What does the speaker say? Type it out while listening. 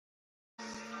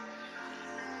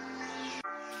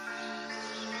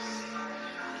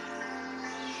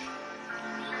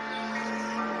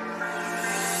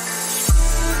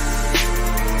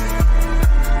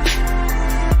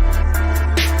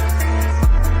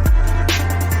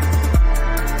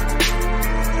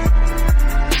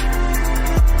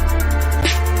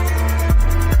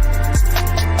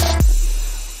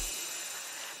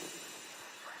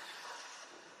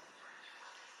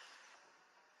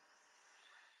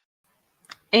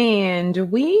And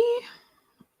we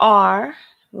are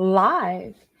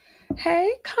live.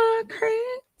 Hey,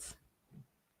 Concrete.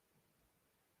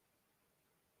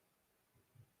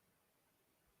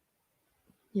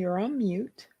 You're on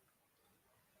mute.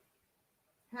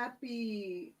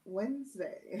 Happy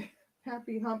Wednesday.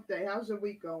 Happy hump day. How's your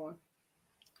week going?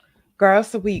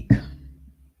 Girls a week.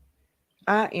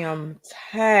 I am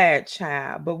tired,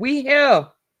 child, but we here.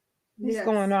 What's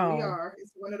going Yes, we on? are.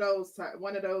 It's one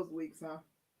of those weeks, huh?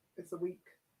 It's a week.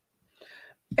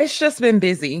 It's just been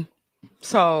busy.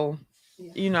 So,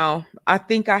 Yeah. I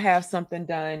think I have something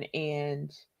done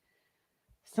and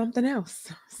something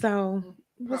else. So,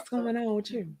 what's Pops up. going on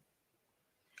with you?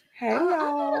 Hey, I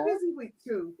had a y'all. busy week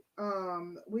too.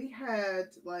 We had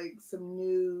like some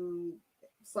new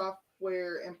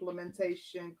software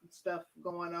implementation stuff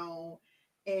going on,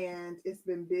 and it's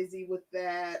been busy with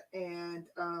that and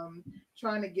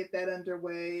trying to get that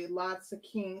underway. Lots of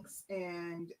kinks,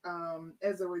 and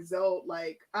as a result,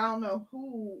 like I don't know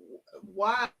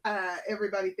why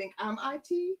everybody think I'm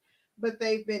IT. But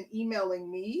they've been emailing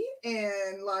me,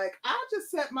 and like I just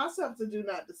set myself to do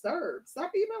not disturb.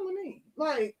 Stop emailing me.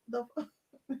 Like the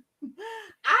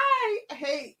I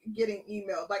hate getting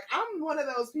emailed. Like I'm one of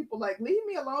those people like leave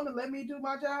me alone and let me do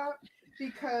my job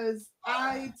because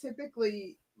I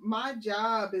typically my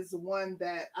job is one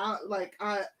that I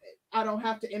don't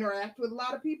have to interact with a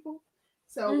lot of people.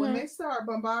 So when Mm-hmm. they start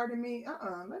bombarding me,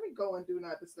 let me go and do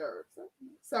not disturb.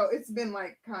 So it's been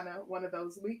like kind of one of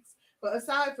those weeks. But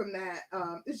aside from that,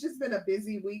 it's just been a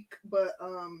busy week. But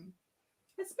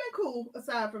it's been cool.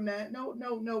 Aside from that,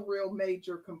 no real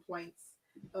major complaints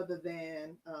other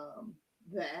than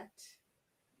that.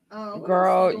 What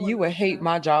else is Girl, going you would on, hate child?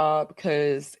 my job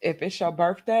because if it's your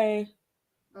birthday,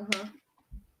 Uh huh.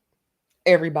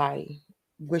 everybody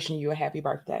wishing you a happy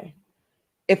birthday.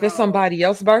 If it's Oh. somebody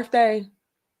else's birthday,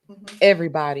 Hmm.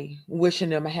 everybody wishing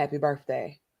them a happy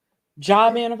birthday.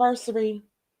 Job anniversary,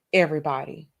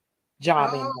 everybody.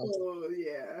 Job anniversary. Oh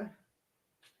yeah.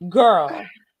 Girl,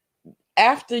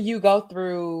 after you go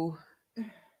through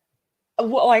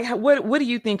what do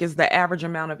you think is the average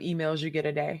amount of emails you get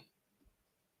a day?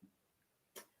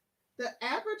 The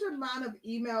average amount of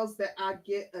emails that I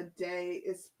get a day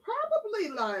is probably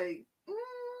like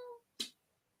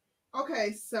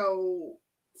okay, so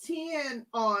 10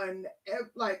 on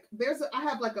like I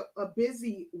have like a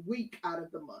busy week out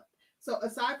of the month. So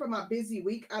aside from my busy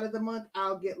week out of the month,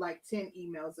 I'll get like 10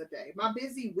 emails a day. My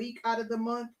busy week out of the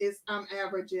month is I'm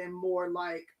averaging more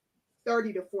like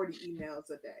 30 to 40 emails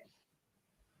a day.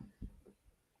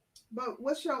 But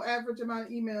what's your average amount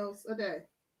of emails a day?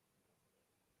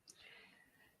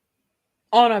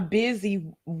 On a busy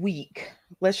week,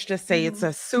 let's just say it's Mm-hmm.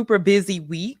 a super busy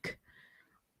week,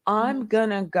 Mm-hmm. I'm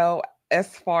gonna go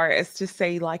as far as to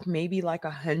say like maybe like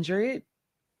 100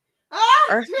 Ah!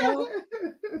 or so.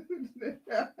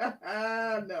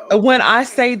 No. When I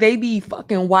say they be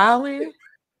fucking wilding,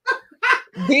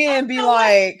 then be No way.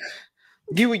 like,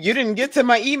 you didn't get to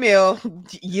my email.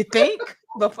 You think?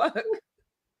 The fuck?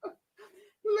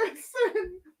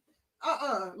 Listen,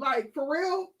 like for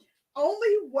real,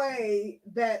 only way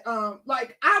that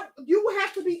like I you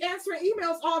have to be answering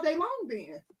emails all day long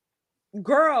then.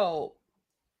 Girl,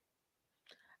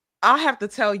 I have to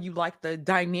tell you like the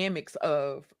dynamics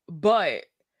of, but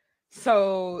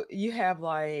so you have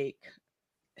like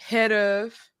head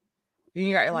of,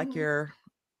 you got like Mm-hmm. your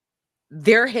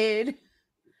their head,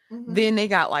 Mm-hmm. then they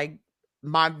got like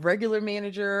my regular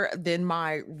manager, then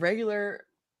my regular,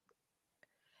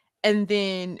 and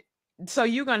then so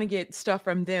you're gonna get stuff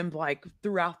from them like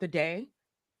throughout the day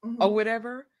or Mm-hmm.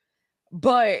 whatever.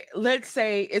 But let's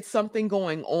say it's something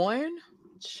going on,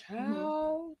 Mm-hmm.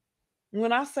 child.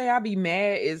 When I say I be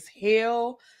mad as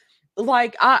hell,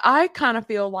 like I kind of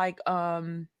feel like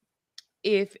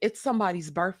if it's somebody's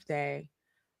birthday,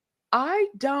 I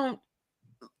don't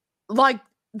like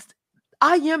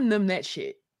I am them that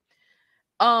shit.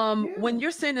 When Yeah.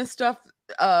 you're sending stuff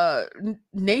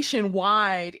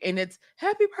nationwide and it's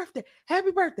happy birthday,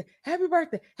 happy birthday, happy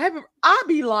birthday, happy, I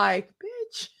be like,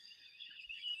 bitch.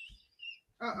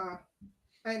 Uh-uh.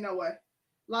 Ain't no way.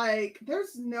 Like,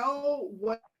 there's no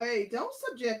way. Don't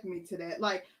subject me to that.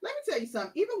 Like, let me tell you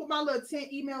something. Even with my little 10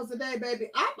 emails a day, baby,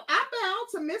 I'm bound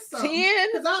to miss something. 10.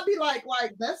 Cause I'll be like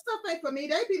that stuff ain't for me.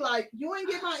 They be like, you ain't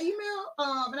get my email,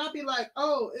 and I'll be like,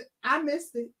 oh, I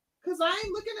missed it, cause I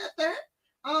ain't looking at that.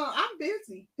 I'm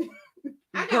busy.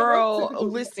 I got work to Girl, do. I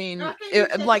listen, can't be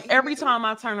checking like every emails. time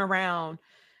I turn around,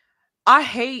 I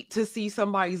hate to see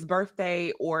somebody's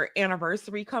birthday or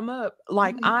anniversary come up.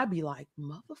 Like Mm-hmm. I be like,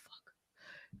 motherfucker.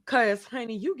 Cause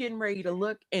honey, you getting ready to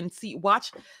look and see,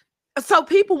 watch. So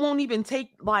people won't even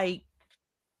take like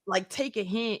like take a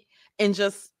hint and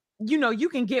just, you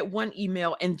can get one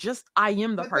email and just I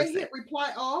am the But they person. hit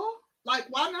reply all. Like,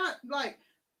 why not? Like,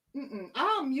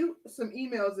 I'll mute some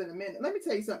emails in a minute. Let me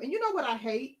tell you something. You know what I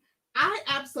hate? I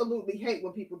absolutely hate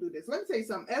when people do this. Let me tell you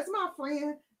something. As my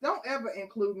friend, don't ever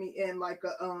include me in like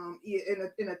a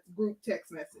in a group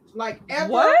text message. Like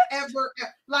What? You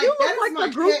like look that is like the my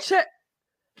group pet. chat.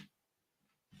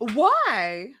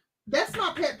 Why? That's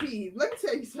my pet peeve. Let me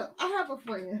tell you something. I have a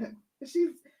friend.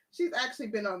 She's actually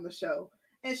been on the show,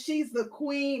 and she's the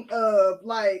queen of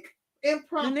like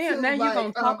And now impromptu, you gonna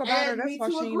like talk about her. add That's me why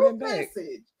to she a ain't group been back.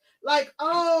 message. Like,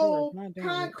 Lord, oh, God damn it.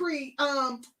 concrete.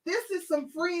 This is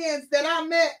some friends that I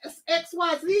met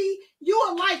XYZ. You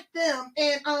are like them,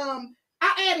 and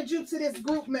I added you to this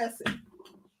group message.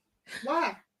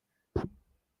 Why?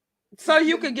 So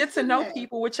you could You get to shouldn't know have.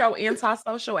 people with your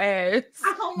antisocial ass.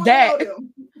 I don't want to That know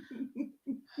them.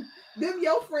 Them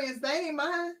your friends, they ain't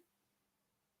mine.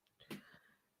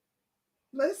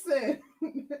 Listen,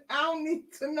 I don't need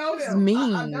to know is them.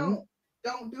 I mean.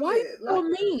 don't do Why you that. so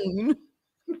Like, mean?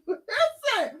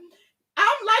 listen,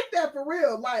 I'm like that for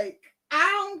real. Like, I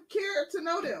don't care to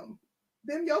know them.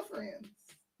 Them your friends.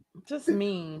 Just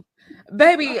mean.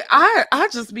 Baby, I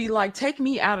just be like, take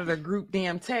me out of the group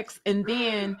damn text. And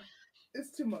then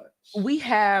It's too much. we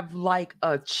have like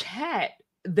a chat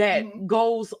that Hmm.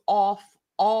 goes off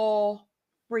all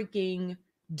freaking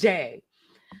day.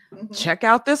 Hmm. Check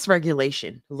out this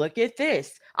regulation. Look at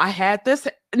this. I had this.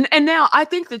 And now I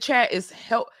think the chat is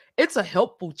it's a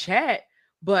helpful chat,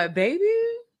 but baby,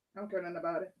 I don't care nothing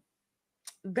about it.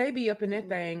 they be up in that Mm-mm.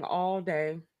 thing all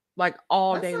day. Like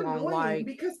all That's day long. annoying Like,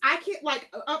 because I can't like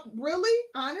really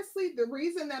honestly the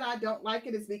reason that I don't like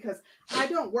it is because I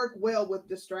don't work well with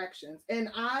distractions and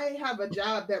I have a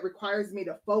job that requires me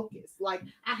to focus. Like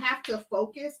I have to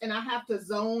focus and I have to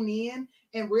zone in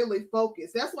and really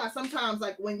focus. That's why sometimes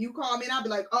like when you call me and I'll be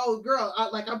like, "Oh girl,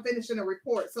 I'm finishing a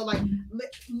report." So like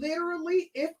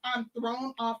literally if I'm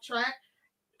thrown off track,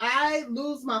 I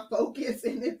lose my focus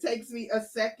and it takes me a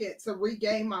second to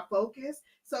regain my focus.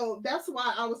 So that's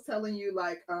why I was telling you,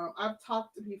 like, I've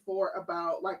talked before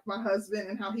about like my husband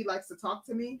and how he likes to talk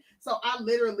to me. So I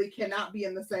literally cannot be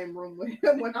in the same room with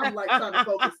him when I'm like trying to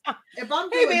focus. If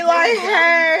I'm he doing be like, dilly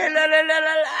dally hey, stuff, la, la, la,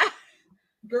 la, la.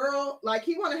 girl, like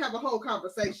he want to have a whole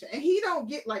conversation and he don't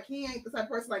get like he ain't the type of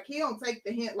person like he don't take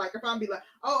the hint. Like if I'm be like,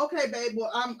 oh okay babe, well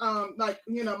I'm like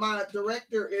my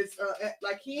director is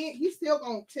like he's still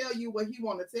gonna tell you what he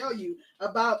want to tell you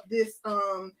about this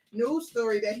news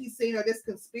story that he's seen or this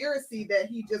conspiracy that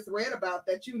he just read about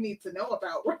that you need to know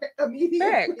about right Facts.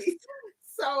 immediately.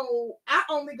 So I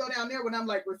only go down there when I'm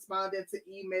like responding to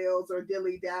emails or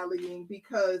dilly dallying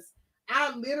because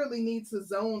I literally need to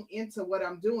zone into what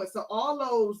I'm doing. So all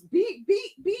those beep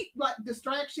like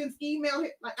distractions, email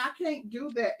like I can't do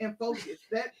that and focus.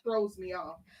 That throws me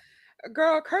off.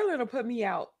 Girl, Curlin will put me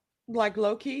out. Like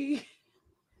low key.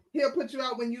 He'll put you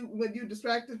out when you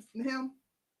distracted him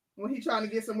when he's trying to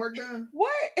get some work done.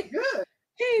 What? Good,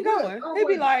 He ain't good. going. Oh He'd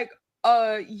be boy, like,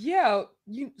 yeah,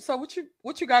 so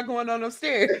what you got going on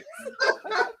upstairs?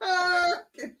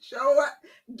 get your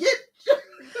get.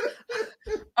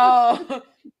 Uh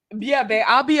yeah, babe,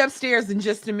 I'll be upstairs in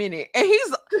just a minute. And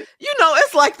he's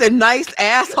it's like the nice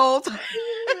asshole.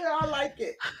 Yeah, I like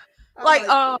it. I Like,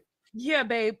 like it. yeah,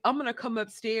 babe, I'm gonna come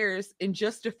upstairs in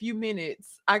just a few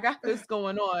minutes. I got this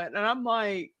going on. And I'm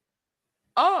like,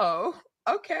 oh,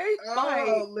 okay, bye.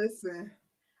 Oh, listen.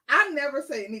 I never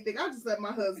say anything. I just let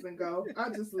my husband go. I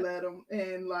just let him,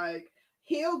 and like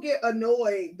he'll get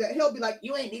annoyed that he'll be like,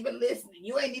 "You ain't even listening.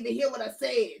 You ain't even hear what I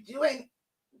said. You ain't."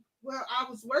 Well, I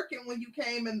was working when you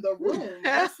came in the room.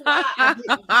 That's why I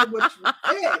didn't hear what you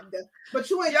said. But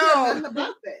you ain't said Yo, nothing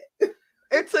about that.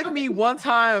 it took me one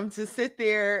time to sit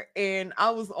there and I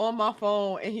was on my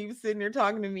phone and he was sitting there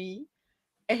talking to me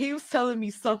and he was telling me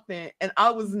something and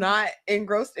I was not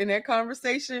engrossed in that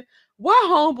conversation. Why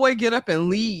homeboy get up and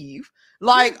leave?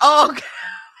 Like, oh,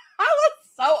 I was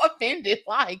so offended.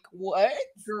 Like, what?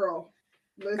 Girl,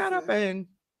 Got up listen. and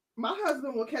My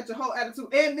husband will catch a whole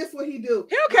attitude, and this what he do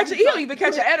he don't when catch he it. He don't talks even to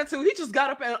catch an Clint. attitude. He just got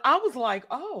up and I was like,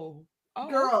 oh,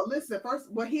 Girl, listen.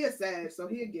 First, well, he is sad, so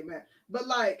he'll get mad. But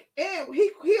like, and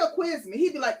he'll quiz me.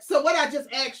 He'd be like, "So what I just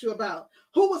asked you about?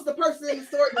 Who was the person in the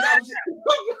story that I was just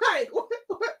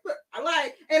like,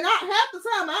 like?" And I half the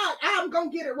time I'm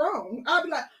gonna get it wrong. I'll be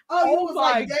like, "Oh, you oh was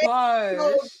like my Dave."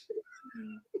 So, gosh,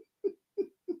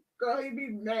 girl, he'd be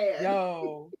mad,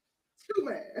 yo, too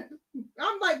mad.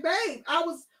 I'm like, babe, I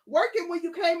was working when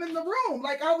you came in the room.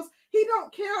 Like I was. He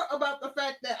don't care about the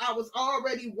fact that I was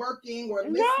already working or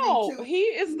listening No, to. he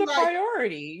is He the like,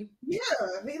 priority. yeah,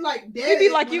 he like He dead be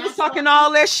it like, when you I was start talking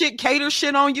all that shit, cater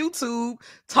shit on YouTube.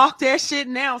 Talk that shit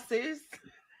now, sis.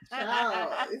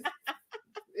 child.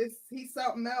 It's he's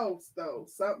something else though.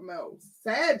 Something else.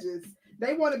 Sages,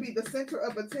 they want to be the center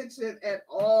of attention at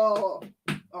all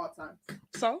times.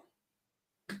 So,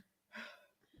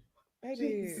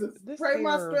 baby, Jesus. this Pray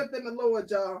my here. strength in the Lord,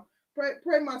 y'all.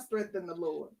 Pray my strength in the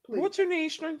Lord, please. What you need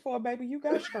strength for, baby? You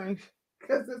got strength.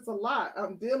 Because it's a lot.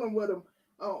 I'm dealing with them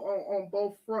on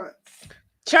both fronts.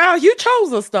 Child, you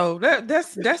chose us though.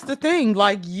 That's the thing.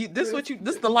 Like you, this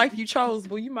the life Listen. you chose.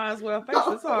 But you might as well face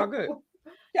it. It's all good.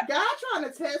 Yeah. God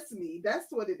trying to test me. That's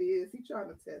what it is. He trying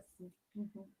to test me.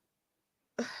 Mhm.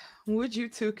 Would you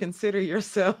two consider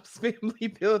yourselves family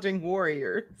building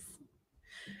warriors?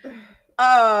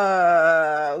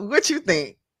 What you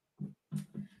think?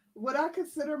 Would I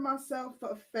consider myself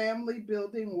a family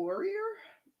building warrior?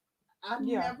 I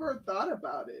Yeah. never thought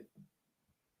about it.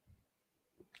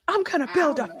 I'm gonna I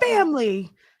build don't a know.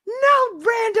 family. No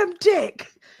random dick.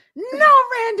 No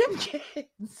random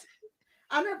kids.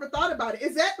 I never thought about it.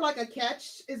 Is that like a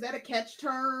catch? Is that a catch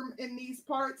term in these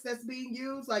parts that's being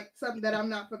used? Like something that I'm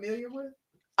not familiar with?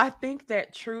 I think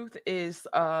that truth is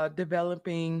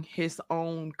developing his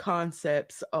own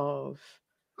concepts of,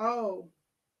 Oh,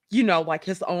 like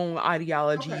his own okay.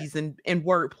 ideologies and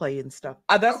wordplay and stuff.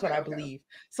 That's what Okay, I okay. believe.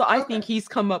 So I Okay. think he's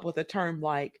come up with a term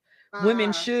like women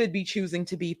Ah, should be choosing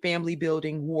to be family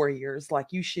building warriors. Like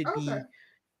you should okay. be,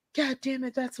 God damn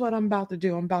it, that's what I'm about to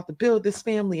do. I'm about to build this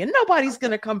family and nobody's Okay.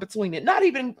 gonna come between it. Not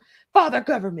even father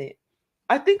government.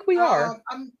 I think we are.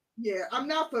 I'm yeah, I'm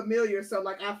not familiar, so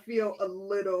like I feel a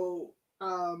little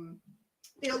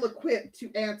ill-equipped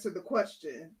to answer the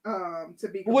question, to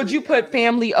be Would you completely put honest.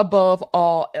 family above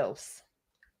all else?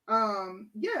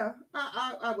 Yeah,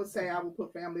 I would say I would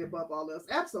put family above all else.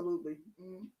 Absolutely.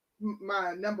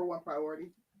 My number one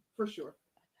priority, for sure.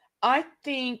 I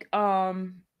think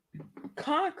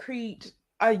concrete,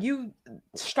 you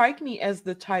strike me as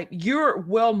the type, you're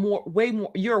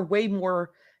you're way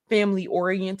more family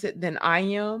oriented than I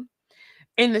am,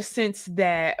 in the sense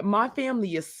that my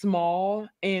family is small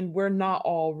and we're not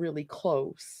all really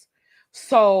close.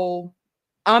 So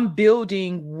I'm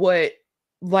building what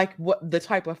the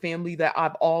type of family that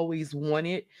I've always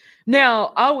wanted. Right, Now,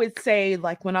 right. I would say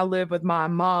like when I lived with my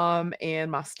mom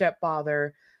and my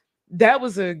stepfather, that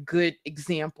was a good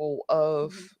example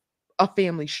of Hmm. a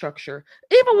family structure.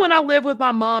 Even when I Right. lived with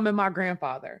my mom and my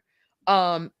grandfather,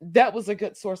 that was a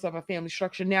good source of a family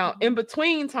structure. Now, in Hmm.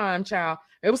 between time, child,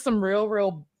 it was some real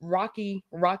rocky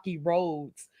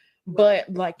roads. Right, But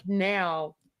right. like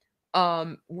now,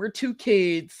 we're two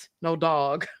kids, no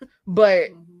dog, but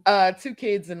Hmm. two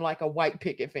kids and like a white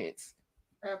picket fence,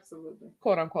 Absolutely.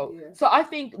 quote unquote. Yeah. So I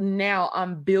think now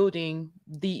I'm building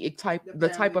The the type family of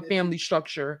that you. family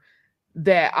structure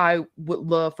that Mhm. I would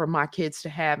love for my kids to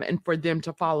have and for them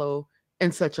to follow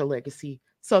in such a legacy.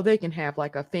 So they can have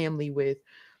like a family with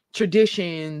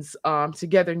traditions,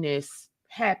 togetherness,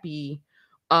 happy,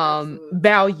 Absolutely.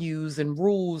 values and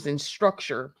rules and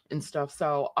structure and stuff.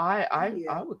 So I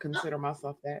Yeah. would I, consider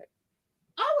myself that.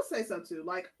 I would say so too.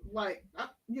 My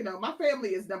family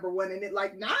is number one, and it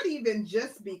like not even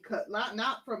just because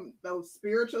not from those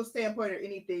spiritual standpoint or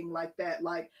anything like that.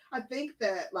 Like I think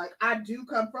that like I do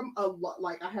come from a lot.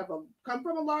 Like I have a come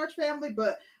from a large family,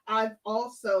 but I've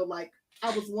also like I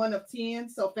was one of 10,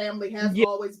 so family has Yeah.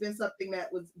 always been something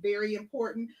that was very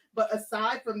important. But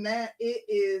aside from that, it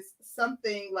is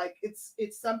something like it's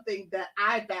something that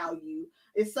I value.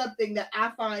 It's something that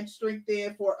I find strength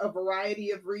in for a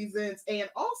variety of reasons. And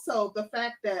also the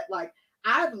fact that, like,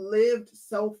 I've lived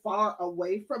so far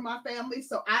away from my family.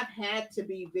 So I've had to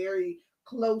be very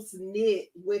close knit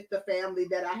with the family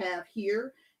that I have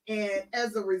here. And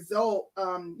as a result,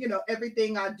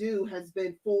 everything I do has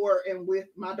been for and with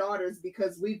my daughters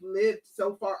because we've lived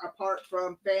so far apart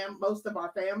from most of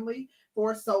our family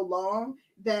for so long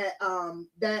that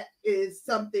that is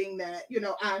something that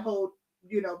I hold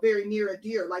very near and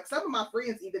dear. Like some of my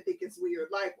friends even think it's weird.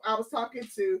 Like I was talking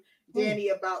to Oh, Danny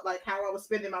about like how I was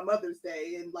spending my Mother's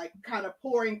Day and like kind of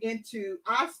pouring into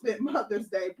I spent Mother's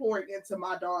Day pouring into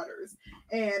my daughters.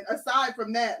 And aside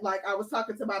from that, like I was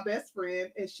talking to my best friend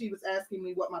and she was asking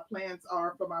me what my plans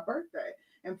are for my birthday.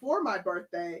 And for my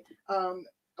birthday,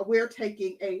 we're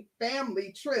taking a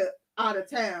family trip out of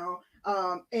town,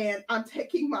 and I'm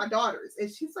taking my daughters. And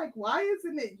she's like, why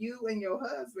isn't it you and your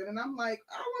husband? And I'm like,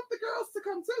 I want the girls to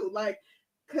come too. Like,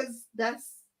 because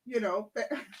that's,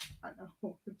 I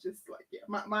know, just like, yeah,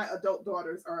 my adult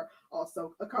daughters are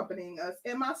also accompanying us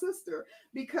and my sister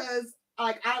because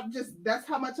like I just that's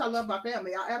how much I love my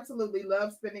family. I absolutely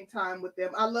love spending time with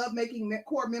them. I love making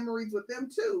core memories with them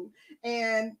too.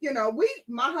 And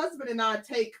my husband and I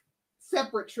take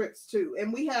separate trips too,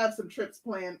 and we have some trips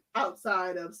planned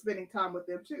outside of spending time with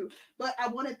them too. But I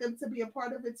wanted them to be a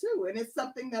part of it too, and it's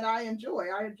something that I enjoy.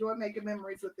 I enjoy making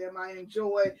memories with them. I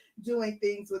enjoy doing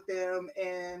things with them,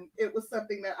 and it was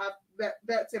something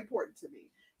that's important to me.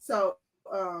 So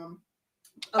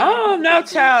a lot of people Oh think no,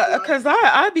 it's child, like, because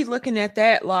I be looking at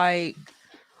that like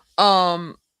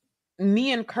um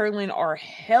me and Curlin are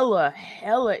hella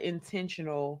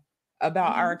intentional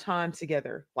about our mhm, time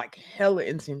together, like hella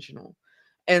intentional.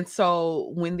 And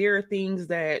so when there are things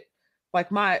that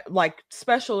like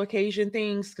special occasion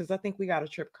things, because I think we got a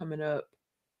trip coming up.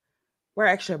 We're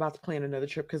actually about to plan another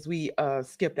trip because we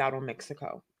skipped out on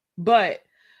Mexico. But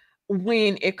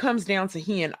when it comes down to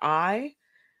he and I,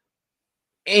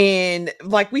 and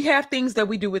like we have things that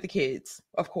we do with the kids,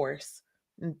 of course,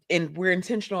 and we're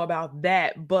intentional about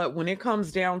that. But when it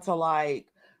comes down to like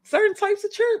certain types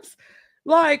of trips,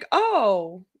 like,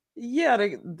 oh yeah,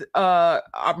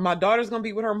 my daughter's gonna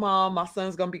be with her mom, my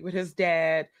son's gonna be with his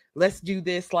dad, let's do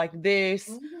this like this.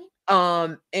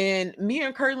 mhm. And me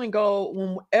and Curlin go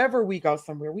whenever we go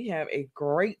somewhere, we have a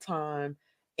great time,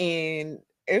 and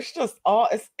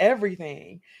it's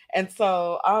everything. And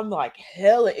so I'm like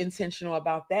hella intentional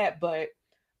about that. But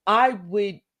I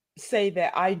would say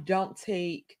that I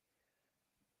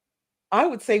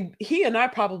would say he and I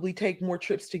probably take more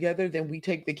trips together than we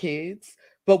take the kids,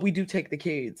 but we do take the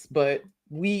kids. But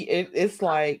it's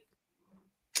like,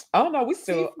 I don't know, we See,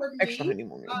 still extra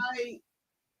honeymoon.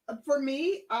 for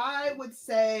me, I would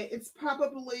say it's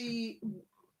probably,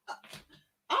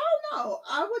 I don't know.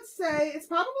 I would say it's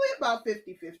probably about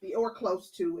 50-50 or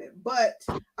close to it. But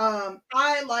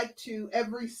I like to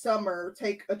every summer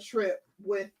take a trip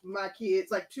with my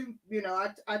kids. Like two,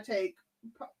 I take,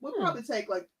 we'll Hmm. probably take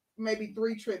like maybe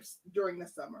 3 trips during the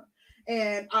summer.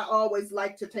 And I always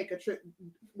like to take a trip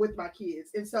with my kids.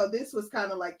 And so this was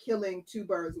kind of like killing two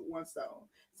birds with one stone.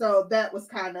 So that was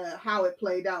kind of how it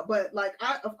played out. But like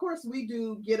of course we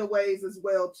do getaways as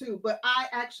well too. But I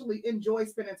actually enjoy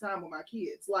spending time with my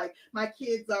kids. Like my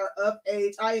kids are of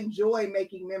age. I enjoy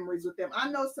making memories with them. I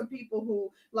know some people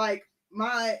who like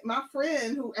my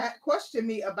friend who questioned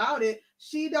me about it,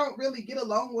 she don't really get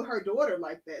along with her daughter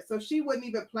like that, so she wouldn't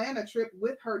even plan a trip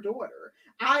with her daughter.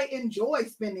 I enjoy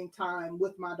spending time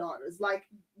with my daughters. Like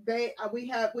we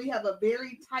have a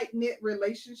very tight knit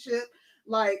relationship.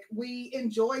 Like we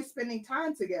enjoy spending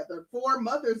time together. For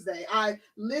Mother's Day, I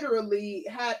literally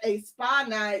had a spa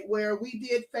night where we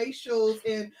did facials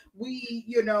and we,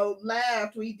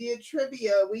 laughed. We did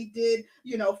trivia. We did,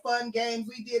 fun games.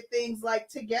 We did things like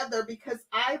together because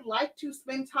I like to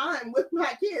spend time with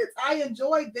my kids. I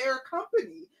enjoy their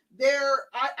company.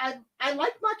 I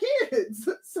like my kids.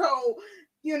 So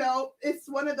it's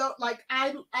one of those, like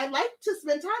I like to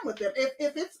spend time with them.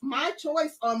 If it's my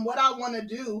choice on what I want to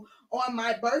do on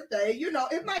my birthday,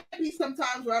 it might be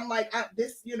sometimes where I'm like,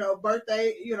 this,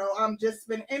 birthday, I'm just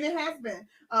spending, and it has been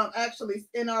actually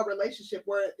in our relationship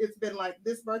where it's been like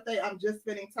this birthday, I'm just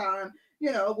spending time,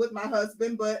 with my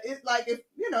husband. But it's like if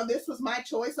this was my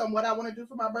choice on what I want to do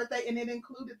for my birthday, and it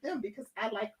included them because I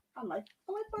like my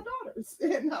daughters,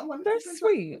 and I wanted to That's spend time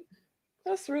with sweet.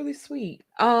 That's really sweet.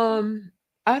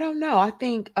 I don't know. I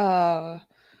think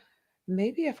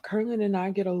maybe if Curlin and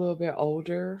I get a little bit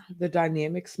older, the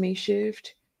dynamics may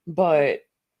shift. them. But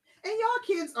And y'all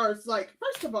kids are like,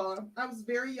 first of all, I was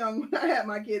very young when I had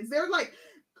my kids. They're like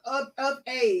of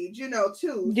age,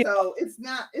 too. yeah, So it's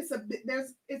not. It's a bit.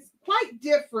 It's quite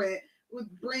different with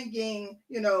bringing,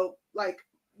 like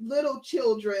little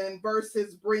children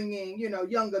versus bringing,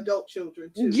 young adult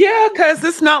children too. yeah, Like because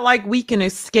it's not like we can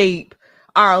escape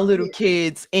our little yeah,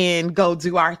 kids and go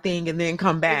do our thing and then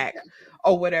come back exactly.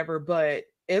 or whatever. But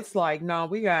it's like, no,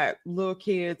 we got little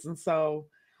kids, and so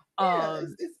Yeah,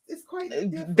 um it's quite they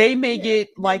different. may Yeah, get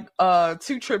and like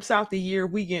 2 trips out the year,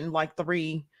 we getting like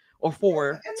 3 or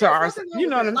 4 and to there's ours, nothing wrong you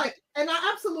with know what that. I'm saying? Like, and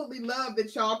I absolutely love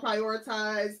that y'all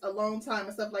prioritize alone time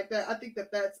and stuff like that. I think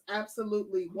that that's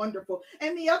absolutely wonderful.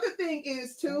 And the other thing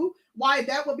is too, why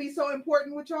that would be so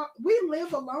important with y'all. We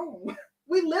live alone.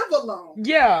 We live alone.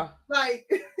 Yeah. Like,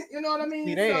 you know what I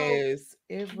See, mean? that So is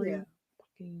yeah. every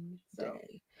fucking So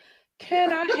day. yeah.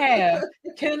 Can I have?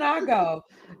 Can I go?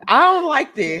 I don't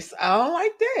like Yeah. this. I don't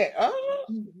like that. Oh,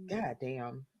 god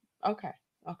damn. Okay.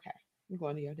 Okay. I'm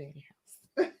going to your daddy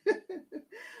house.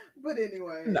 But No,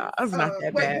 anyways, it's not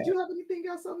that wait, did bad. you have anything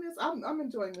else on this? I'm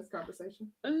enjoying this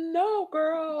conversation. No,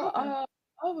 girl. Okay.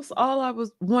 That was all I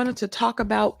was wanted to talk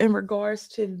about in regards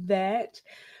to that.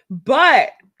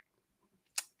 But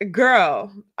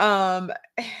girl,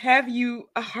 have you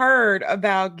heard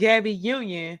about Gabby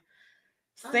Union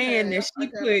I saying that have. I she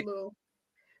got a put, little.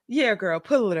 yeah, girl,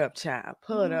 pull it up, child.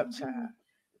 Pull it up, child.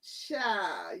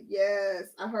 Child, yes,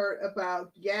 I heard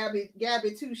about Gabby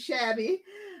too shabby.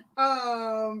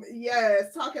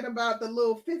 Yes, talking about the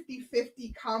little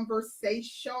 50-50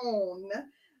 conversation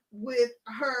with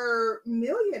her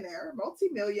millionaire,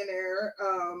 multimillionaire,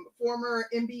 former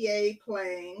NBA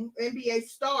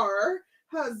star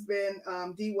husband,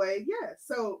 D Wade. Yeah.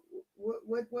 So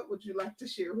what would you like to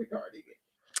share regarding it?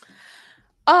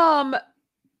 Um,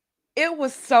 it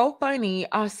was so funny.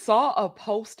 I saw a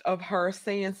post of her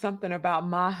saying something about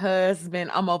my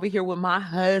husband. I'm over here with my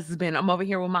husband. I'm over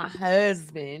here with my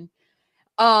husband.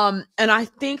 And I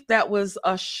think that was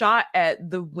a shot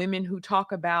at the women who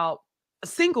talk about,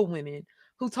 single women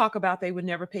who talk about they would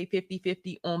never pay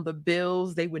 50-50 on the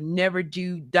bills. They would never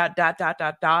do dot dot dot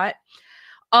dot dot.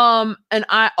 And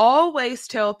I always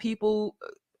tell people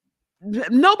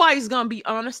nobody's going to be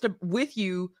honest with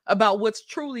you about what's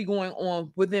truly going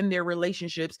on within their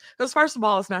relationships, because first of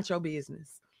all, it's not your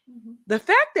business. Mm-hmm. The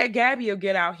fact that Gabby will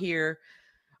get out here,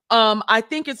 I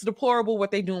think it's deplorable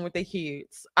what they're doing with their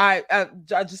kids. I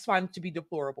just find it to be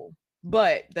deplorable,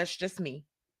 but that's just me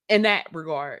in that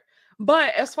regard.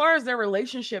 But as far as their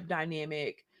relationship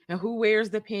dynamic and who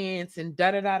wears the pants and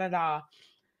da da da da da,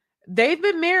 they've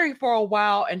been married for a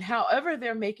while, and however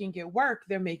they're making it work,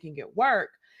 they're making it work.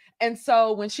 And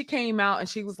so when she came out and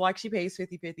she was like, she pays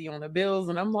 50-50 on the bills,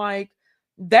 and I'm like,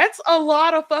 that's a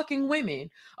lot of fucking women.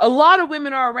 A lot of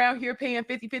women are around here paying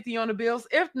 50-50 on the bills,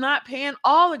 if not paying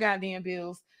all the goddamn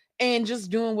bills, and just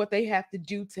doing what they have to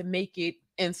do to make it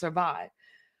and survive.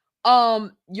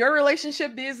 Your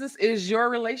relationship business is your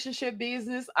relationship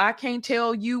business. I can't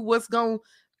tell you what's good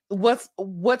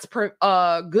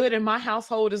in my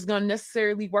household is going to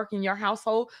necessarily work in your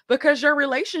household, because your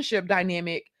relationship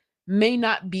dynamic may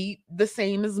not be the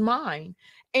same as mine.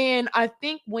 And I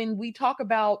think when we talk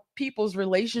about people's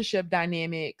relationship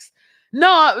dynamics,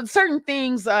 no, certain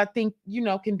things I think,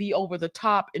 can be over the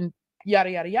top and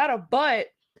yada yada yada, but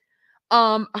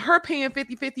her paying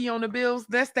 50-50 on the bills,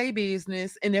 that's their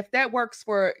business. And if that works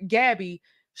for Gabby,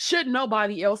 should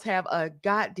nobody else have a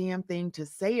goddamn thing to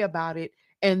say about it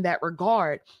in that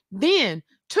regard? Then,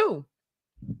 two,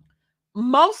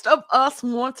 most of us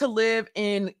want to live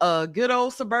in a good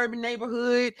old suburban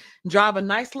neighborhood, drive a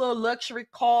nice little luxury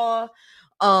car,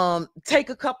 take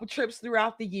a couple trips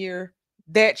throughout the year.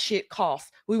 That shit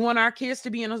costs. We want our kids to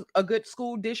be in a good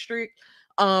school district.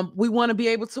 We want to be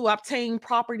able to obtain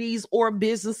properties or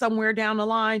business somewhere down the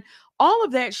line. All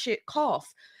of that shit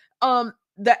costs.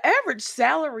 The average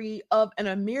salary of an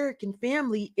American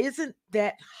family isn't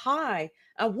that high.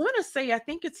 I want to say I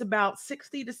think it's about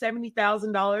 $60,000 to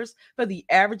 $70,000 for the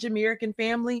average American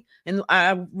family, and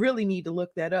I really need to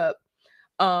look that up.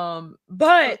 Oh,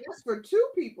 But that's for two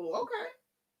people. Okay.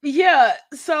 yeah,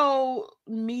 so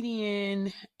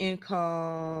median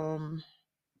income.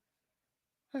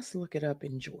 Let's look it up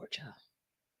in Georgia.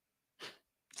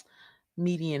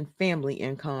 Median family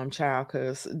income, child,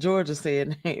 because Georgia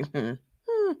said,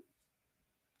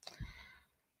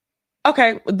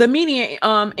 okay, the median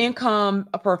income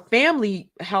for family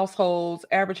households,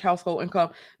 average household income,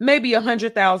 maybe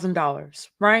 $100,000,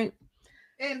 right?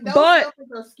 And those But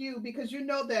numbers are skewed because you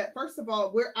know that first of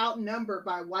all, we're outnumbered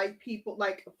by white people.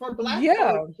 Like for black folks,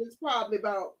 yeah, it's probably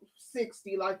about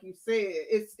 60, like you said.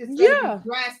 It's gonna be yeah.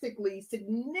 drastically,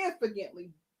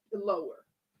 significantly lower.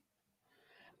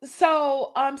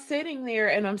 So I'm sitting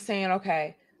there and I'm saying,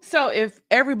 okay, so if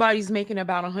everybody's making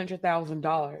about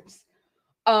 $100,000,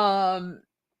 um,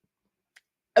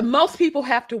 most people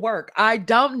have to work. I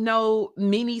don't know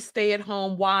many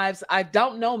stay-at-home wives. I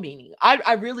don't know many.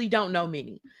 I really don't know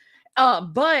many.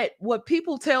 But what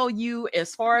people tell you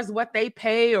as far as what they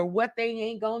pay or what they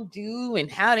ain't gonna do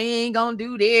and how they ain't gonna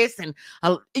do this, and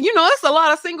it's a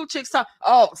lot of single chicks talk.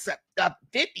 Oh, so,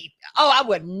 50. Oh, I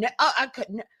would. I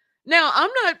couldn't. Now, I'm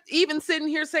not even sitting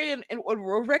here saying and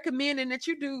or recommending that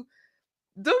you do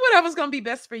whatever's gonna be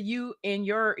best for you in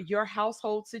your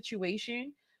household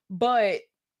situation, but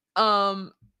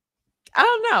um, I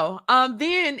don't know.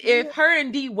 Then if Yeah. her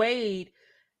and D Wade,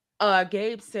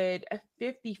 Gabe said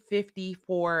 50-50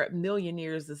 for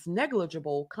millionaires is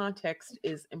negligible. Context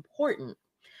is important.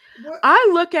 What I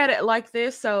look at it like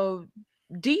this. So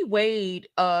D Wade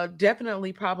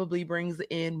definitely probably brings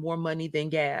in more money than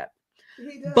Gab.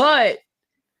 he But does.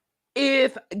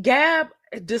 if Gab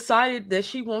decided that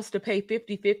she wants to pay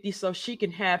 50-50 so she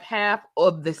can have half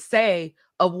of the say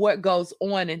of what goes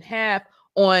on and half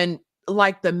on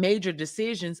like the major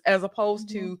decisions, as opposed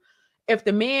Mhm. to if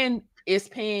the man is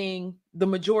paying the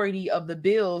majority of the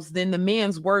bills, then the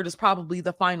man's word is probably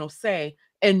the final say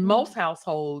in most Mhm.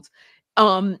 households.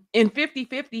 In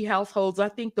 50-50 households, I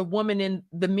think the woman and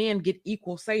the man get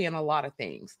equal say in a lot of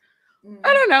things. I Mhm.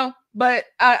 don't know, but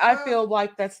I Uh, feel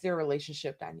like that's their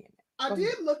relationship dynamic. I Go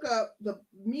ahead. did look up the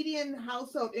median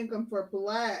household income for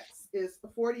blacks is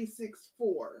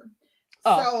 46.4.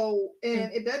 Oh, So, mm,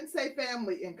 and it doesn't say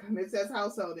family income, it says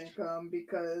household income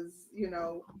because,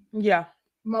 yeah.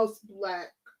 most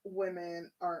black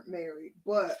women aren't married,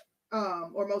 but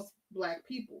or most black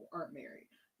people aren't married.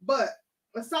 But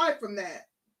aside from that,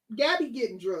 Gabby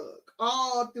getting drugged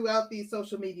all throughout these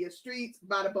social media streets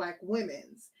by the black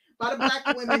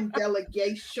women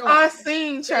delegation. I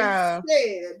seen, They child.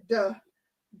 said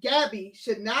Gabby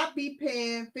should not be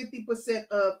paying 50%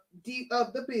 of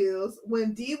the bills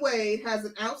when D Wade has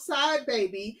an outside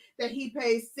baby that he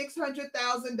pays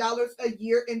 $600,000 a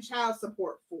year in child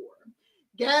support for.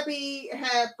 Gabby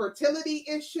had fertility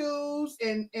issues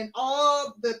and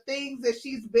all the things that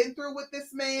she's been through with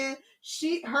this man.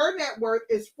 Her net worth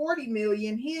is 40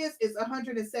 million, his is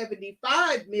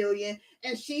 175 million,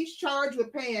 and she's charged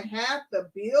with paying half the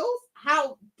bills.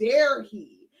 How dare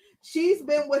he? She's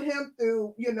been with him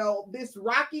through, this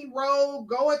rocky road,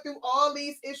 going through all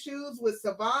these issues with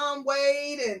Savon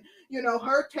Wade and,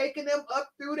 her taking them up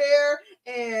through there.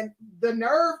 And the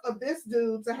nerve of this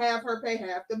dude to have her pay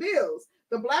half the bills.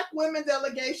 The black women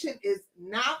delegation is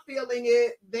not feeling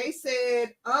it. They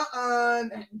said,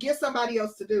 get somebody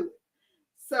else to do it.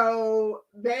 So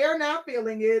they are not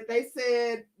feeling it. They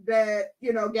said that,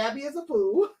 Gabby is a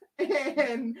fool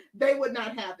and they would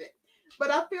not have it.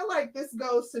 But I feel like this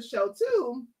goes to show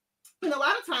too. And a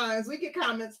lot of times we get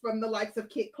comments from the likes of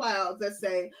Kit Clouds that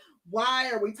say,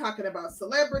 why are we talking about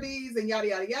celebrities and yada,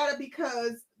 yada, yada?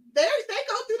 Because they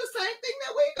go through the same thing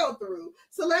that we go through.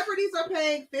 Celebrities are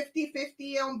paying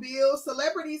 50-50 on bills.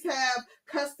 Celebrities have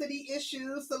custody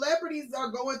issues. Celebrities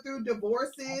are going through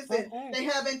divorces Also, and hey. they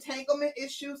have entanglement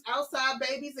issues, outside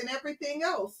babies, and everything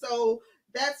else. So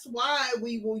that's why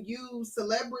we will use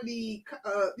celebrity,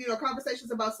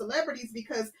 conversations about celebrities,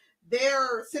 because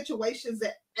they're situations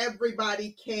that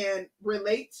everybody can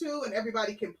relate to and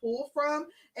everybody can pull from.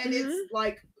 And it's Hmm.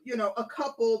 like, a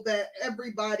couple that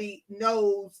everybody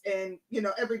knows, and,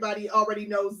 everybody already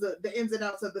knows the ins and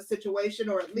outs of the situation,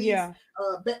 or at least Yeah.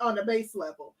 on a base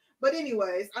level. But,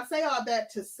 anyways, I say all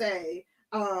that to say,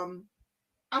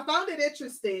 I found it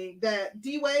interesting that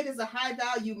D Wade is a high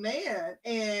value man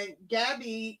and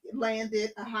Gabby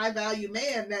landed a high value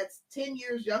man that's 10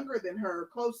 years younger than her,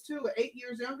 close to 8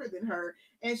 years younger than her,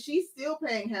 and she's still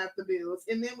paying half the bills.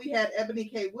 And then we had Ebony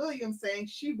K. Williams saying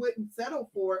she wouldn't settle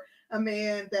for a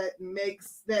man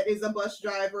that is a bus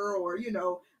driver or,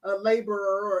 a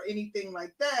laborer or anything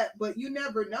like that. But you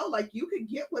never know. Like, you could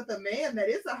get with a man that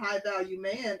is a high value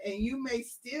man and you may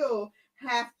still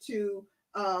have to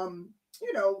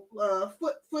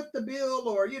foot the bill,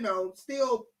 or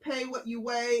still pay what you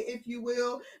weigh, if you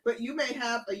will. But you may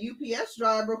have a UPS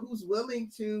driver who's willing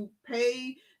to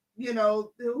pay,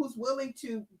 who's willing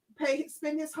to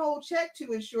spend his whole check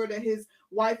to ensure that his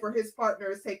wife or his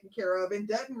partner is taken care of, and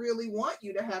doesn't really want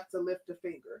you to have to lift a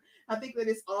finger. I think that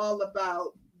it's all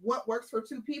about what works for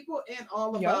two people, and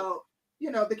all Yep. about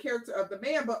the character of the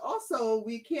man. But also,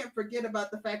 we can't forget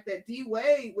about the fact that D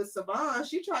Wade with Savon,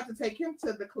 she tried to take him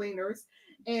to the cleaners,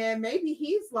 and maybe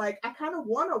he's like, I kind of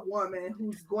want a woman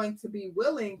who's going to be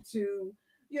willing to,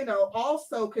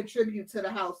 also contribute to the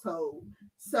household.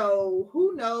 So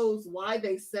who knows why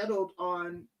they settled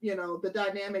on, the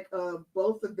dynamic of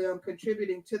both of them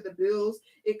contributing to the bills.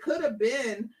 It could have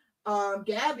been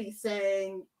Gabby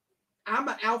saying, I'm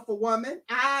an alpha woman.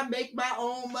 I make my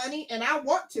own money and I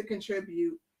want to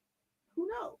contribute. Who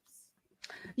knows?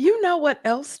 You know what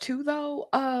else too though?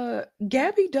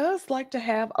 Gabby does like to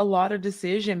have a lot of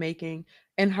decision making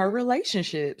in her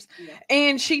relationships. Yeah.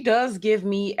 And she does give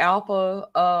me alpha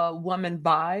woman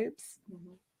vibes.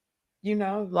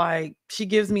 Mm-hmm. Like she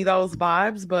gives me those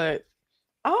vibes, but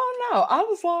I don't know. I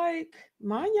was like,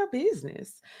 mind your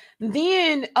business.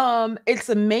 Then it's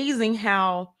amazing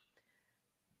how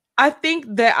I think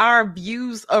that our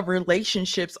views of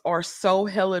relationships are so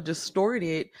hella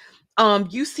distorted.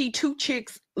 You see two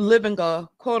chicks living a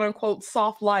quote unquote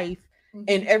soft life, and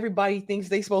Mm-hmm. everybody thinks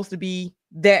they supposed to be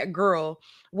that girl.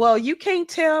 Well, you can't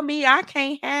tell me I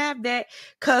can't have that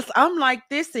because I'm like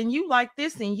this and you like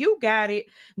this and you got it.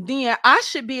 Then I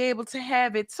should be able to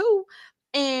have it too.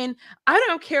 And I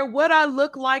don't care what I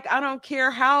look like. I don't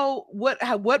care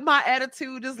what my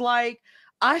attitude is like.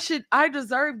 I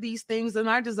deserve these things and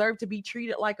I deserve to be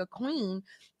treated like a queen.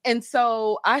 And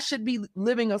so I should be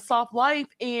living a soft life.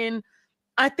 And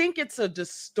I think it's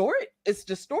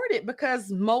distorted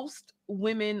because most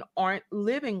women aren't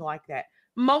living like that.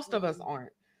 Most of us Mm,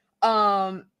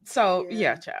 aren't. So yeah.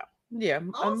 yeah, child. Yeah,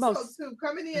 Also, most. too,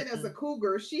 coming in as a Mhm.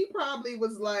 cougar, she probably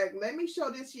was like, let me show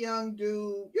this young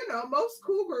dude. Most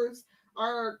cougars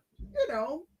are, you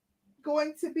know,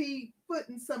 going to be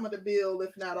footing some of the bill,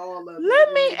 if not all of it, Let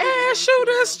when me they get a ask young you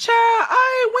this, female.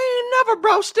 child. We ain't never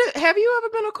broached it. Have you ever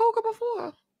been a cougar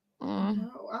before? Mm.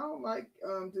 No, I don't like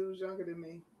dudes younger than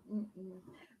me. Mm-mm.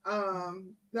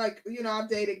 Like I've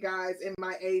dated guys in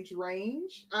my age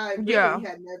range. I really Yeah.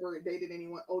 had never dated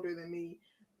anyone older than me,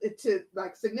 to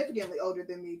like significantly older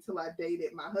than me till I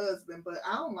dated my husband. But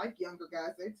I don't like younger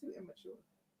guys; they're too immature.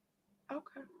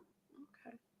 Okay.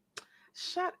 Okay.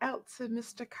 Shout out to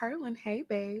Mr. Curlin. Hey,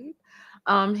 babe.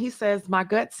 He says, my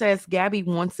gut says Gabby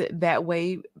wants it that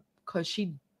way because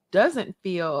doesn't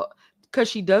feel, because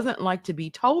she doesn't like to be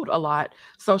told a lot.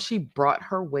 So she brought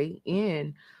her way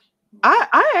in.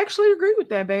 I actually agree with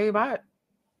that, babe.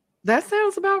 That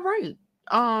sounds about right.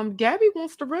 Gabby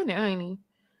wants to run it, honey.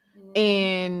 Mm-hmm.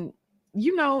 And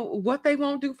you know what they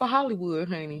won't do for Hollywood,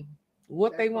 honey.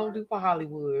 What they That won't part. do for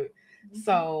Hollywood. Mm-hmm.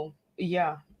 So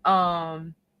yeah.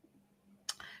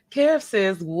 Kev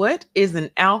says, what is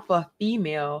an alpha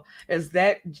female? Is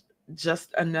that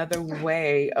just another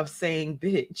way of saying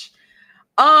bitch?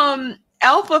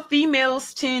 Alpha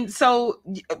females tend,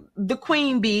 the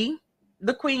queen bee,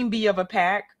 the queen bee of a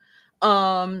pack,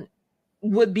 um,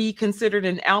 would be considered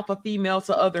an alpha female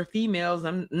to other females.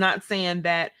 I'm not saying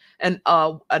that an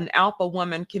alpha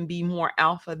woman can be more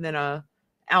alpha than a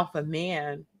alpha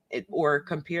man, or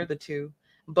compare the two.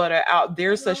 But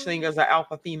there's such Well, thing as an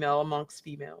alpha female amongst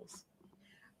females.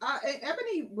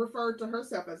 Ebony referred to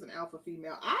herself as an alpha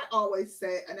female. I always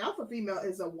say an alpha female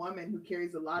is a woman who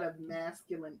carries a lot of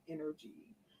masculine energy.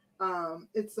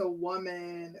 It's a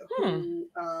woman Hmm. who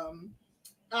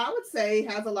I would say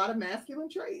has a lot of masculine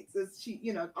traits. Is she,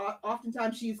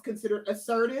 oftentimes she's considered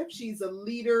assertive. She's a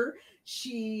leader.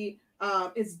 She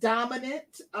is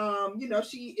dominant.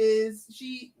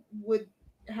 She would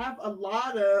have a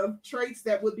lot of traits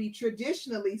that would be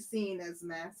traditionally seen as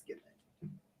masculine.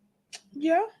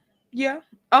 Yeah. Yeah.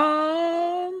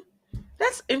 Um,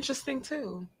 that's interesting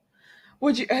too.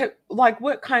 Would you like,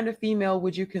 what kind of female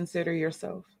would you consider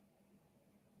yourself?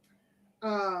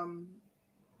 Um,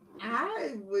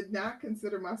 I would not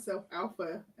consider myself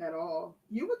alpha at all.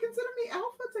 You would consider me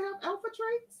alpha to have alpha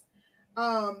traits?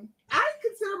 I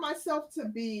consider myself to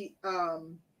be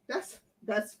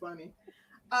that's funny.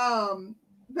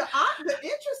 The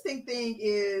interesting thing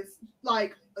is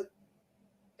like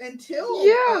until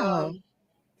Yeah,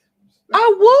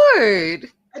 I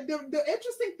would. the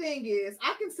interesting thing is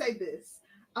I can say this.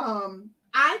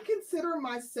 I consider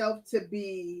myself to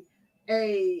be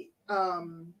a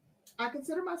I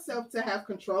consider myself to have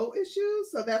control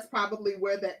issues, so that's probably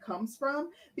where that comes from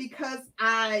because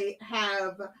I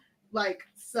have like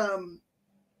some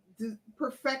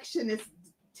perfectionist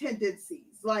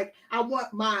tendencies. Like I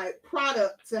want my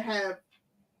product to have,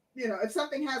 if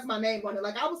something has my name on it.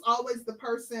 Like I was always the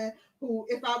person who,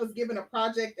 if I was given a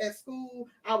project at school,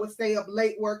 I would stay up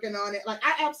late working on it. Like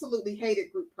I absolutely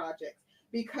hated group projects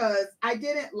because I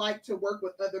didn't like to work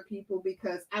with other people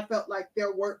because I felt like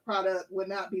their work product would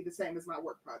not be the same as my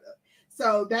work product.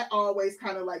 So that always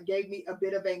kind of like gave me a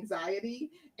bit of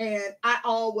anxiety. And I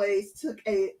always took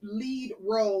a lead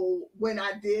role when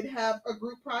I did have a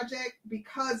group project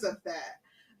because of that.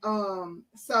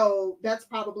 So that's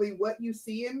probably what you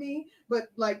see in me. But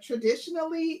like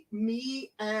traditionally,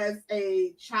 me as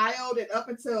a child and up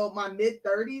until my mid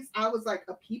 30s, I was like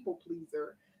a people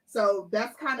pleaser. So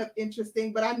that's kind of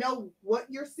interesting. But I know what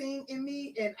you're seeing in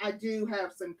me, and I do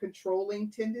have some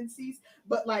controlling tendencies.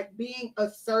 But like being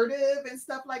assertive and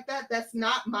stuff like that, that's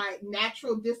not my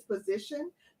natural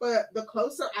disposition. But the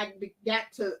closer I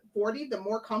got to 40, the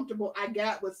more comfortable I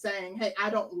got with saying, hey, I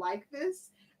don't like this,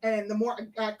 and the more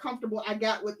comfortable I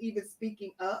got with even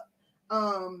speaking up.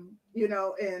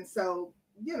 And so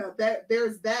that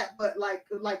there's that. But like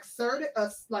assertive,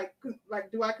 like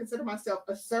do I consider myself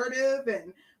assertive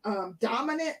and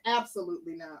dominant?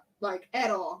 Absolutely not, like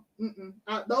at all.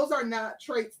 Those are not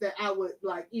traits that I would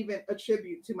like even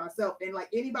attribute to myself, and like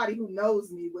anybody who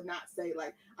knows me would not say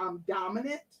like I'm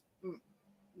dominant. Mm,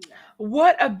 no.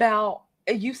 What about,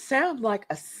 you sound like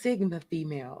a Sigma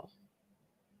female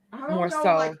I don't more know,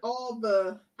 like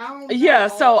so. I don't know Yeah,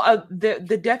 so all the.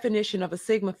 the definition of a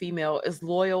Sigma female is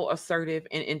loyal, assertive,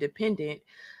 and independent.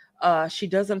 She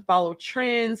doesn't follow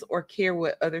trends or care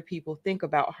what other people think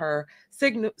about her.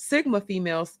 Sigma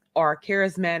females are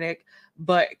charismatic,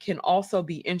 but can also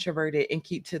be introverted and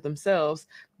keep to themselves.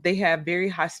 They have very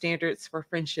high standards for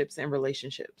friendships and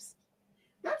relationships.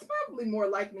 That's probably more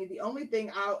like me. The only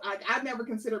thing I never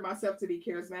considered myself to be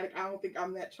charismatic. I don't think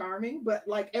I'm that charming, but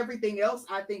like everything else,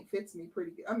 I think fits me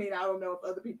pretty good. I mean, I don't know if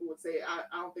other people would say I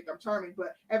don't think I'm charming,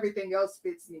 but everything else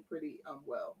fits me pretty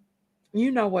well.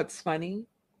 You know what's funny?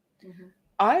 Hmm.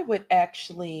 I would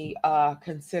actually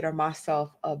consider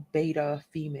myself a beta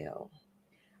female.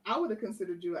 I would have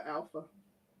considered you an alpha,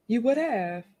 You would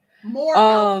have. more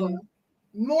alpha, Um,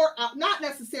 more not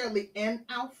necessarily an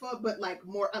alpha, but like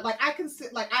more like I can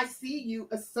sit like I see you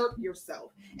assert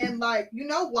yourself, and like you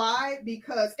know why?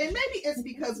 Because and maybe it's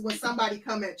because when somebody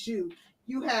come at you,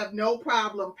 you have no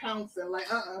problem pouncing like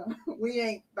we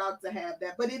ain't about to have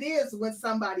that. But it is when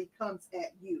somebody comes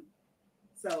at you.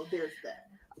 So there's that.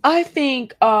 I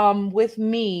think with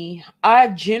me, I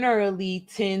generally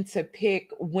tend to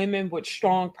pick women with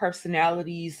strong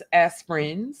personalities as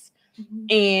friends. Mm-hmm.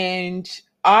 And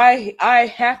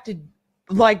I have to,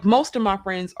 like, most of my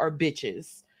friends are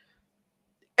bitches.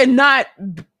 And not,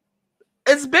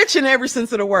 it's bitch in every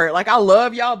sense of the word. Like, I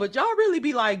love y'all, but y'all really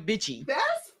be like bitchy.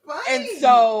 That's And funny.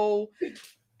 so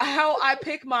how I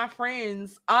pick my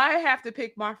friends, I have to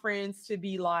pick my friends to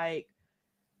be like,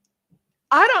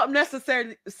 I don't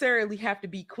necessarily have to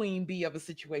be queen bee of a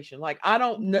situation. Like, I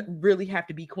don't Mm-hmm. really have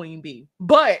to be queen bee,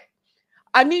 but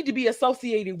I need to be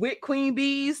associated with queen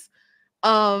bees,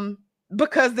 um,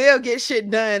 because they'll get shit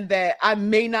done that I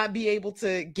may not be able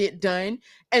to get done,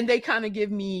 and they kind of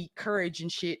give me courage and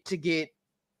shit to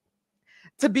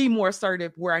be more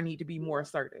assertive where I need to be more Yeah.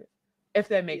 assertive, if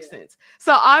that makes Yeah. sense.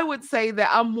 So I would say that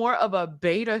I'm more of a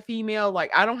beta female.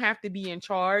 Like, I don't have to be in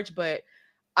charge, but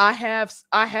I have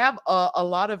a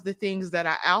lot of the things that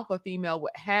an alpha female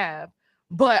would have,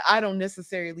 but I don't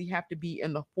necessarily have to be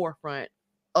in the forefront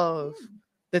of Mm.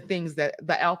 the things that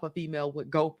the alpha female would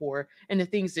go for, and the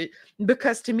things that,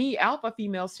 because to me alpha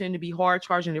females tend to be hard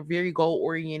charging, they're very goal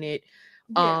oriented.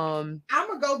 Yeah. um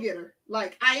I'm a go getter.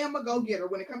 Like I am a go getter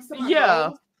when it comes to my yeah,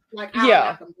 goals. Like I'll yeah,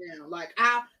 knock them down. Like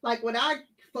I like when I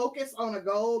focus on a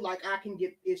goal, like I can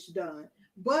get ish done.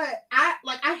 But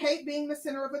I hate being the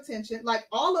center of attention. Like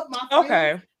all of my friends,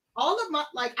 okay. all of my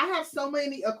like I have so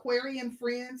many Aquarian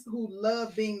friends who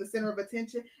love being the center of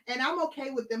attention, and I'm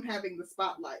okay with them having the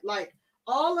spotlight. Like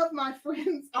all of my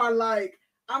friends are like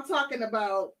I'm talking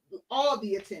about all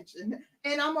the attention.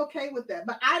 And I'm okay with that.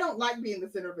 But I don't like being the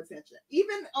center of attention.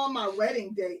 Even on my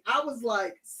wedding day, I was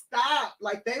like, stop.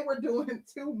 Like they were doing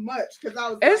too much because I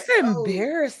was like, It's oh,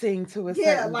 embarrassing to a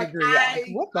yeah, certain like degree. Like,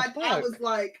 what the I fuck? was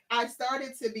like, I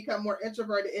started to become more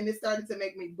introverted and it started to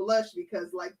make me blush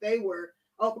because like they were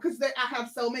because I have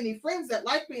so many friends that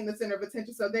like being the center of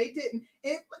attention. So they didn't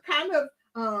it kind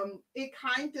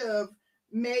of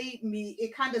made me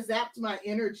it kind of zapped my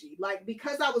energy like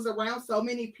because I was around so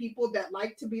many people that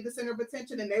like to be the center of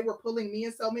attention and they were pulling me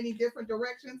in so many different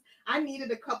directions. I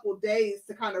needed a couple days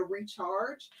to kind of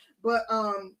recharge. But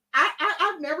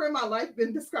I've never in my life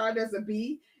been described as a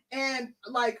bee. And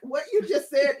like what you just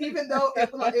said, even though it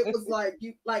was like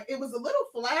you like it was a little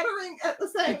flattering at the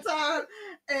same time,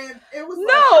 and it was like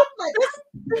No, I'm like it's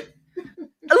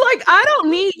like, I don't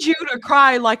need you to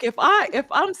cry. Like, if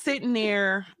I'm sitting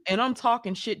there and I'm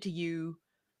talking shit to you,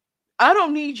 I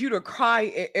don't need you to cry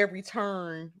at every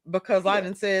turn because I yeah,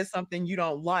 done said something you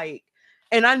don't like.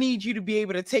 And I need you to be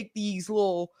able to take these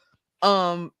little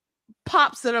um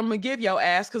pops that I'm gonna give your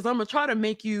ass, because I'm gonna try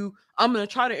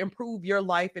to improve your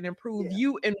life and improve yeah,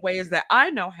 you in ways that I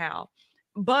know how.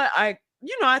 But I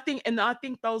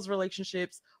think those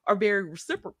relationships are very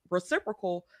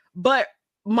reciprocal, but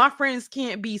my friends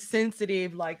can't be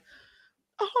sensitive, like,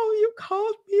 oh, you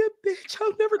called me a bitch,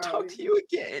 I'll never oh talk to yeah, you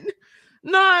again.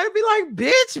 Nah, it'd be like,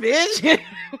 bitch.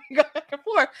 We go back and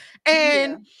forth.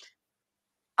 yeah, And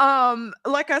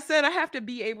like I said, I have to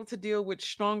be able to deal with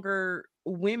stronger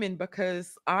women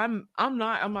because I'm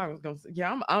not gonna say,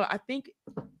 yeah, I think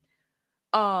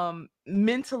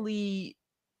mentally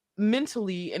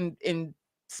and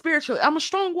spiritually, I'm a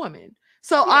strong woman.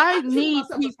 So yeah. I I consider need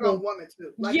myself a strong people. woman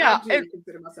too. Like I Yeah, do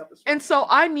consider myself a and strong so woman.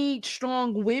 I need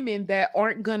strong women that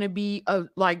aren't gonna be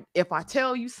like, if I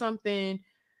tell you something,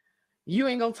 you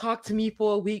ain't gonna talk to me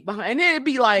for a week behind. And then it'd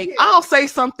be like, Yeah, I'll say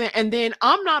something, and then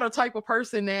I'm not a type of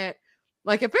person that,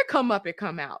 like, if it come up, it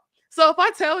come out. So if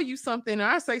I tell you something and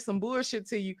I say some bullshit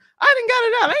to you, I didn't got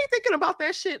it out. I ain't thinking about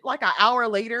that shit like an hour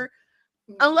later,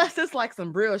 mm-mm. unless it's like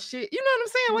some real shit. You know what I'm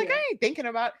saying? Like, Yeah, I ain't thinking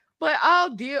about it, but I'll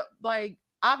deal, like,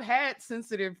 I've had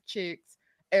sensitive chicks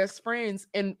as friends,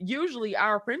 and usually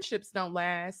our friendships don't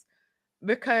last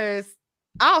because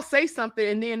I'll say something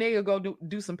and then they'll go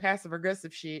do some passive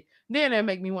aggressive shit. Then that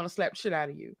make me want to slap shit out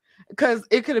of you. Because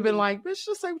it could have been See, like, bitch,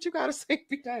 just say what you gotta say.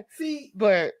 see,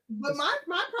 But but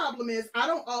my problem is I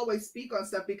don't always speak on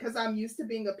stuff because I'm used to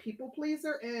being a people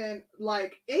pleaser, and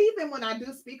like even when I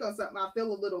do speak on something, I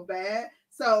feel a little bad.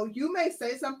 So you may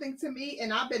say something to me,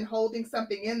 and I've been holding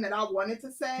something in that I wanted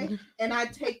to say, and I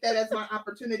take that as my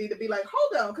opportunity to be like,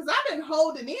 hold on, because I've been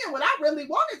holding in what I really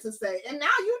wanted to say, and now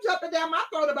you jumping down my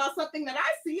throat about something that I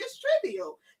see as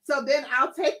trivial. So then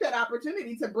I'll take that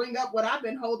opportunity to bring up what I've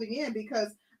been holding in because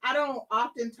I don't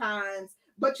oftentimes,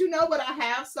 but you know what I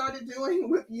have started doing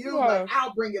with you? Like what?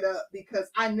 I'll bring it up because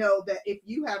I know that if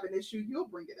you have an issue, you'll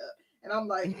bring it up. And I'm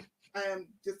like, I am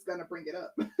just gonna bring it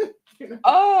up. You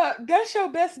know? That's your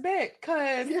best bet.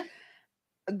 Cause Yeah.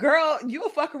 girl, you'll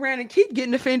fuck around and keep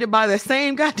getting offended by the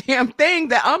same goddamn thing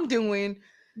that I'm doing.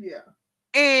 Yeah.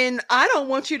 And I don't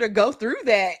want you to go through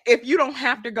that if you don't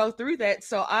have to go through that.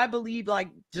 So I believe, like,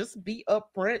 just be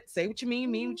upfront, say what you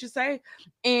mean Mm-hmm. what you say.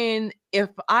 And if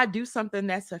I do something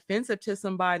that's offensive to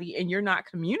somebody and you're not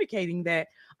communicating that,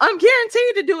 I'm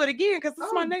guaranteed to do it again because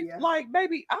it's my Oh name. yeah, Like,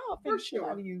 baby, I'll for offend the shit out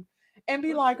sure. of you and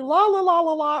be For like, sure. la la la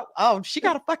la la. Oh, she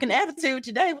got a fucking attitude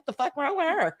today. What the fuck wrong with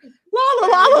her? La la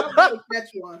Baby, and la I'll la. really catch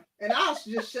one. And I'll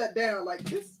just shut down like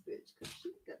this bitch because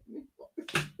she got me.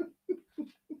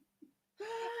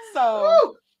 So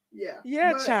Woo! Yeah.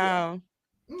 yeah, But yeah. child.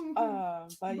 Mm-hmm.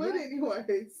 But But yeah.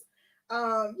 anyways,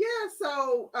 yeah,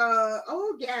 so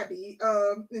oh Gabby,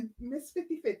 Miss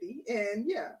 50/50, and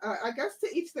yeah, I guess to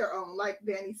each their own, like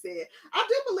Danny said. I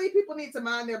do believe people need to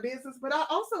mind their business, but I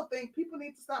also think people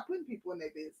need to stop putting people in their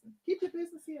business. Keep your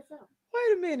business to yourself.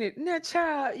 Wait a minute. Now,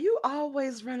 child, you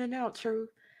always running out, Truth.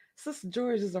 Sister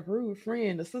George is a rude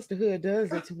friend. The sisterhood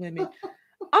does it to women.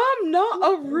 I'm not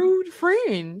a rude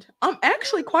friend. I'm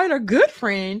actually quite a good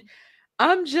friend.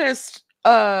 I'm just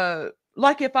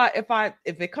like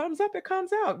if it comes up, it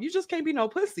comes out. You just can't be no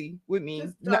pussy with me.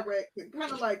 Just No, direct,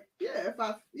 kind of like, yeah, if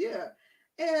I, yeah.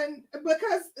 And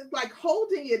because like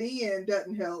holding it in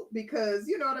doesn't help because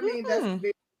you know what I mean? That's mm-mm.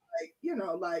 very, like, you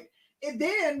know, like, and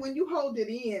then when you hold it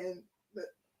in,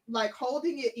 like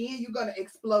holding it in, you're gonna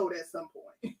explode at some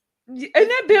point. And It's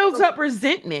that builds so, up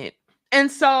resentment. And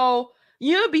so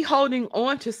you'll be holding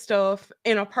on to stuff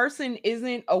and a person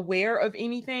isn't aware of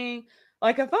anything.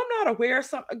 Like if I'm not aware of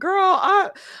something, girl, I'm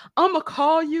gonna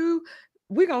call you.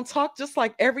 We're gonna talk just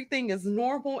like everything is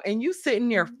normal, and you sitting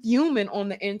there mhm, fuming on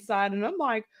the inside, and I'm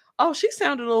like, oh, she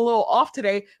sounded a little off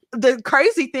today. The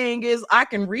crazy thing is I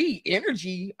can read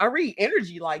energy. I read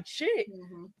energy like shit.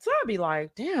 mhm, So I'd be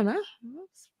like, damn, that's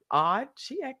odd.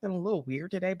 She acting a little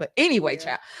weird today. But anyway, yeah.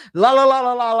 child, la la la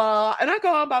la la la. And I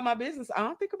go on about my business. I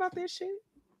don't think about that shit.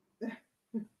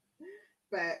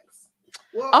 Facts.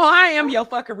 Well, Oh, I am your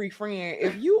fuckery friend.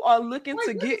 If you are looking wait,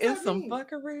 to what get does in that some mean?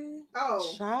 fuckery,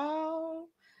 Oh, child,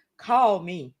 call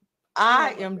me. oh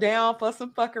I my am god, down for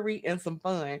some fuckery and some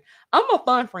fun. I'm a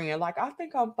fun friend. Like I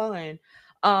think I'm fun.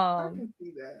 I Um, can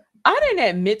see that. I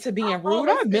didn't admit to being I've rude.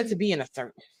 I always admit to been being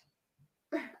assertive.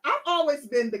 I've always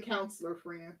been the counselor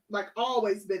friend, like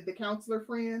always been the counselor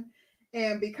friend.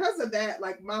 And because of that,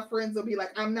 like my friends will be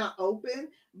like, I'm not open,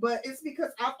 but it's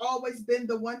because I've always been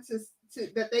the one to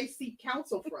that they seek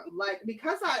counsel from. Like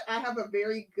because I have a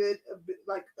very good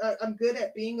like I'm good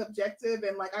at being objective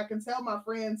and like I can tell my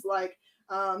friends like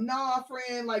nah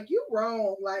friend like you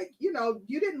wrong like you know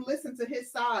you didn't listen to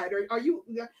his side or are you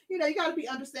know you got to be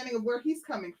understanding of where he's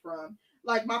coming from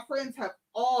like my friends have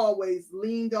always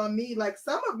leaned on me. Like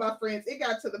some of my friends, it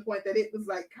got to the point that it was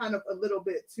like kind of a little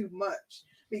bit too much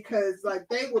because like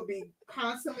they would be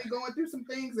constantly going through some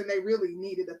things and they really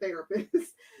needed a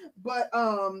therapist. But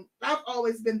I've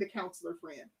always been the counselor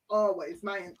friend. Always.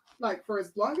 My like for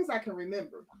as long as I can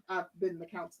remember, I've been the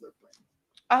counselor friend.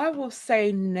 I will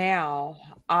say now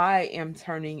I am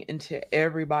turning into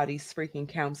everybody's freaking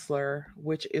counselor,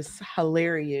 which is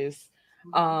hilarious.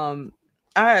 Mhm. Um,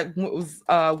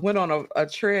 went on a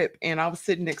trip and I was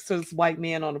sitting next to this white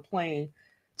man on a plane.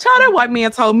 Child, that white Mhm.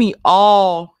 man told me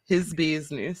all his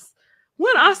business.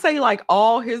 When I say like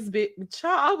all his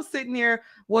child, I was sitting there.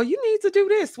 Well, you need to do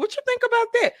this. What you think about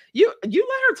that? You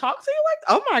let her talk to you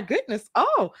like? Oh my goodness.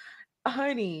 Oh,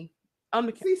 honey,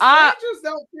 See, I strangers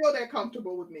don't feel that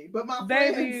comfortable with me, but my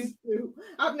friends baby. do.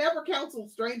 I've never counseled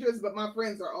strangers, but my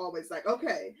friends are always like,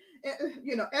 okay,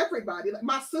 you know, everybody. Like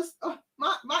my sister,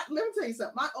 my. Let me tell you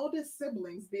something. My oldest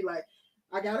siblings be like,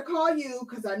 I gotta call you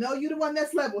because I know you're the one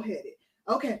that's level headed.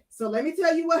 Okay, so let me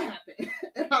tell you what happened,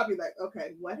 and I'll be like,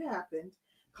 okay, what happened?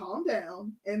 Calm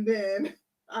down, and then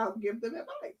I'll give them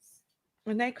advice.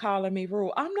 When they calling me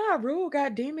rude, I'm not rude.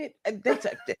 God damn it!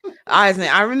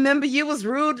 I remember you was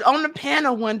rude on the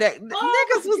panel one day. Oh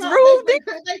Niggas my was god, they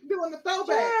rude. they doing the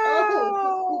throwback.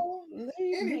 Oh, Child. Leave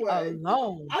me Anyway,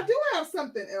 alone, I do have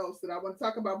something else that I want to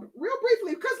talk about real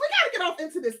briefly because we got to get off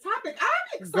into this topic.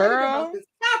 I'm excited about girl. this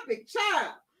topic,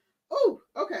 child. Oh,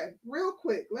 okay. Real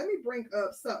quick, let me bring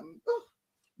up something. Ooh,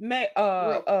 May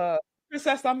real quick.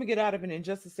 Princess, I'm gonna get out of it in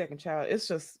just a second, child. It's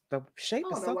just the I shape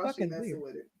is don't know so why she fucking messing weird.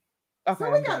 with it. So Okay,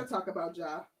 we I'm got done. to talk about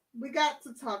Ja. We got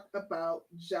to talk about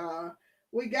Ja.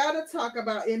 We got to talk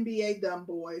about NBA dumb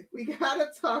boy. We got to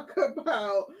talk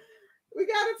about. We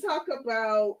got to talk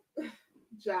about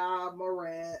Ja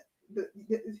Morant.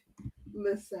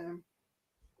 Listen,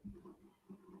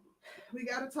 we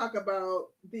got to talk about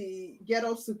the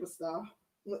ghetto superstar.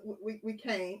 We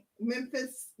can't.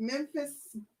 Memphis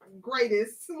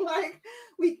greatest. Like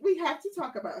we have to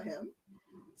talk about him.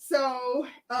 So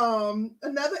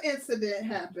another incident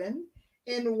happened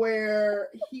in where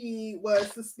he was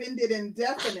suspended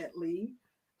indefinitely.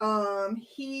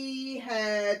 He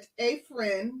had a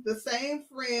friend, the same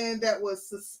friend that was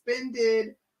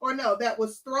suspended, or no, that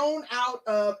was thrown out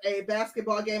of a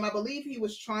basketball game. I believe he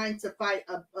was trying to fight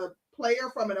a player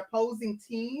from an opposing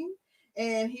team,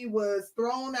 and he was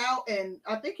thrown out, and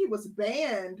I think he was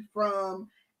banned from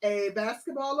a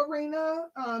basketball arena.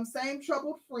 Same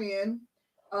troubled friend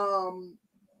um,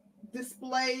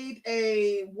 displayed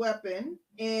a weapon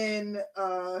in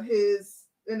his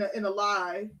in a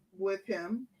live with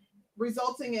him,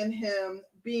 resulting in him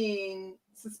being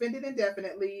suspended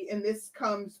indefinitely. And this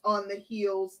comes on the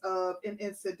heels of an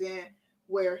incident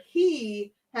where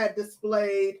he had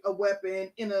displayed a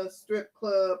weapon in a strip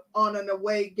club on an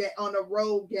on a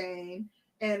road game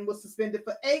and was suspended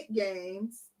for 8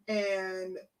 games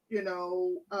and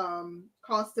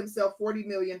cost himself $40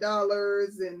 million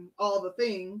and all the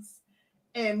things,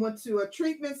 and went to a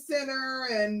treatment center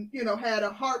and, had a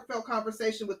heartfelt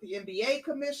conversation with the NBA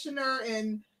commissioner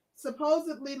and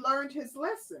supposedly learned his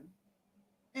lesson.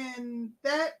 And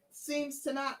that seems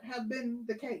to not have been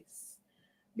the case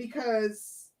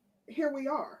because here we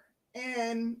are.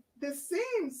 And this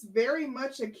seems very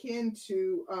much akin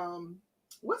to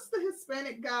what's the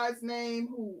Hispanic guy's name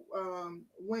who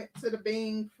went to the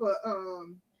Bing for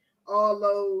all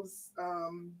those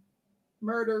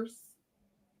murders?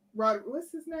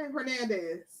 What's his name?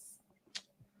 Hernandez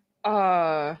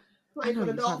Uh, I played know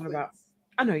for the you're talking about. Dolphins.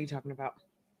 I know you're talking about.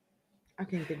 I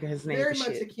can't think of his name for Very much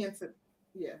shit. akin to,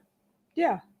 yeah.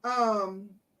 Yeah. Um,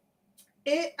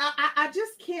 I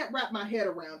just can't wrap my head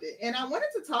around it, and I wanted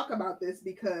to talk about this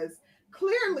because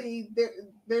clearly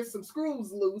there's some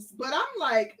screws loose, but I'm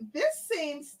like, this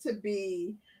seems to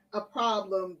be a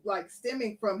problem like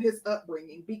stemming from his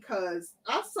upbringing, because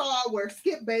I saw where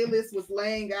Skip Bayless was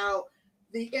laying out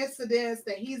the incidents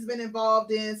that he's been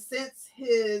involved in since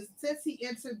he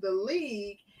entered the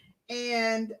league,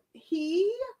 and his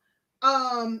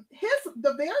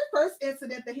the very first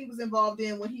incident that he was involved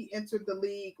in when he entered the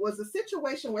league was a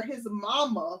situation where his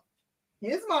mama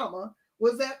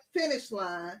was at finish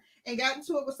line and got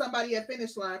into it with somebody at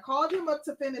finish line, called him up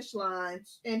to finish line,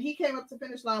 and he came up to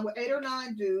finish line with 8 or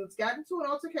 9 dudes, got into an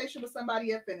altercation with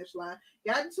somebody at finish line,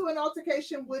 got into an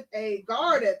altercation with a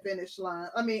guard at finish line,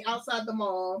 I mean outside the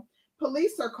mall.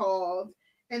 Police are called,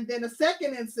 and then a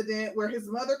second incident where his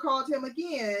mother called him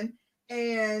again,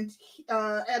 and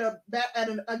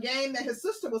a game that his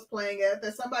sister was playing at,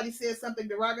 that somebody said something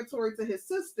derogatory to his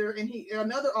sister, and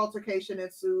another altercation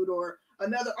ensued, or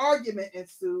another argument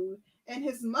ensued, and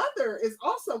his mother is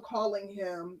also calling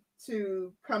him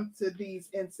to come to these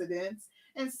incidents.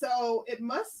 And so it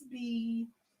must be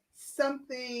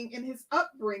something in his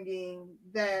upbringing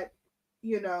that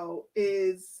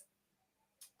is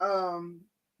um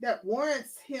that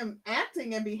warrants him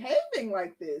acting and behaving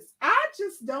like this. I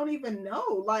just don't even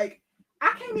know. Like,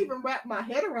 I can't even wrap my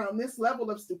head around this level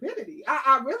of stupidity.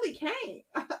 I really can't.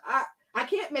 I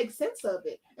can't make sense of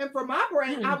it. And for my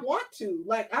brain, I Mm. want to.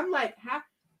 Like, I'm like, how,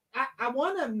 I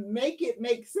want to make it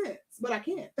make sense, but I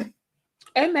can't.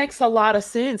 It makes a lot of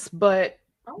sense, but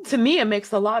Oh, to me, it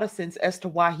makes a lot of sense as to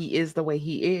why he is the way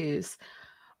he is.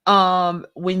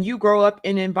 When you grow up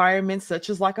in environments such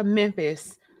as like a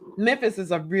Memphis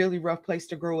is a really rough place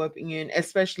to grow up in,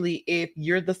 especially if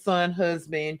you're the son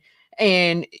husband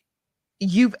and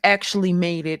you've actually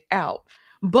made it out.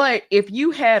 But if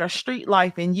you had a street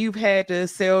life and you've had to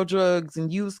sell drugs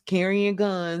and you was carrying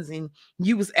guns and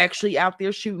you was actually out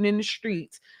there shooting in the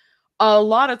streets, a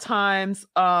lot of times,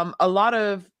 a lot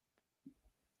of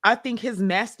I think his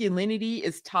masculinity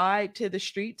is tied to the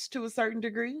streets to a certain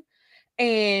degree.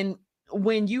 And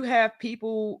when you have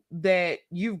people that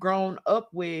you've grown up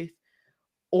with,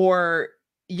 or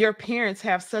your parents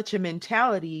have such a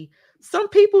mentality, some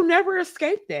people never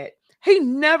escape that. He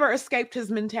never escaped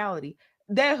his mentality.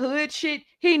 that hood shit,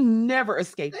 he never They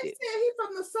escaped it. said he's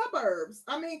from the suburbs.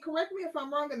 I mean, correct me if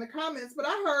I'm wrong in the comments, but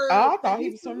I heard I that thought he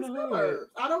he's was from from the the hood.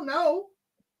 suburbs. I don't know.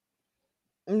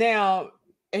 Now,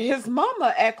 his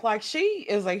mama act like she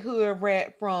is a hood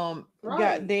rat from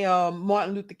Right. goddamn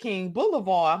Martin Luther King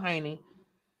Boulevard, honey.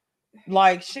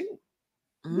 Like she,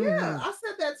 Yeah, mm, I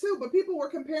said that too, but people were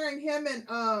comparing him and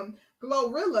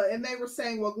Glorilla, and they were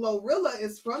saying, well, Glorilla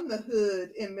is from the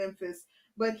hood in Memphis,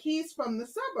 but he's from the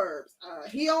suburbs.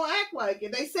 He don't act like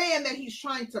it. They saying that he's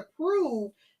trying to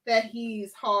prove that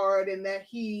he's hard and that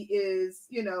he is,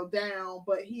 down,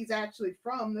 but he's actually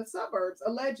from the suburbs,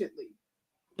 allegedly.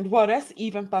 well, that's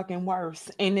even fucking worse.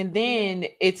 And Yeah. then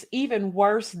it's even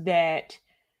worse that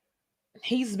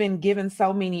he's been given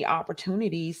so many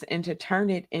opportunities and to turn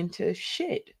it into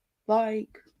shit.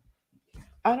 Like,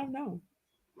 I don't know.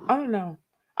 I don't know.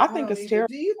 I I think don't it's either.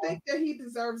 terrible. Do you think that he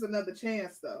deserves another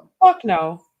chance, though? Fuck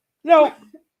no. No.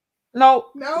 No.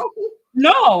 No.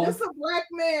 No. This a black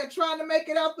man trying to make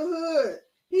it out the hood.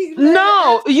 He made an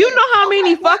No. You accident. know how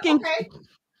many Okay, what? fucking Okay,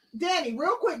 Danny,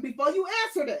 real quick before you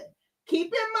answer that,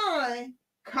 keep in mind,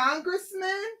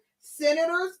 congressmen,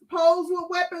 senators pose with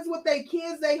weapons with their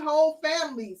kids, they whole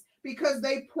families because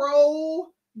they pro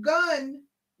gun,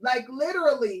 like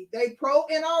literally, they pro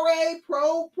NRA,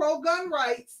 pro gun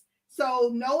rights. So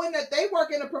knowing that they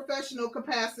work in a professional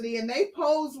capacity and they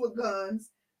pose with guns,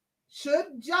 should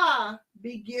Ja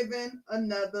be given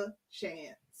another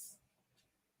chance?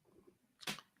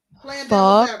 Playing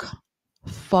devil's fuck. advocate.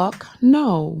 Fuck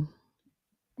no.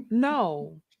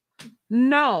 No.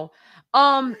 No.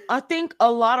 I think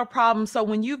a lot of problems. So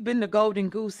when you've been the golden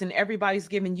goose and everybody's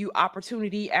giving you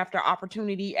opportunity after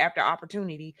opportunity after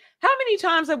opportunity, how many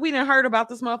times have we done heard about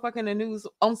this motherfucker in the news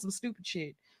on some stupid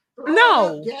shit? Throwing up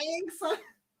No,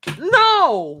 gangs.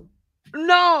 no,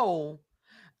 no.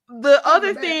 The Coming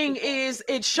other back to thing that. is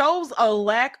it shows a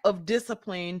lack of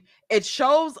discipline. It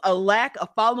shows a lack of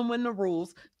following the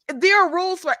rules. There are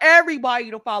rules for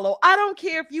everybody to follow. I don't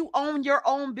care if you own your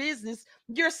own business,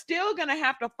 you're still going to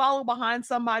have to follow behind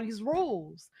somebody's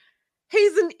rules.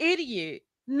 He's an idiot.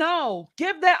 No,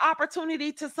 give that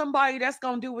opportunity to somebody that's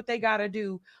gonna do what they gotta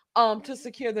do to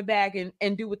secure the bag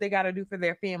and do what they gotta do for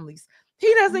their families.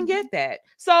 He doesn't Mhm. get that.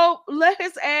 So let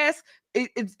his ass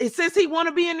it says he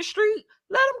wanna be in the street,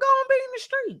 let him go and be in the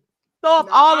street. Throw up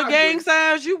No, all the I gang agree.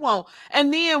 signs you want.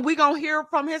 And then we gonna hear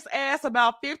from his ass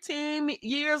about 15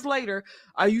 years later.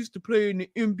 I used to play in the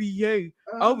NBA.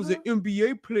 I was an Uh-huh.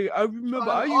 NBA player. I remember Trying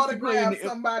I to used to play in autograph the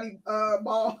somebody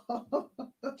ball.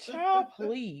 child,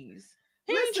 please.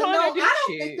 He ain't Listen, trying to no, do I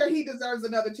don't think shit. that he deserves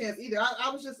another chance either.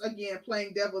 I was just again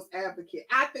playing devil's advocate.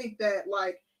 I think that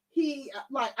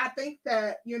I think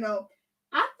that,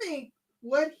 I think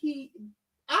what he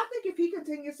I think if he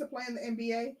continues to play in the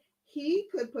NBA, he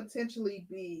could potentially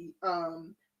be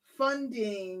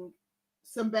funding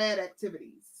some bad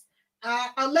activities.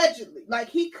 Allegedly, like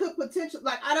he could potentially,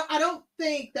 like I don't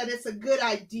think that it's a good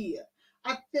idea.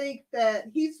 I think that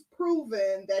he's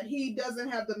proven that he doesn't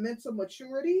have the mental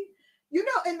maturity.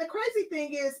 And the crazy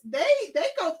thing is they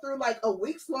go through like a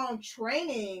weeks long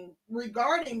training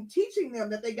regarding teaching them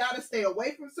that they got to stay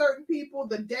away from certain people,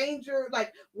 the danger,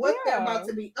 like what they're about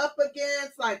Yeah. to be up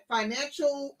against, like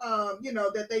financial,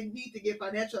 that they need to get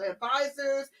financial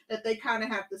advisors, that they kind of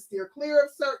have to steer clear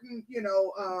of certain,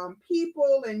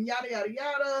 people and yada yada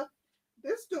yada.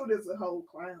 This dude is a whole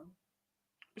clown.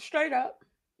 Straight up.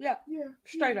 Yeah. Yeah,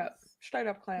 he Straight up. is. Straight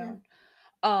up Yeah. clown.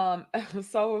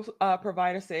 So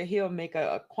provider said he'll make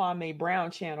a Kwame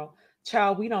Brown channel.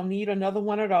 Child, we don't need another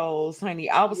one of those, honey.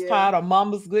 I was Yeah. tired of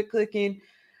mama's good cooking.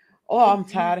 Oh, I'm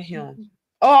tired of him.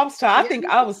 Oh, I'm tired. I Yeah, think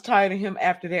I was tired of him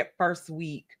after that first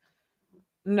week.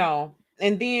 No.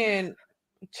 And then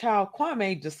child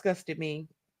Kwame disgusted me.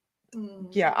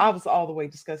 Yeah, I mm-hmm. was all the way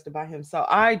disgusted by him. So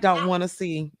I don't want to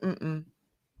see. Mm-mm.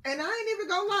 And I ain't even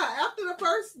gonna lie. After the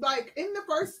first, like in the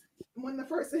first, when the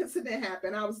first incident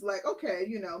happened, I was like, okay,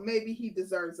 maybe he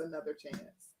deserves another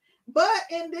chance. But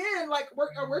and then like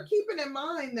we're keeping in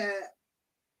mind that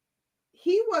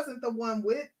he wasn't the one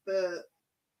with the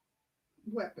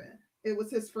weapon. It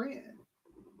was his friend,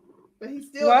 but he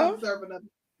still don't Well, deserve another.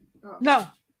 Oh. no,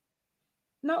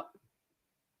 no.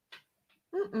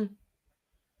 Mm-mm.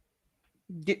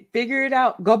 Figure it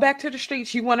out. Go back to the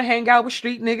streets. You want to hang out with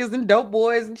street niggas and dope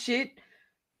boys and shit?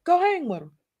 Go hang with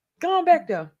them. Go on back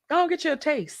there. Go on get you a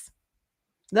taste.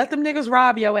 Let them niggas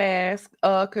rob your ass,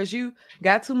 cause you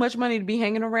got too much money to be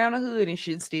hanging around the hood and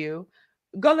shit still.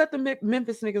 Go let the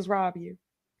Memphis niggas rob you.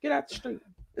 Get out the street.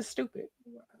 It's stupid.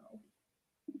 Wow.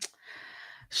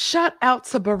 Shout out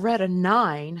to Beretta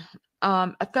 9.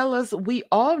 Fellas, we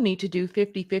all need to do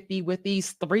 50-50 with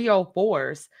these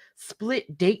 304s.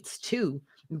 Split dates too.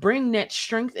 Bring that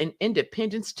strength and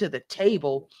independence to the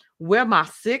table. We're my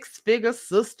six-figure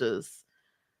sisters.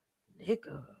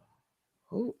 Nigga.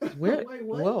 Who? Where? Wait,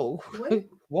 what? Whoa. What?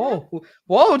 Whoa.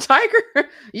 Whoa, Tiger.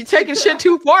 You taking shit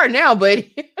too far now,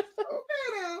 buddy.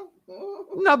 Okay now.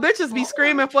 No, bitches be All right.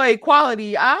 screaming for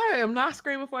equality. I am not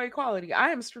screaming for equality. I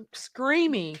am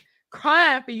screaming,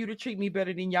 crying for you to treat me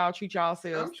better than y'all treat I'm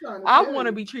yourselves. trying to I tell want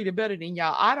to you. be treated better than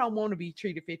y'all. I don't want to be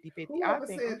treated 50-50. Whoever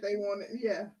said they wanted,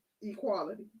 yeah,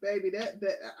 equality, baby. That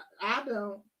I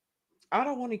don't. I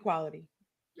don't want equality.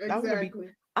 I want to be Exactly.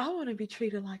 I want to be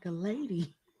treated like a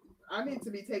lady. I need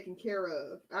to be taken care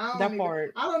of. I don't That even.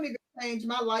 part. I don't even change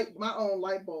my own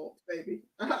light bulbs, baby.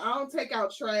 I don't take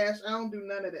out trash. I don't do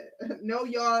none of that. No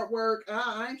yard work.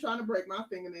 I ain't trying to break my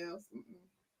fingernails.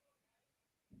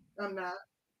 I'm not.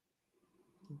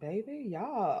 Baby,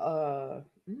 y'all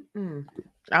mm-mm.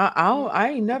 I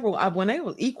ain't never when they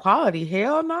was equality,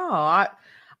 hell no.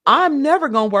 I'm never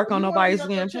gonna Oh, work on you want to be nobody's out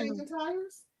there damn changing children.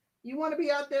 tires? You want to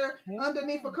be out there Hell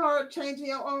underneath a no. car changing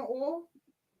your own oil?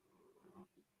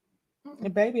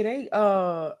 And Mm-mm. baby, they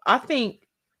I think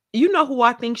you know who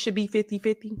I think should be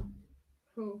 50-50.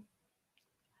 Who?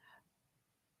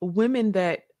 Women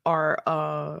that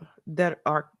are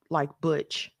like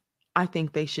butch. I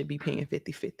think they should be paying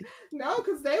 50-50. No,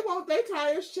 because they want their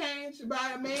tires changed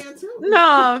by a man too.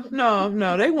 No, no,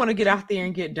 no. They want to get out there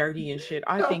and get dirty and shit.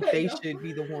 I think Okay, they no. should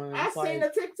be the I ones. seen Like,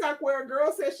 a TikTok where a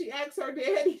girl said she asked her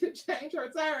daddy to change her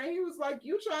tire, and he was like,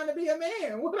 "You trying to be a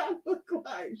man? What I look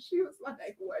like?" She was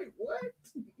like, "Wait, what?"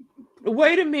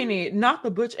 wait a minute, not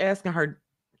the butch asking her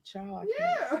child. I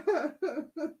can't. Yeah,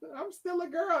 I'm still a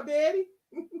girl, daddy.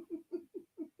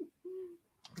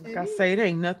 Like And I he, say, it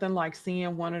ain't nothing like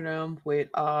seeing one of them with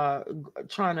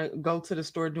trying to go to the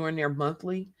store during their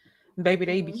monthly. Baby,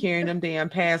 they be mm. carrying them damn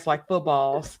pads like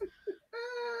footballs.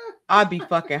 I'd be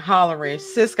fucking hollering.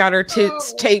 Sis got her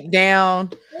tits Oh, taped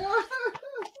down,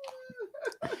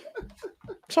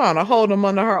 trying to hold them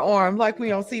under her arm like we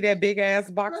don't see that big ass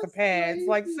box of that's pads.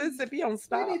 Like, sis, crazy. if you don't We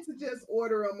stop, need to just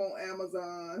order them on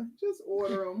Amazon. Just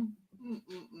order them.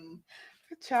 Mm-mm-mm.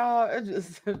 child,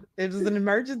 it was an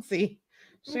emergency.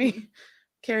 Mm. She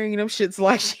carrying them shits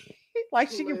like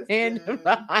she can hand them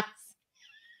the Listen, hospital.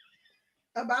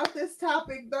 about this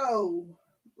topic though,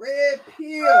 red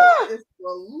pill is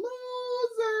for losers.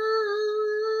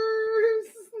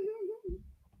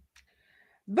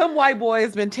 Them white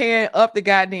boys been tearing up the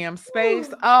goddamn space.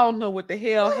 I don't know what the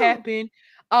hell happened.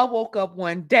 I woke up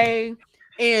one day.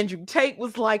 Andrew Tate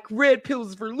was like, red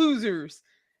pills for losers.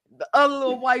 The other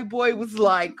little white boy was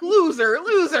like, loser,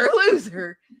 loser,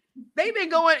 loser. They've been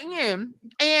going in.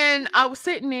 And I was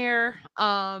sitting there.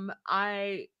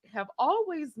 I have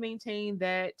always maintained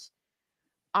that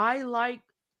I like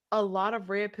a lot of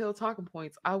red pill talking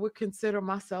points. I would consider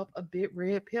myself a bit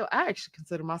red pill. I actually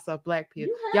consider myself black pill.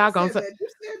 You have Y'all gonna said say, that. You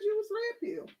said you was red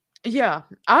pill. yeah,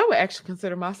 I would actually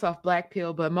consider myself black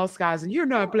pill, but most guys, you're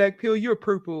not Oh. black pill, you're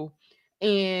purple.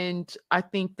 And I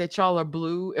think that y'all are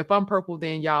blue. If I'm purple,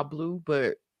 then y'all blue,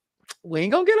 but we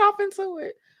ain't gonna get off into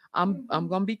it. I'm Mm-hmm.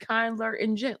 gonna be kinder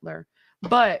and gentler.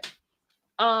 But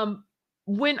um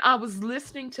when I was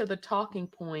listening to the talking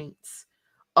points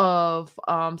of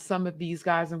some of these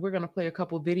guys, and we're gonna play a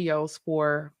couple videos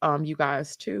for you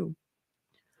guys too.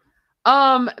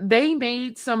 They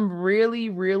made some really,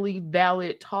 really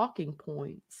valid talking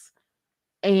points.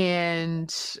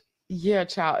 And yeah,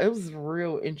 child, it was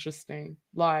real interesting.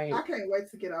 I Like, can't wait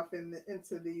to get off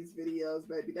into these videos,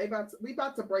 baby. We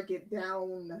about to break it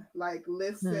down. Like, hmm,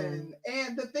 listen.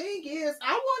 And the thing is,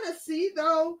 I want to see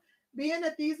though, being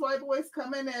that these white boys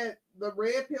coming at the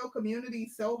red pill community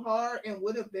so hard and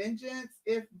with a vengeance,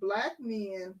 if black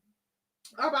men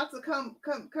are about to come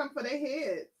for their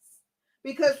heads.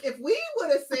 Because if we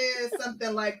would have said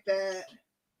something like that,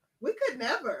 we could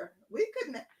never. We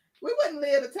couldn't. We wouldn't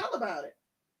live to tell about it.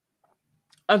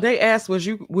 they asked, would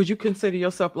you consider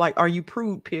yourself like, are you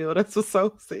prude pill? That's what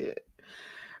so said.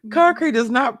 Concrete Mhm. is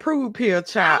not prude pill, I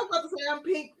child. was about to say I'm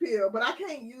pink pill, but I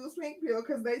can't use pink pill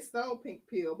because they stole pink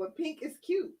pill. But pink is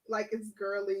cute, like it's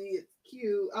girly, it's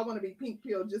cute. I want to be pink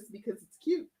pill just because it's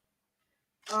cute.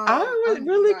 I I'm would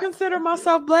really not consider a pill.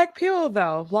 myself black pill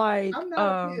though. Like, I'm not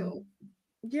a pill.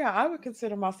 yeah, I would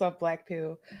consider myself black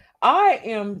pill. I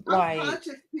am I'm like,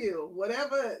 conscious pill,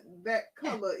 whatever that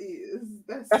color is.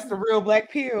 That's that's the real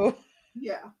black pill.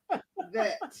 yeah,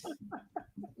 that.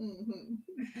 Hmm.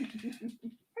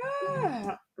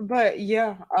 But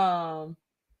yeah,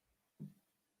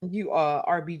 you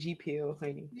are RBG pill,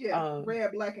 honey. Yeah,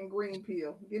 red, black, and green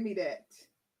pill. Give me that.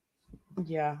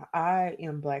 Yeah, I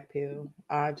am black pill.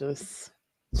 I just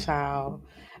child.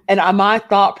 And my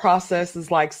thought process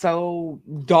is like so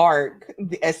dark,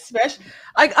 especially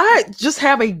like I just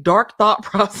have a dark thought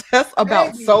process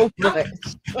about Baby, so much.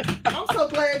 I'm so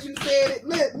glad you said it.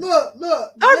 Look,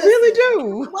 I really listen.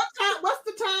 do. What time? What's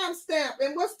the time stamp?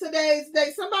 And what's today's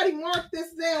date? Somebody mark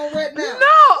this down right No, now.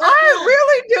 Right I now.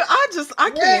 really do. I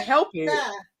Right can't help it.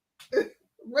 now.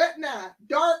 Right now.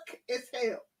 Dark as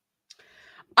hell.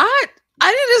 I I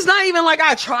think it's not even like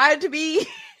I tried to be,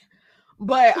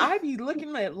 but I be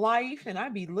looking at life and I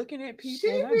be looking at She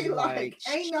people and I be be like, like,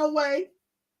 ain't no way.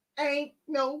 Ain't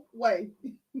no way.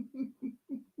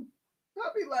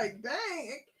 I'll be like, dang,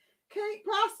 it can't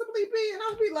possibly be. And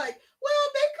I'll be like,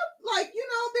 well, they could, like,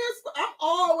 I'm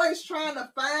always trying to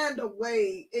find a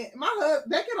way. And my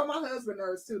husband, that get on my husband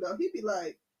nerves too, though. He'd be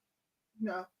like,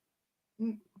 no,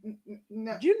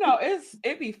 no.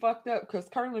 it be fucked up because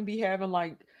Curlin be having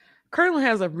like Curlin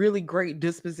has a really great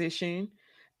disposition.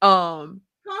 Um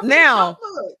Positive Now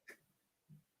outlook.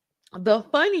 the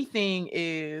funny thing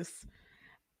is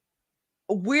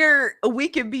we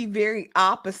can be very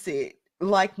opposite.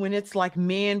 Like when it's like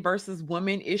men versus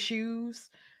women issues,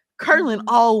 Curlin Mm-hmm.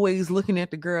 always looking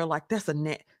at the girl like that's a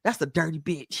dirty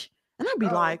bitch. And I'd be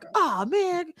Oh, like, okay. oh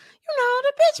man,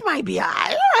 the bitch might be all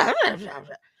right.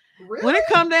 When it Really?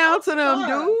 come I'm down to them surprised.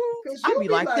 dudes, Because I'd you'll be be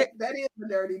like that. like, that is a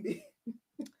dirty bitch.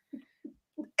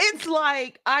 It's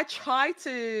like I try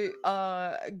to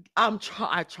I'm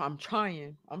trying,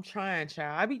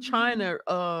 child. I be trying Mm-hmm.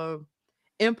 to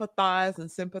empathize and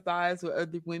sympathize with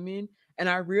other women, and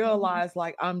I Mm-hmm. realize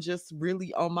like I'm just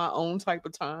really on my own type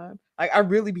of time. Like I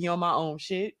really be on my own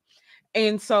shit.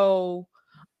 And so,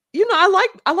 I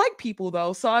like people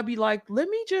though. So I'd be like, let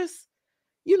me just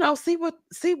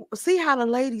see how the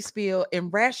ladies feel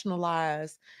and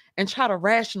rationalize and try to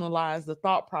rationalize the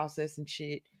thought process and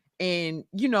shit, and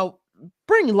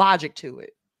bring logic to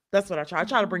it. That's what I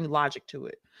try to Mm-hmm. bring logic to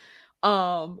it.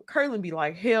 Curlin be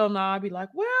like, hell nah. I'd be like,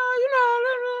 well,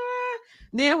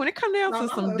 then when it come down No, to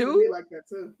my some husband be dudes, like that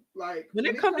too. Like when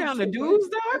when it it come comes down to to women, dudes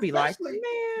though, I'd be like, especially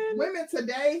man. women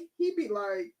today, he be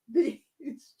like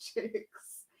these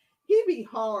chicks. He be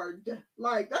hard.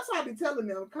 Like that's why I be telling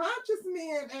them, conscious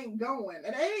men ain't going,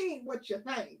 and they ain't what you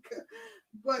think.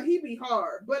 But he be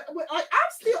hard. But I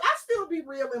still be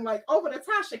reeling like over the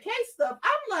Tasha K stuff.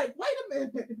 I'm like, wait a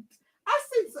minute. I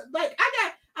see like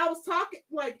I was talking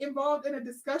like involved in a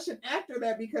discussion after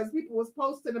that because people was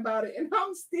posting about it, and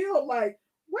I'm still like,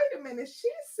 wait a minute. She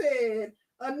said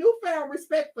a newfound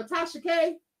respect for Tasha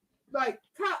K, like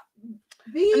top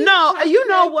the No, Tasha you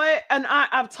know K. what? And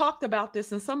I've talked about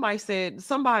this, and somebody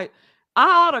I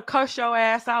ought to cuss your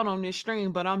ass out on this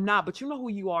stream, but I'm not. But you know who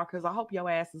you are because I hope your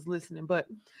ass is listening. But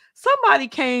somebody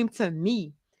came to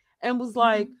me and was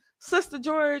like, Mm-hmm. Sister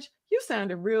George, you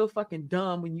sounded real fucking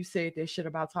dumb when you said that shit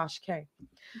about Tasha K.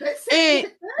 They said it And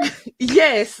like that.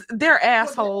 yes, they're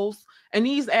Well, assholes, and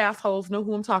these assholes know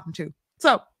who I'm talking to.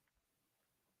 So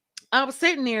I was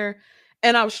sitting there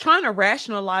and I was trying to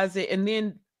rationalize it. And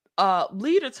then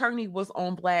lead attorney was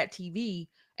on Vlad TV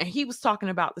and he was talking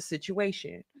about the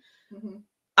situation. mm-hmm.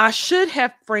 I should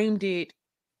have framed it.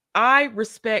 I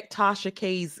respect Tasha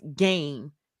K's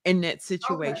game in that Okay,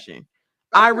 situation.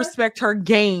 I okay, respect her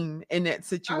game in that okay,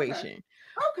 situation.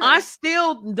 I okay.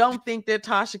 still don't think that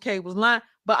Tasha K was lying,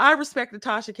 but I respect the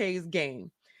Tasha K's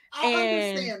game. I And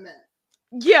understand that.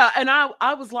 yeah, and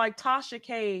I was like, Tasha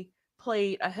K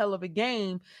played a hell of a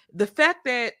game. The fact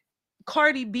that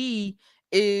Cardi B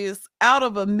is out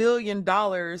of $1 million and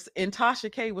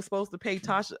Tasha K was supposed to pay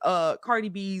Cardi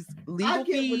B's I legal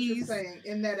get what you're fees. saying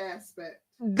in that aspect.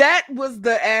 That was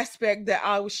the aspect that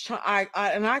I was trying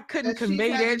and I couldn't That she's convey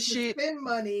that having to shit. spend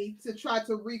money to try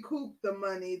to recoup the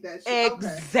money that she. Okay.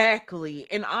 Exactly.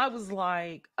 And I was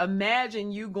like,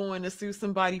 imagine you going to sue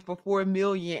somebody for 4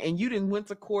 million and you didn't went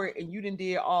to court and you didn't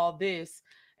did all this.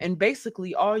 And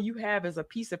basically all you have is a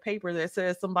piece of paper that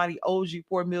says somebody owes you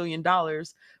 $4 million,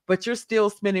 but you're still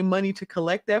spending money to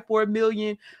collect that 4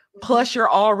 million, Mm-hmm. plus you're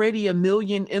already 1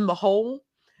 million in the hole.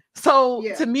 So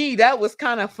Yeah. to me, that was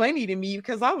kind of funny to me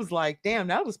because I was like, damn,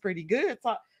 that was pretty good.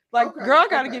 So, like, Okay. girl, I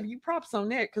gotta Okay. give you props on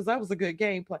that because that was a good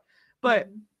gameplay. But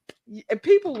Mm-hmm.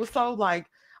 people were so like,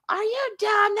 "Are you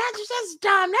dumb? That's just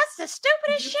dumb. That's the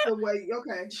stupidest Just shit." the way.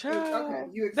 Okay. Okay.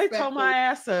 Child, You they tore expect the my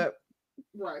ass up.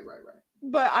 right. Right. Right.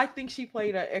 But I think she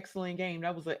played an excellent game.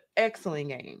 That was an excellent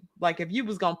game. Like if you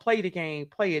was gonna play the game,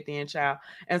 play it then, child.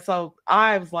 And so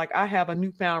I was like, I have a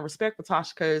newfound respect for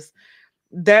Tasha because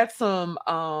that's some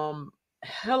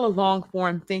hella long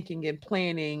form thinking and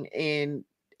planning and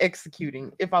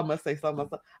executing, if I must say so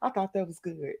myself. I thought that was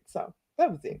good. So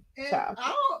That was it, And child.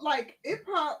 I don't like it.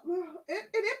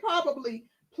 It probably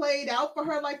played out for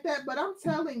her like that. But I'm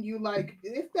telling you, like,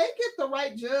 if they get the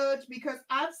right judge, because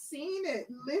I've seen it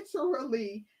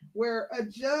literally where a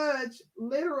judge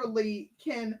literally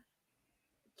can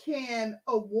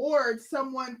award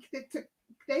someone to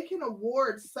they can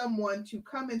award someone to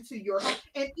come into your home,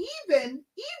 and even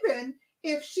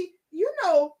if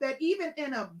that even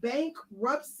in a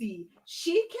bankruptcy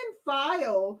she can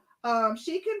file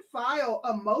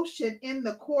a motion in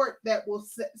the court that will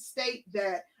state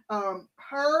that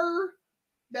her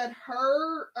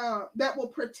that will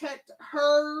protect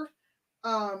her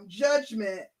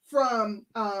judgment from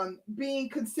being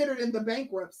considered in the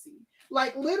bankruptcy.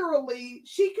 Like literally,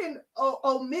 she can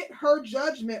omit her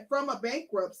judgment from a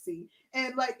bankruptcy.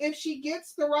 And like, if she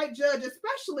gets the right judge,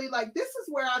 especially like this is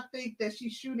where I think that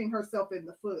she's shooting herself in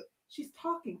the foot. She's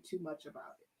talking too much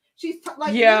about it.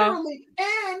 Like Yeah. literally,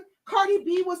 and Cardi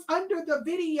B was under the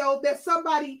video that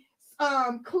somebody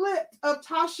clipped of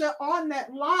Tasha on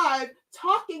that live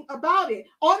talking about it.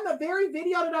 On the very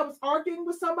video that I was arguing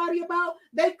with somebody about,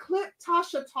 they clipped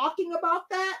Tasha talking about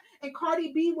that, and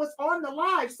Cardi B was on the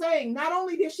live saying, not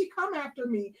only did she come after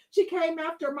me, she came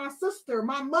after my sister,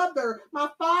 my mother, my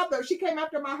father, she came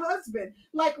after my husband.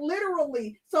 Like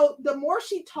literally. So the more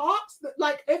she talks,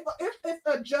 like if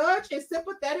a judge is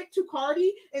sympathetic to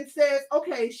Cardi and says,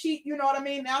 okay, she, you know what I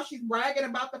mean, now she's bragging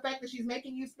about the fact that she's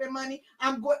making you spend money,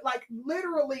 I'm good, like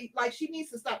literally, like she needs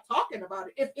to stop talking about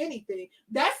it. If anything,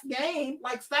 that's game.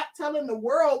 Like stop telling the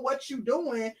world what you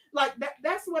doing. Like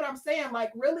that's what I'm saying.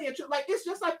 Like really, like it's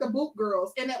just like the boot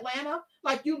girls in Atlanta.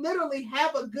 Like you literally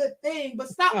have a good thing, but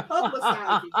stop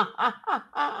publicizing it.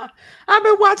 I've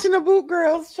been watching the Boot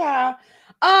Girls, child.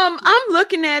 I'm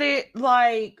looking at it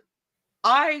like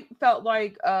I felt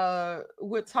like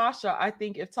with Tasha, I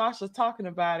think if Tasha's talking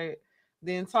about it,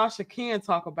 then Tasha can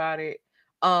talk about it.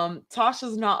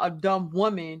 Tasha's not a dumb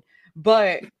woman,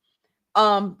 but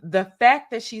the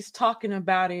fact that she's talking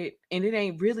about it and it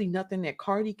ain't really nothing that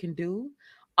Cardi can do,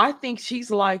 I think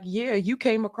she's like, yeah, you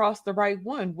came across the right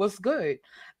one. What's good?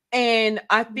 And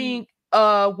I Mm. think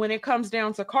when it comes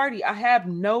down to Cardi, I have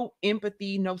no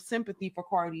empathy, no sympathy for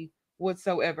Cardi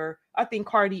whatsoever. I think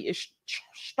Cardi is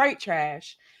straight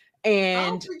trash. I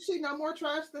don't And think she no more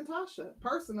trash than Tasha.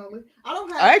 Personally, I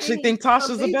don't have I actually any think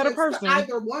Tasha's a better allegiance to person.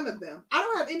 either one of them. I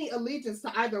don't have any allegiance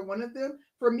to either one of them.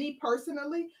 For me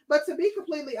personally, but to be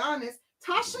completely honest,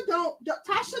 Tasha don't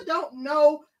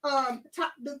know.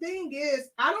 The thing is,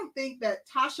 I don't think that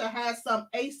Tasha has some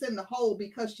ace in the hole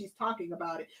because she's talking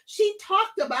about it. She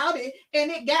talked about it, and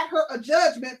it got her a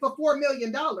judgment for $4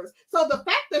 million. So the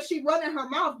fact that she running her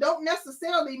mouth don't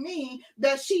necessarily mean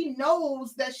that she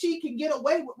knows that she can get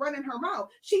away with running her mouth.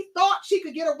 She thought she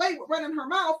could get away with running her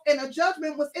mouth, and a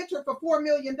judgment was entered for $4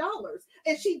 million,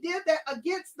 and she did that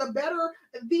against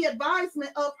the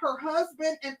advisement of her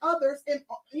husband and others in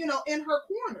her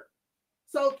corner.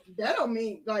 So that don't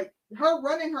mean like her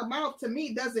running her mouth to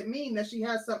me doesn't mean that she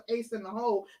has some ace in the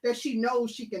hole that she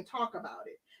knows she can talk about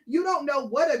it. You don't know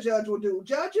what a judge will do.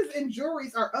 Judges and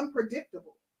juries are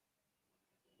unpredictable.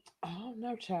 Oh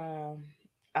no, child.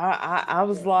 I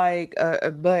was like,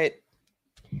 but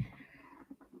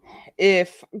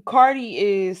if Cardi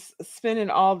is spending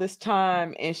all this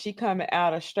time and she coming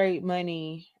out of straight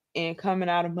money and coming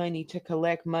out of money to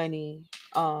collect money,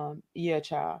 yeah,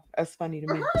 child, that's funny to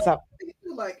For me. her, So,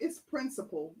 like it's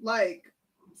principle. Like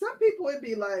some people would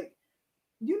be like,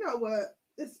 you know what,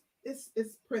 it's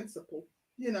principle,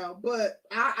 But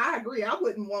I agree. I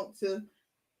wouldn't want to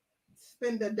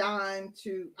spend a dime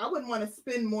to. I wouldn't want to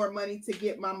spend more money to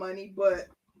get my money, but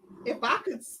if I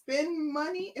could spend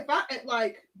money, if I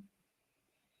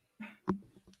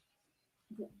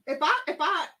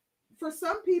for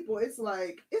some people it's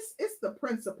like it's the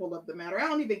principle of the matter. I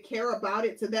don't even care about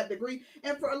it to that degree.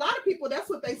 And for a lot of people, that's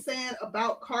what they saying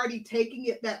about Cardi taking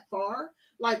it that far,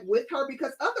 like with her,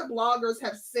 because other bloggers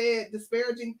have said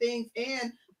disparaging things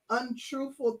and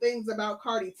untruthful things about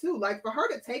Cardi too. Like for her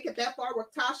to take it that far with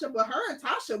Tasha, but her and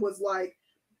Tasha was like,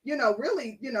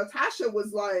 really, Tasha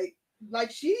was like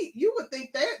you would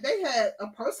think they had a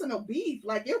personal beef.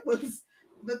 Like it was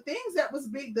the things that was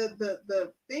being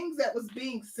the things that was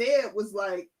being said was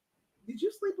like, did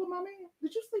you sleep with my man?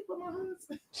 Did you sleep with my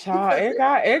husband? child,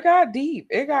 Because it got deep.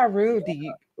 It got real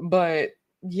deep. But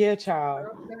yeah, child,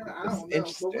 I it's don't know, but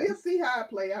interesting. we'll see how it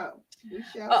play out. We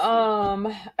shall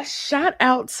see. A shout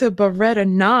out to Beretta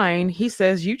 9. He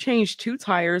says, you change two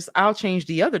tires, I'll change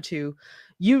the other two.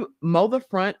 You mow the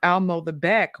front, I'll mow the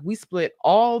back. We split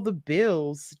all the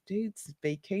bills, dates,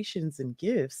 vacations, and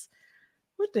gifts.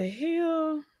 What the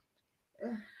hell?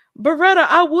 Beretta,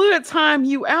 I would time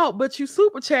you out, but you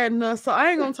super chatting us, so I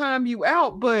ain't gonna time you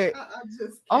out. But I just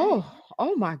can't. oh,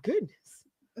 oh my goodness.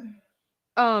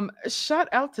 Shout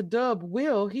out to Dub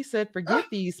Will. He said, "Forget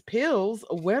these pills.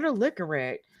 Where the liquor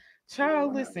at?"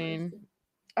 Child, Lord have listen. mercy.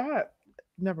 I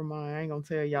never mind. I ain't gonna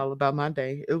tell y'all about my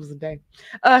day. It was a day.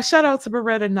 Shout out to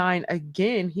Beretta 9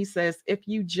 again. He says, "If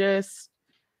you just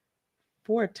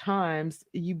 4 times,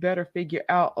 you better figure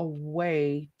out a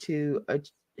way to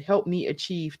help me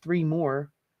achieve 3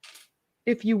 more."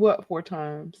 If you what 4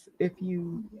 times? If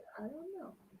you Yeah, I don't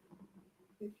know.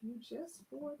 If you just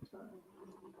 4 times.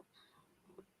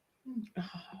 Hmm,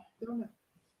 don't know.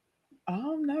 I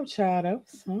don't know, child. I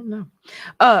don't know.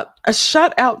 A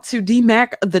shout out to D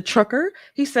Mac the trucker.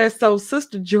 He says, "So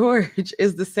Sister George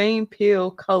is the same pill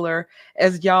color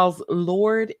as y'all's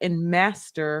Lord and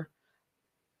Master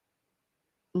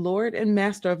of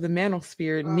the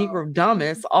Manosphere, Oh. Negro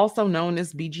Dumbest, also known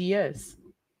as BGS.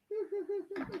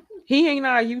 He ain't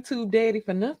our YouTube daddy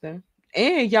for nothing."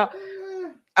 And y'all,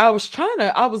 I was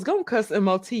gonna cuss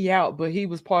MOT out, but he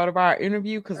was part of our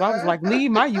interview because I was like,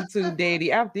 leave my YouTube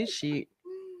daddy out this shit.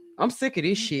 I'm sick of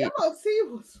this shit. MLT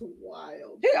was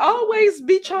wild. He Oh always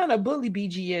be my trying to bully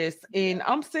BGS, and god.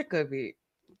 I'm sick of it.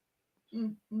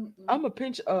 I'm gonna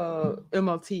pinch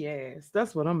MOT ass.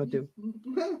 That's what I'm gonna do.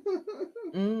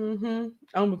 I'm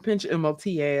gonna pinch MOT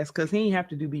ass because he ain't have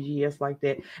to do BGS like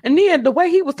that. And then the way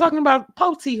he was talking about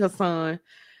Poti, her son,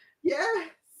 Yes.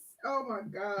 Oh my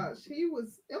gosh. He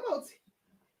was MOT.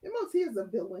 MOT is a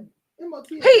villain. MOT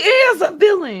he is a villain. is a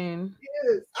villain. He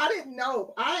is. I didn't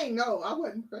know. I ain't know. I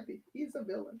wasn't ready. He's a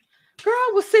villain. Girl,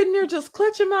 I was sitting there just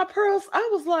clutching my pearls. I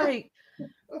was like,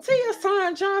 Oh Tia my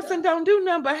Son Johnson god. don't do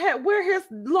nothing but wear his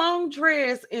long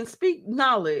dress and speak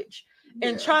knowledge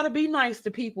and Yeah. try to be nice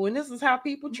to people. And this is how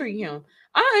people treat Mhm. him.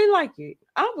 I ain't like it.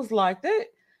 I was like that.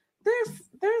 That's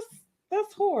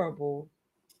that's horrible.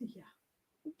 Yeah.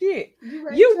 Yeah, You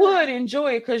ready you to would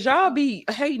enjoy it because y'all be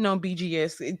hating on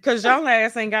BGS because y'all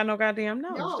ass ain't got no goddamn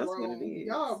knowledge. y'all That's what it wrong.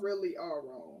 Y'all is. really are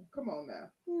wrong. Come on now.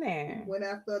 He Nah, went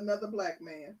after another black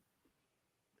man.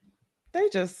 they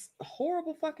just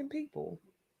horrible fucking people.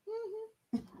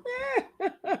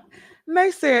 Hmm.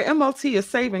 May said MOT is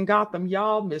saving Gotham.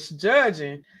 Y'all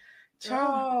misjudging.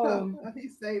 Child.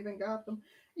 He's saving Gotham.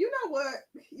 You know what?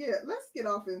 Yeah, let's get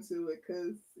off into it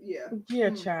because yeah. Yeah,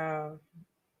 Mm. child.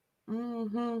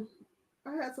 Mm-hmm.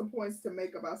 I had some points to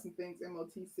make about some things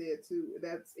MOT said too.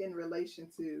 That's in relation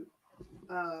to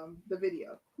the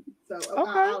video. So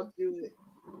Okay. I'll do it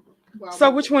while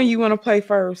So which one we you want to play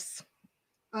first?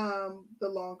 the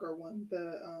longer one,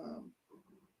 the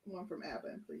one from Abba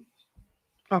and Preach.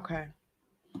 Okay.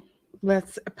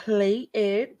 Let's play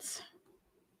it.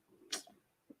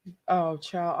 Oh,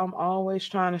 child, I'm always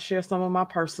trying to share some of my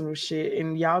personal shit,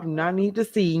 and y'all do not need to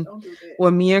see Don't do that.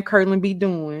 what me and Curlin be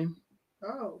doing.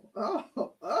 Oh.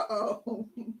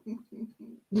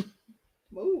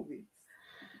 Movies.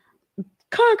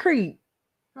 Concrete.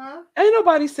 Huh? Ain't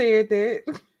nobody said that.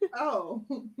 Oh.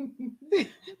 I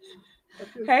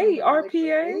just Hey, sounded like the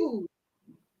RPA. mood.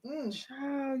 Mm.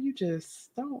 Child, you just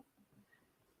don't.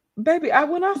 Baby,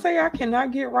 when I say I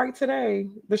cannot get right today,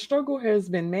 the struggle has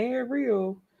been mad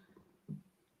real.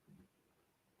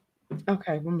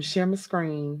 Okay, I'm gonna share my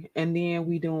screen, and then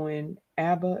we doing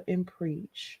Abba and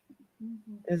Preach.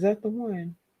 Mhm. Is that the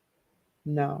one?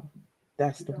 No,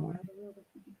 that's You the don't one. have a little.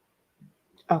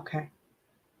 Okay,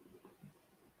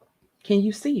 can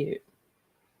you see it?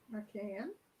 I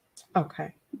can.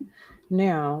 Okay.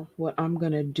 Now, what I'm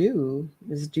gonna do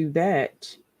is do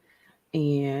that,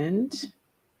 and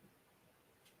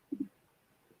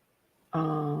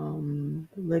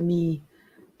let me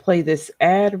play this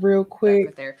ad real For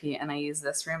quick therapy, and I use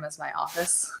this room as my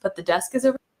office. But the desk is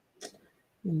over.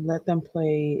 and let them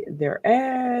play their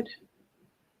ad.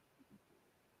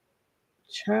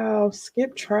 Child,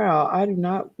 skip trial. I do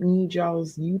not need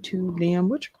y'all's YouTube damn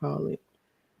what you call it.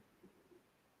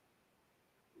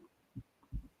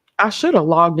 I should have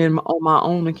logged in on my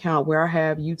own account where I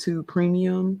have YouTube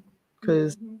Premium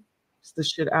because Hmm. it's the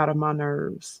shit out of my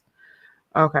nerves.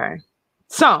 Okay.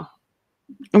 So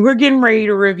we're getting ready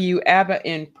to review Abba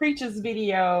and Preacher's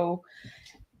video.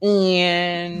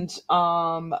 And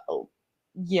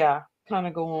yeah, kind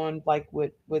of go on like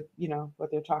with what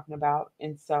they're talking about.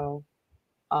 And so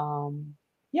um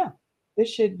yeah, this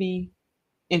should be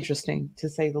interesting to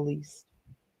say the least.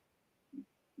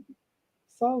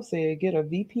 So said get a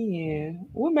VPN.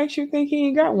 What makes you think he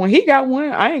ain't got one? He got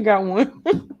one. I ain't got one.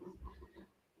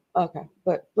 Okay,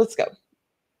 but let's go.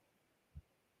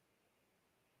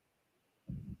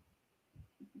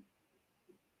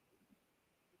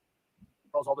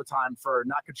 girls all the time for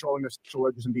not controlling their sexual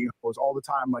urges and being hoes all the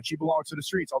time. Like, she belongs to the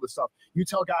streets, all this stuff. You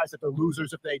tell guys that they're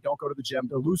losers if they don't go to the gym.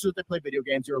 They're losers if they play video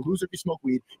games. You're a loser if you smoke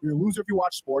weed. You're a loser if you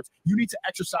watch sports. You need to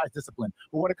exercise discipline.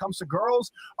 But when it comes to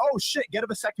girls, oh shit, get a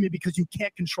vasectomy because you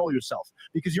can't control yourself,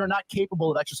 because you're not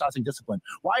capable of exercising discipline.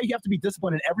 Why do you have to be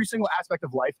disciplined in every single aspect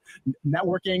of life?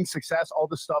 Networking, success, all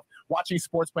this stuff, watching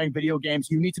sports, playing video games.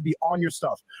 You need to be on your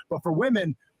stuff. But for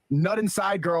women, nut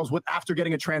inside girls with after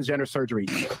getting a transgender surgery.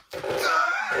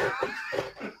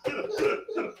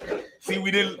 See,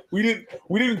 we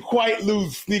didn't quite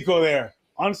lose Sneako there.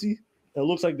 Honestly, it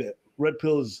looks like that Red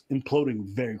Pill is imploding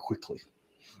very quickly.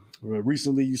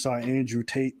 Recently, you saw Andrew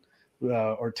Tate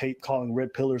or Tate calling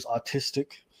Red Pillers autistic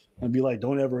and be like,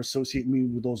 don't ever associate me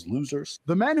with those losers.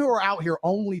 The men who are out here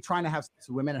only trying to have sex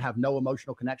with women and have no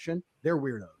emotional connection, they're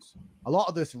weirdos. A lot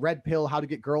of this red pill, how to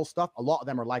get girls stuff, a lot of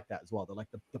them are like that as well. They're like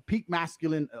the peak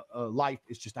masculine life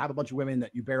is just to have a bunch of women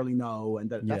that you barely know, and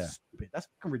that's stupid. That's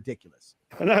fucking ridiculous.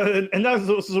 And that's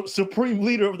the supreme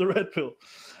leader of the Red Pill.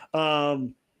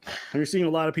 And you're seeing a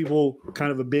lot of people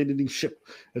kind of abandoning ship.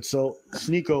 And so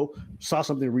Sneako saw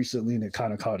something recently and it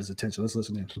kind of caught his attention. Let's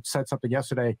listen in. Said something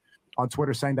yesterday on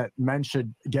Twitter saying that men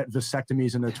should get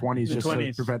vasectomies in their 20s just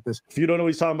to prevent this. If you don't know what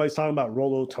he's talking about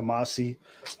Rollo Tomasi.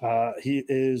 He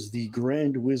is the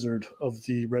grand wizard of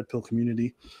the Red Pill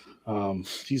community.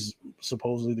 He's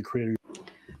supposedly the creator.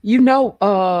 You know,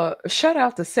 shout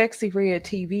out to Sexy Red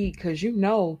TV, because you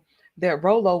know that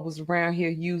Rollo was around here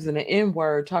using the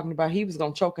N-word, talking about he was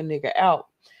gonna choke a nigga out,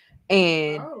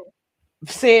 and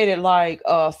said it like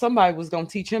somebody was gonna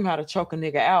teach him how to choke a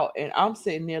nigga out. And I'm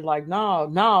sitting there like, no,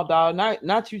 dog,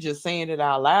 not you just saying it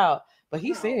out loud, but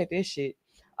he said this shit.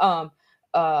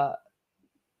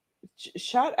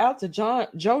 Shout out to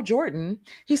Joe Jordan.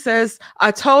 He says,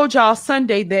 I told y'all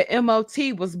Sunday that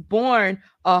MOT was born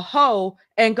a hoe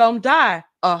and gonna die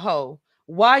a hoe.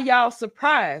 Why y'all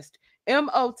surprised?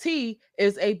 MOT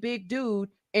is a big dude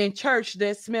in church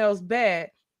that smells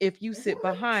bad if you sit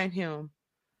behind him.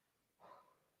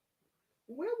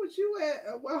 Where was you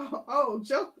at? Well,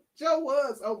 Joe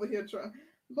was over here trying.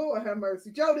 Lord have mercy.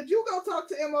 Joe, did you go talk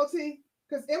to MOT?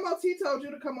 Because MOT told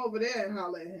you to come over there and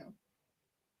holler at him.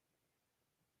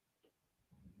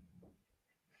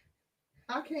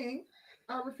 I can't.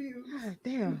 I refuse. God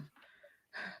damn.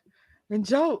 And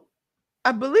Joe,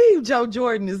 I believe Joe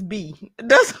Jordan is B.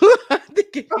 That's who I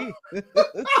think it is.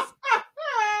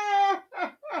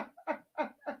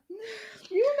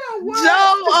 You know what?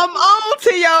 Joe, I'm on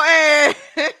to your ass.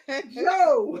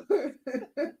 Joe.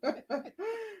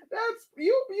 That's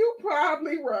you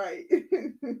probably right. Baby,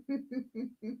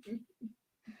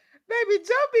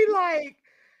 Joe be like,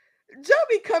 Joe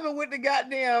be coming with the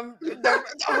goddamn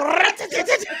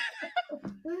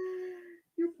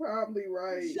You probably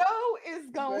right. Joe is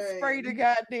gonna spray the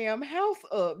goddamn house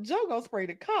up. Joe gonna spray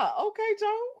the car. Okay,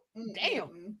 Joe?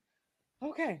 Damn.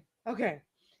 Okay.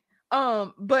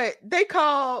 But they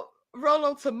call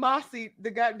Rollo Tomasi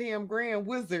the goddamn grand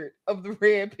wizard of the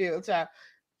Red Pill, child.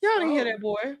 Y'all didn't hear that,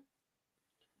 boy.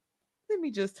 Let me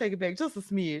just take it back just a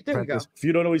smidge. There we go. If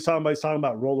you don't know what he's talking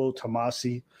about Rollo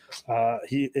Tomasi.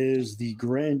 He is the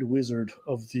grand wizard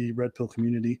of the Red Pill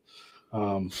community.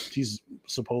 He's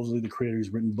supposedly the creator. He's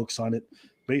written books on it.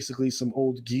 Basically, some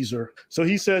old geezer. So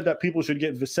he said that people should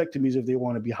get vasectomies if they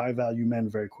want to be high-value men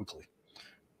very quickly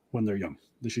when they're young.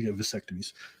 They should get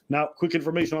vasectomies. Now, quick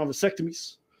information on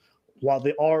vasectomies. While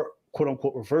they are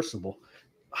quote-unquote reversible,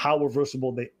 how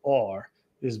reversible they are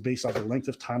is based on the length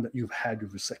of time that you've had your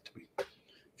vasectomy.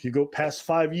 If you go past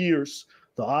 5 years,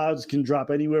 the odds can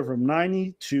drop anywhere from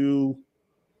 90 to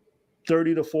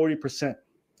 30 to 40%.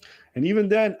 And even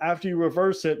then, after you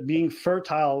reverse it, being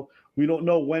fertile, we don't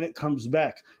know when it comes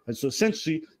back. And so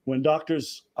essentially, when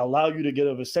doctors allow you to get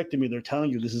a vasectomy, they're telling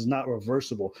you this is not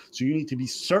reversible. So you need to be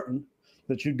certain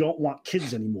that you don't want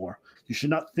kids anymore. You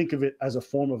should not think of it as a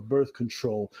form of birth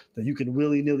control that you can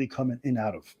willy-nilly come in and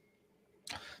out of.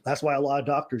 That's why a lot of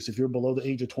doctors, if you're below the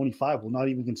age of 25, will not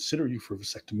even consider you for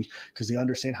vasectomy because they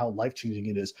understand how life-changing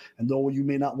it is. And though you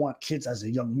may not want kids as a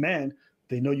young man,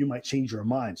 they know you might change your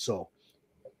mind. So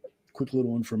quick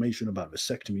little information about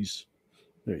vasectomies.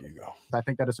 There you go. I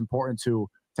think that it's important to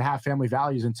have family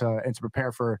values and to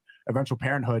prepare for eventual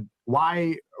parenthood.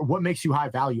 What makes you high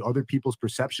value? Other people's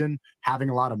perception, having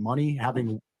a lot of money,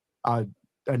 having a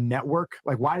network.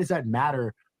 Like, why does that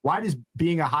matter? Why does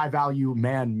being a high value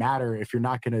man matter if you're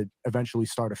not going to eventually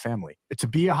start a family? To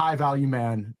be a high value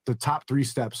man, the top 3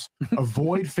 steps: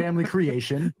 avoid family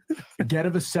creation, get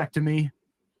a vasectomy,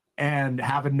 and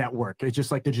have a network. It's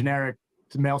just like the generic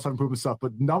male self-improvement stuff,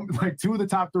 but like 2 of the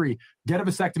top 3: get a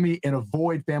vasectomy and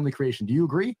avoid family creation. Do you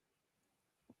agree?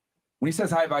 when he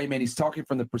says high value man, he's talking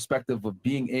from the perspective of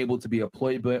being able to be a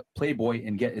playboy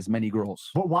and get as many girls.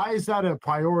 But why is that a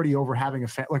priority over having a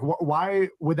like? Why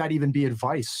would that even be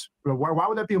advice? Why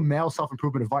would that be a male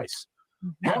self-improvement advice?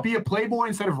 Be a playboy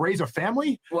instead of raise a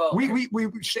family. Well, we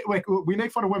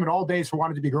make fun of women all day for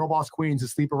wanting to be girl boss queens and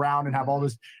sleep around and have all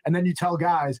this, and then you tell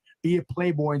guys be a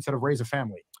playboy instead of raise a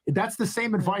family. That's the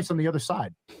same advice on the other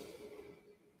side.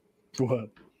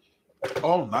 What?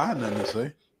 Oh, I had nothing to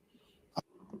say.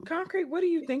 Concrete, what do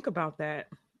you think about that?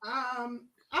 I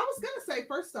was gonna say,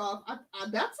 first off,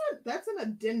 that's an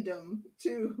addendum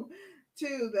to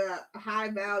the high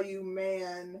value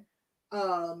man,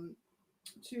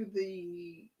 to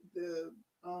the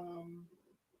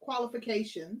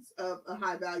qualifications of a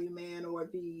high value man, or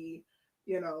the,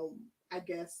 I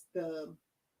guess the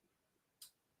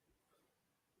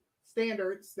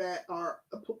standards that are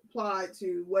applied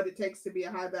to what it takes to be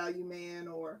a high value man,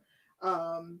 or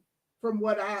from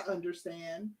what I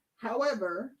understand.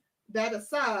 However, that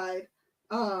aside,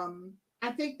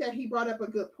 I think that he brought up a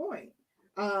good point.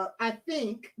 I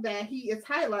think that he is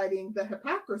highlighting the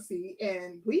hypocrisy,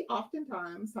 and we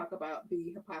oftentimes talk about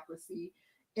the hypocrisy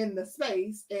in the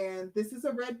space, and this is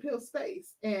a red pill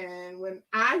space. And when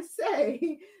I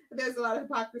say there's a lot of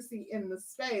hypocrisy in the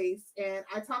space, and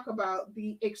I talk about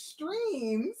the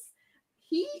extremes,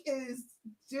 he is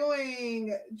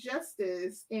doing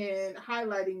justice in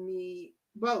highlighting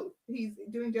both. He's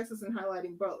doing justice in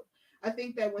highlighting both. I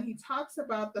think that when he talks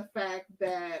about the fact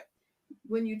that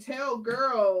when you tell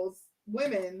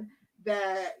women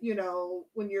that,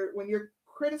 when you're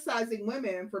criticizing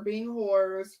women for being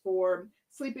whores, for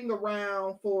sleeping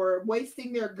around, for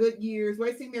wasting their good years,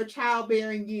 wasting their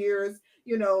childbearing years,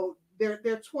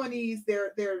 their 20s,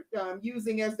 they're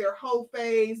using as their whole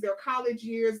phase, their college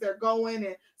years, they're going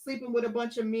and sleeping with a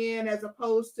bunch of men, as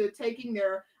opposed to taking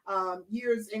their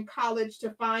years in college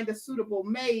to find a suitable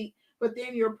mate. But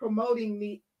then you're promoting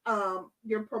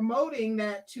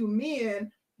that to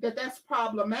men, that's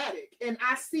problematic. And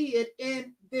I see it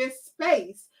in this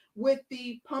space with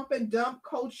the pump and dump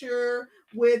culture,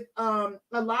 with a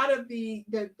lot of the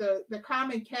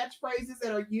common catchphrases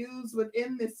that are used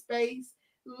within this space.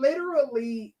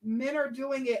 Literally, men are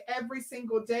doing it every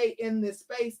single day in this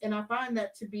space, and I find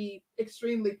that to be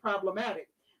extremely problematic.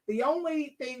 The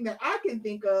only thing that I can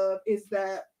think of is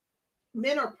that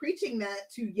men are preaching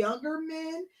that to younger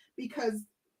men because,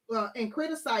 and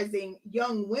criticizing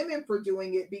young women for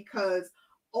doing it, because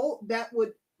that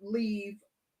would leave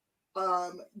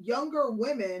younger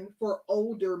women for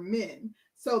older men.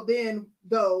 So then,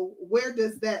 though, where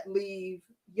does that leave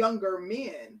younger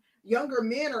men? Younger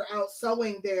men are out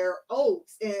sowing their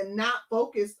oats and not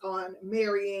focused on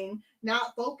marrying,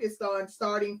 not focused on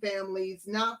starting families,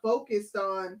 not focused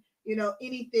on,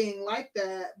 anything like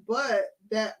that. But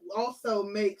that also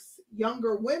makes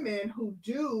younger women who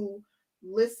do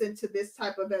listen to this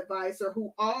type of advice, or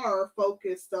who are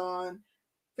focused on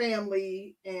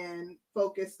family and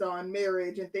focused on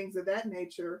marriage and things of that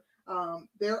nature,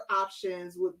 their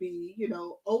options would be,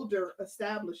 older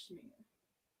established men.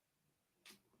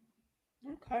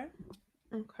 Okay.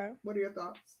 What are your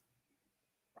thoughts?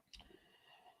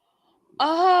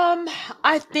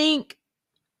 I think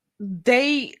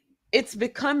it's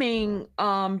becoming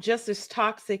just as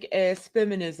toxic as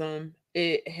feminism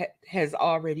has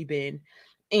already been.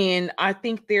 And I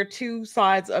think they're two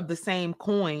sides of the same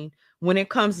coin. When it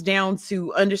comes down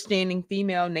to understanding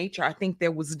female nature, I think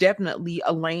there was definitely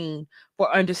a lane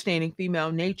for understanding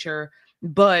female nature.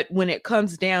 But when it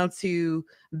comes down to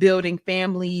building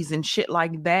families and shit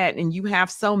like that, and you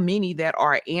have so many that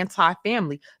are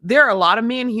anti-family, there are a lot of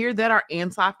men here that are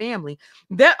anti-family,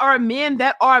 that are men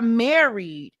that are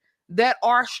married, that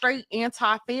are straight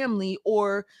anti-family,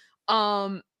 or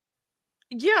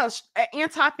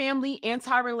anti-family,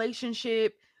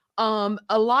 anti-relationship. A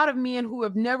lot of men who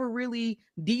have never really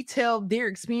detailed their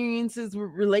experiences with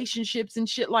relationships and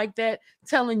shit like that,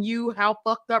 telling you how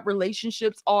fucked up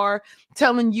relationships are,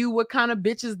 telling you what kind of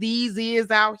bitches these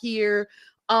is out here.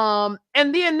 And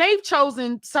then they've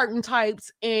chosen certain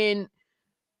types, and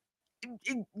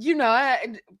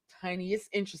honey, it's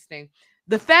interesting.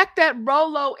 The fact that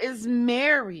Rolo is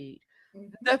married,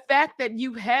 the fact that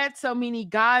you had so many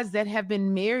guys that have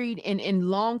been married and in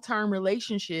long-term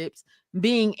relationships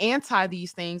being anti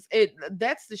these things,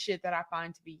 that's the shit that I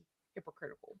find to be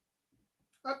hypocritical.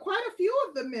 Quite a few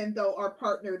of the men, though, are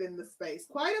partnered in the space.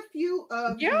 Quite a few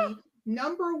of the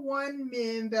number one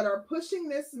men that are pushing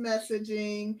this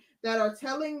messaging, that are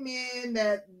telling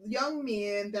young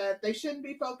men that they shouldn't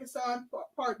be focused on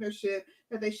partnership,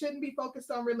 that they shouldn't be focused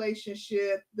on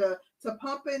relationship, to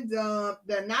pump and dump,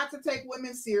 that not to take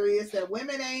women serious, that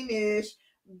women ain't ish.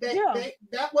 Yeah.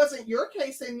 That wasn't your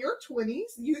case in your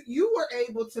 20s. You were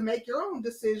able to make your own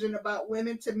decision about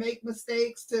women, to make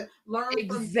mistakes, to learn learn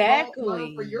for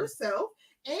Exactly. yourself.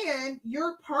 And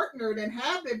you're partnered and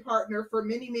have been partnered for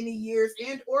many years,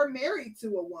 and or married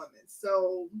to a woman.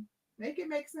 So make it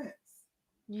make sense.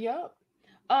 Yep.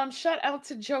 Shout out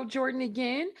to Joe Jordan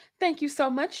again. Thank you so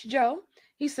much, Joe.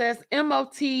 He says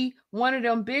MOT, one of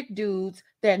them big dudes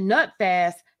that nut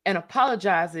fast and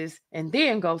apologizes and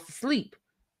then goes to sleep.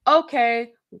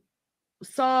 Okay,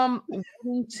 some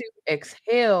need to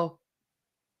exhale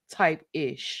type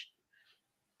ish.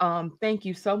 Thank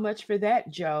you so much for that,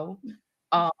 Joe.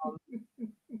 Um,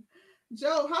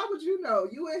 Joe, how would you know?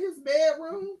 You in his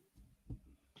bedroom?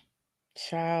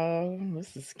 Child,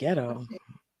 this is ghetto.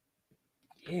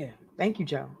 Yeah. Thank you,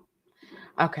 Joe.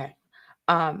 Okay.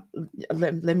 Um,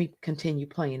 let me continue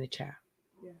playing the child.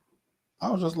 Yeah. I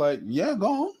was just like, yeah, go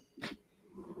on.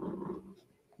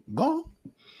 Go on.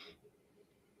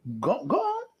 Go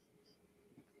on.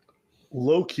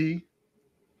 Low key,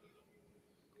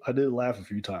 I did laugh a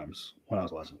few times when I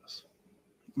was watching this.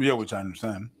 Yeah, which I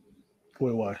understand.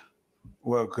 Wait, why?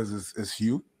 Well, because it's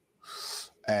you,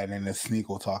 and then it's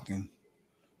Sneako talking.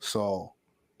 So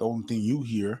the only thing you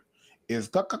hear is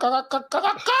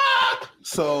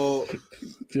so.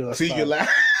 Yeah, See, you laugh.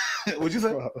 What'd you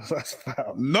say? That's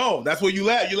foul. No, that's what you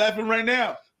laugh. You're laughing right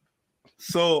now.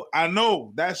 So I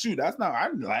know that's you. That's not. I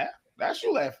didn't laugh. That's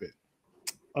you laughing.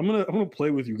 I'm gonna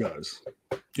play with you guys.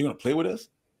 You're gonna play with us?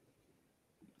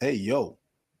 Hey, yo.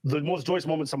 The most joyous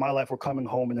moments of my life were coming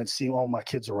home and then seeing all my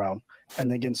kids around and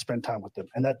then getting to spend time with them.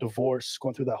 And that divorce,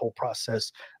 going through that whole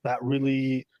process, that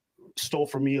really stole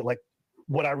from me like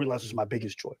what I realized was my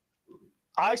biggest joy.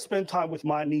 I spend time with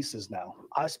my nieces now.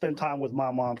 I spend time with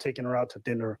my mom, taking her out to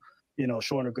dinner, you know,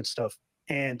 showing her good stuff.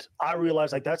 And I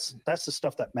realized like that's the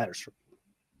stuff that matters for me.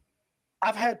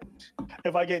 I've had,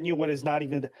 if I get new one, it's not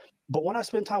even, but when I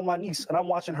spend time with my niece and I'm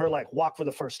watching her like walk for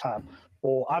the first time,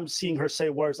 or I'm seeing her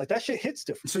say words, like that shit hits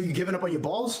different. So you giving up on your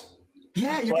balls?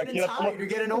 Yeah, you're Like, getting tired. You're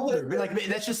getting older. Be like, man,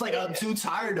 that's just like I'm too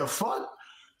tired to fuck.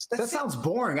 That sounds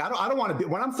boring. I don't want to be.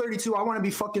 When I'm 32, I want to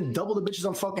be fucking double the bitches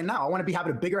I'm fucking now. I want to be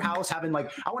having a bigger house, having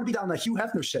like I want to be down the Hugh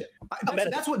Hefner shit.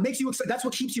 That's what makes you excited. That's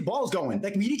what keeps your balls going.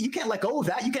 Like you can't let go of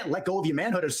that. You can't let go of your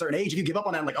manhood at a certain age. If you give up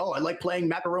on that, I'm like, oh, I like playing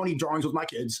macaroni drawings with my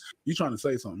kids. You trying to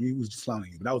say something? He was just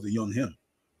clowning you, but that was a young him.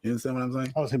 You understand what I'm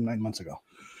saying? I was him 9 months ago.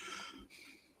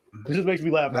 It just makes me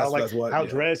laugh how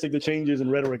drastic the changes in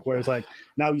rhetoric, where it's like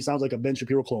now he sounds like a Ben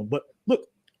Shapiro clone. But look,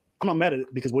 I'm not mad at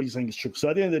it because what he's saying is true. So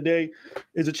at the end of the day,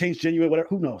 is a change genuine? Whatever,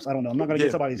 who knows? I don't know. I'm not going to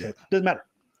get somebody's head. Doesn't matter.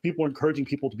 People are encouraging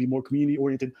people to be more community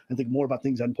oriented and think more about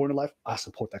things that are important in life. I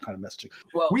support that kind of messaging.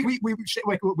 Well, we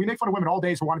make fun of women all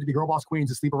day for wanting to be girl boss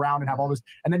queens and sleep around and have all this,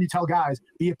 and then you tell guys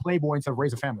be a playboy instead of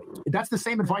raise a family. That's the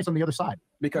same advice on the other side.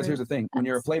 Because here's the thing: when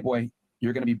you're a playboy,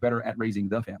 you're going to be better at raising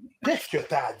the family.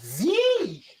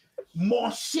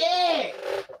 Mon cher.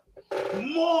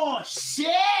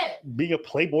 Being a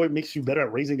playboy makes you better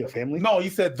at raising a family? No, you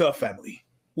said the family.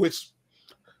 Which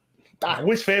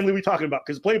family are we talking about?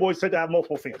 Because playboys tend to have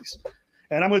multiple families.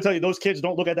 And I'm going to tell you, those kids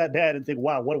don't look at that dad and think,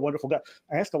 wow, what a wonderful guy.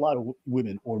 I asked a lot of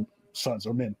women or sons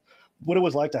or men what it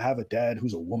was like to have a dad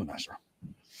who's a womanizer,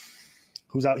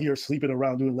 who's out here sleeping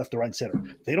around doing left to right center.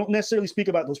 They don't necessarily speak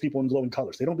about those people in glowing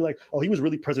colors. They don't be like, oh, he was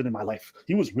really present in my life.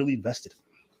 He was really invested.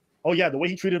 Oh, yeah, the way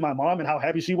he treated my mom and how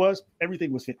happy she was,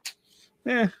 everything was fit.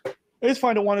 It's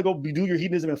fine to want to go do your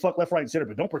hedonism and fuck left, right, and center,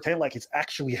 but don't pretend like it's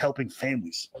actually helping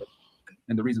families.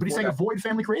 And the reason, but he's saying avoid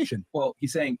family creation. Well,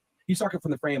 he's talking from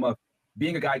the frame of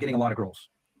being a guy getting a lot of girls.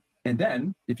 And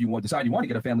then if you decide you want to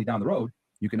get a family down the road,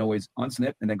 you can always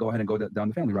unsnip and then go ahead and go down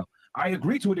the family route. I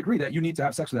agree to a degree that you need to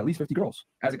have sex with at least 50 girls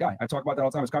as a guy. I talk about that all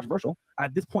the time. It's controversial.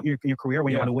 At this point in your career,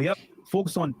 when you're on the way up,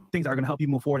 focus on things that are going to help you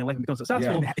move forward in life and become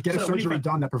successful. Yeah. Get a surgery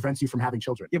done that prevents you from having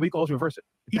children. Yeah, but you can always reverse it.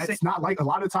 It's not like a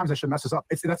lot of the times that should mess us up.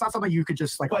 That's not something you could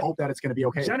just like hope that it's going to be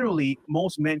okay. Generally,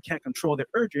 most men can't control their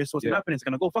urges, so what's going to happen is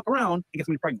going to go fuck around and get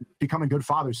somebody pregnant. Becoming good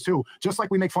fathers too. Just like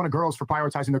we make fun of girls for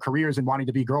prioritizing their careers and wanting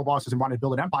to be girl bosses and wanting to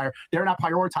build an empire, they're not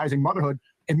prioritizing motherhood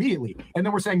immediately. And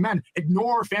then we're saying, men,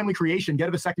 ignore family creation, get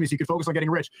a vasectomy so you can focus on getting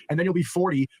rich, and then you'll be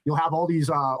 40, you'll have all these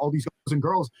guys and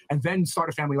girls, and then start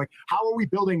a family. Like, how are we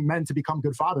building men to become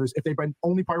good fathers if they've been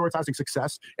only prioritizing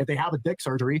success? If they have a dick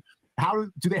surgery, how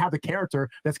do they have the character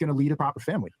that's going to lead a proper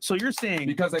family? So you're saying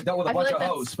because they dealt with a bunch of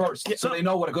hoes first, so they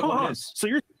know what a good one is. So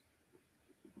you're.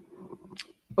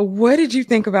 What did you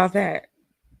think about that?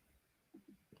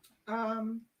 I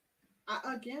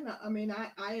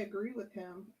agree with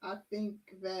him. I think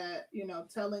that,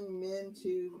 telling men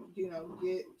to,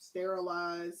 get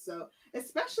sterilized. So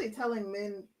especially telling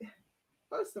men,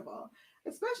 first of all,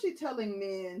 especially telling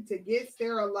men to get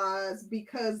sterilized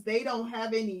because they don't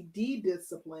have any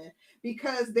discipline,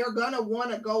 because they're gonna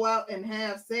want to go out and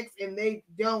have sex and they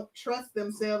don't trust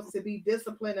themselves to be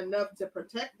disciplined enough to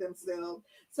protect themselves.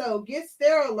 So get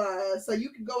sterilized so you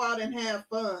can go out and have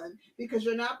fun because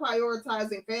you're not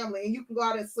prioritizing family, and you can go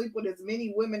out and sleep with as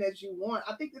many women as you want.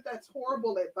 I think that that's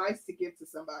horrible advice to give to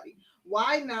somebody.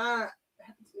 Why not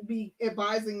be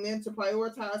advising men to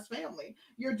prioritize family?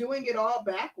 You're doing it all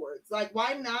backwards. Like,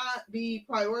 why not be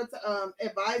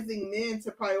advising men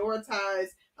to prioritize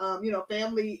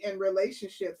family and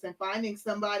relationships and finding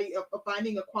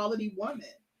finding a quality woman?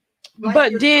 Like,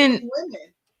 but then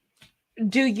women,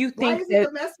 do you why think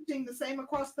isn't that the messaging the same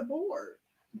across the board?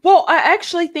 well, I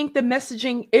actually think the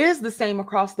messaging is the same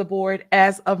across the board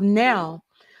as of now.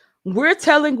 We're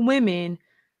telling women,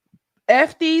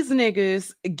 F these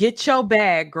niggas, get your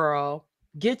bag, girl.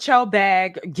 Get your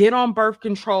bag, get on birth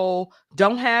control.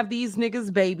 Don't have these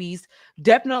niggas babies.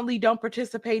 Definitely don't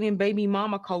participate in baby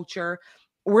mama culture.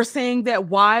 We're saying that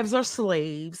wives are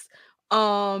slaves.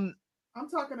 I'm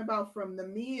talking about from the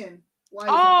men. Why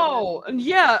isn't Oh, the messaging?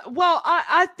 yeah. Well,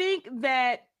 I think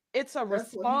that it's a That's what he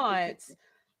was response. thinking.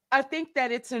 I think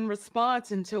that it's in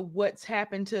response into what's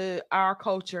happened to our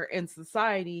culture and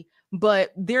society.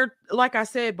 But they're, like I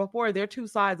said before, they're two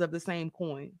sides of the same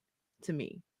coin to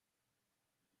me.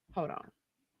 Hold on.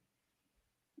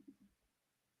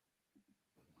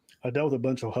 I dealt with a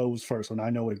bunch of hoes first, and I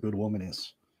know what a good woman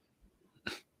is.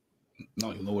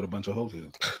 No, you know what a bunch of hoes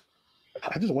is.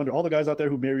 I just wonder, all the guys out there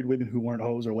who married women who weren't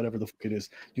hoes or whatever the fuck it is,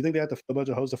 do you think they had to fuck a bunch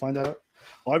of hoes to find that out?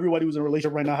 Well, everybody who's in a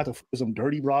relationship right now had to fuck some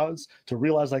dirty bras to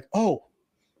realize, like, oh,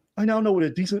 I now know what a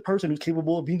decent person who's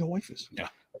capable of being a wife is. Yeah.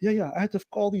 I had to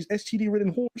fuck all these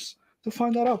STD-ridden whores to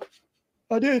find that out.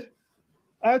 I did.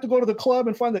 I had to go to the club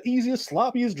and find the easiest,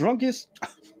 sloppiest, drunkest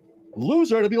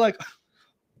loser to be like,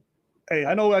 hey,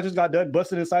 I know I just got done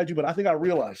busting inside you, but I think I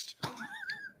realized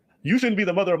you shouldn't be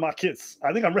the mother of my kids.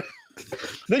 I think I'm ready.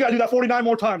 They got to do that 49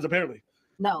 more times, apparently.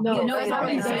 No, that's not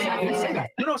what he's saying.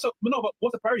 But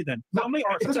what's the priority then? Family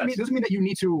or It doesn't mean that you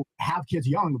need to have kids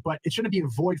young, but it shouldn't be a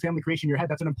void family creation in your head.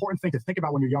 That's an important thing to think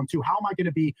about when you're young too. How am I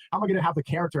going to have the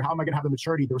character? How am I going to have the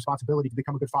maturity, the responsibility to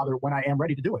become a good father when I am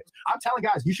ready to do it? I'm telling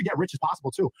guys, you should get rich as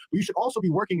possible too, but you should also be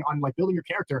working on like building your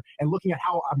character and looking at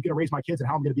how I'm going to raise my kids and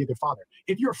how I'm going to be a good father.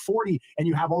 If you're 40 and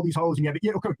you have all these hoes and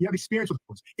you have experience with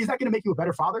hoes, is that going to make you a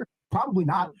better father? Probably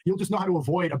not. You'll just know how to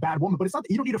avoid a bad woman, but it's not.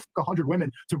 You don't need to fuck 100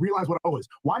 women to realize what a hoe is.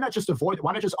 Why not just avoid?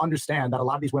 Why not just understand that a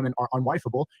lot of these women are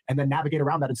unwifeable and then navigate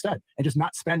around that instead, and just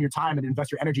not spend your time and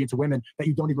invest your energy into women that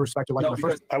you don't even respect or like in the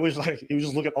first. I wish like you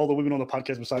just look at all the women on the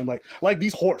podcast beside him, like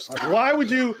these whores. Like, why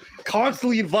would you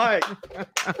constantly invite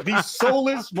these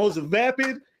soulless, most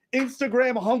vapid,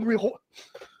 Instagram hungry whores?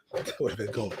 Where did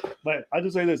it go? But I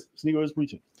just say this: Sneako is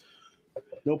preaching.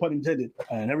 No pun intended,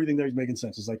 and everything there is making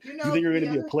sense. It's like you think you're going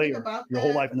to be a player your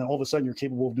whole life, and then all of a sudden you're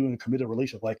capable of doing a committed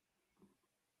relationship. Like,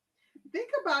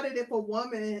 think about it. If a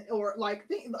woman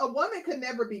a woman could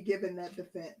never be given that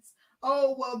defense.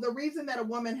 Oh, well, the reason that a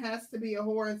woman has to be a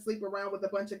whore and sleep around with a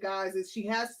bunch of guys is she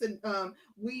has to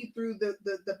weed through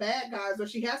the bad guys, or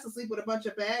she has to sleep with a bunch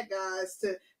of bad guys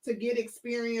to get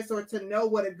experience or to know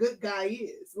what a good guy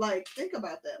is. Like, think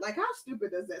about that. Like, how stupid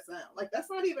does that sound? Like, that's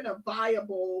not even a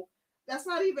viable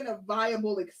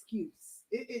excuse.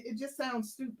 It just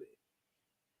sounds stupid.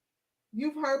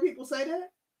 You've heard people say that?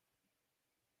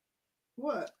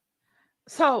 What?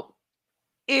 So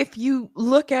if you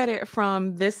look at it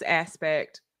from this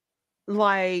aspect,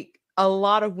 like a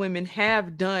lot of women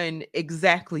have done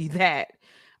exactly that.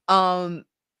 And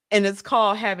it's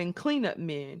called having cleanup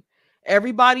men.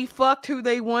 Everybody fucked who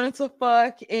they wanted to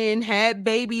fuck and had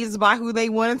babies by who they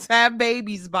wanted to have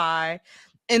babies by.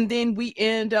 And then we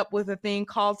end up with a thing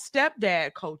called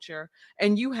stepdad culture.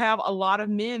 And you have a lot of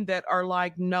men that are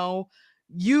like, no,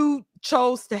 you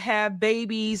chose to have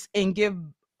babies and give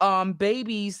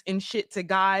babies and shit to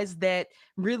guys that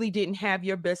really didn't have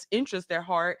your best interest at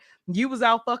heart. You was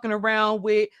out fucking around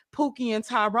with Pookie and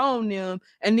Tyrone them,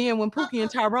 and then when Pookie and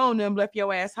Tyrone them left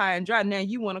your ass high and dry, now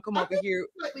you want to come over here.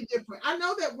 Slightly different. I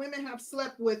know that women have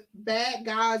slept with bad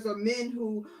guys or men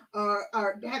who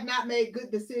have not made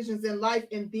good decisions in life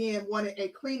and then wanted a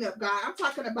cleanup guy. I'm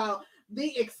talking about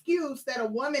the excuse that a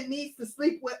woman needs to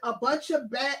sleep with a bunch of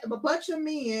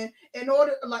men in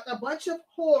order, like a bunch of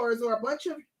whores or a bunch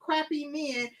of crappy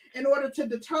men, in order to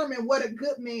determine what a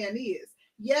good man is.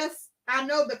 Yes, I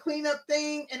know the cleanup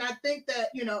thing, and I think that,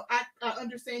 I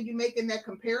understand you making that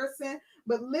comparison,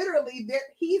 but literally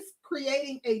he's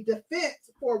creating a defense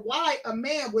for why a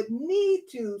man would need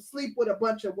to sleep with a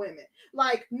bunch of women.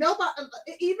 Like nobody,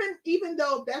 even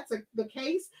though that's the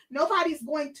case, nobody's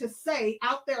going to say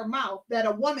out their mouth that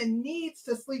a woman needs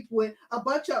to sleep with a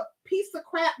bunch of piece of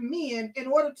crap men in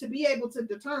order to be able to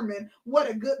determine what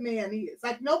a good man is.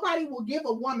 Like nobody will give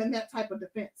a woman that type of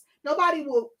defense. Nobody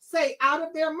will say out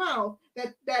of their mouth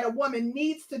that a woman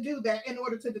needs to do that in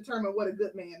order to determine what a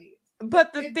good man is.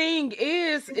 But the thing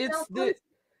is,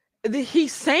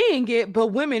 he's saying it, but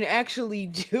women actually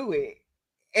do it,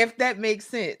 if that makes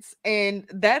sense. And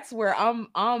that's where I'm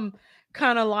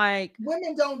kind of like,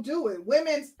 women don't do it.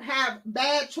 Women have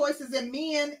bad choices in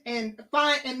men and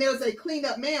there's a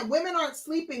cleanup man. Women aren't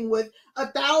sleeping with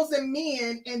 1,000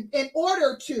 men in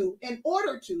order to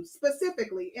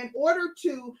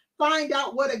find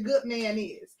out what a good man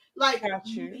is. Like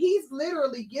he's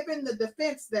literally given the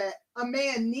defense that a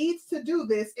man needs to do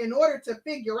this in order to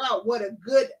figure out what a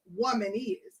good woman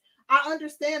is. I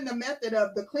understand the method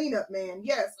of the cleanup man.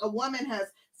 Yes, a woman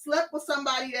has slept with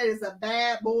somebody that is a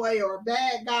bad boy or a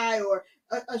bad guy or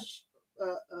a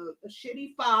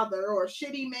shitty father or a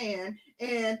shitty man,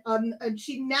 and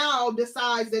she now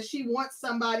decides that she wants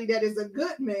somebody that is a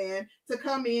good man to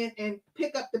come in and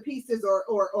pick up the pieces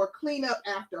or clean up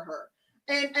after her.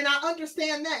 And I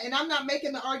understand that, and I'm not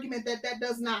making the argument that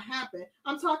does not happen.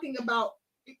 I'm talking about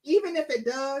even if it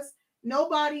does,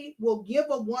 nobody will give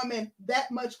a woman that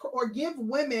much or give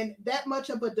women that much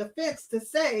of a defense to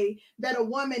say that a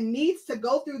woman needs to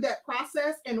go through that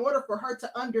process in order for her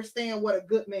to understand what a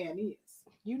good man is.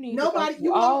 You need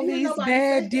all these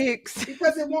bad dicks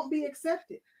because it won't be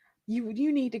accepted. You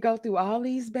need to go through all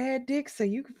these bad dicks so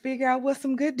you can figure out what's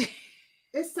some good dicks.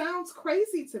 It sounds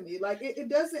crazy to me. Like it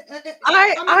doesn't.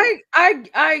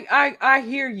 I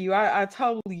hear you. I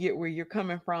totally get where you're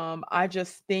coming from. I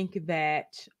just think that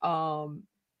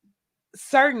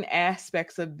certain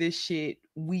aspects of this shit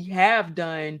we have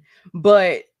done,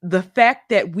 but the fact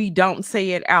that we don't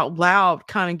say it out loud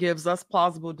kind of gives us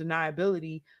plausible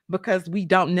deniability because we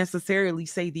don't necessarily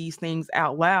say these things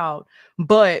out loud.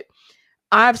 But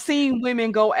I've seen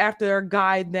women go after a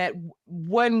guy that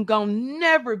wasn't gonna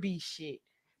never be shit.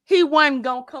 He wasn't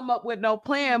gonna come up with no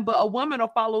plan, but a woman will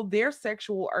follow their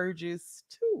sexual urges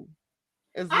too.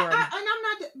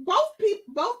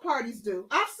 Both parties do.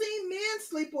 I've seen men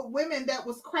sleep with women that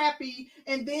was crappy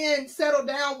and then settle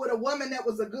down with a woman that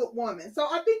was a good woman. So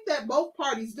I think that both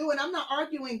parties do, and I'm not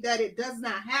arguing that it does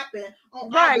not happen.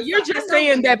 Right, you're just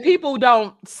saying that people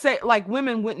don't say, like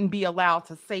women wouldn't be allowed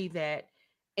to say that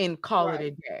and call it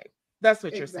a day. That's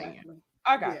what you're saying.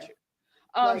 I got you.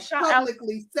 Like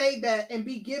publicly say that and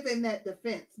be given that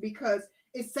defense because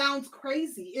it sounds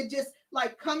crazy. It just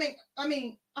like coming. I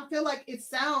mean, I feel like it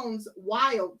sounds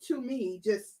wild to me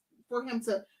just for him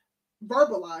to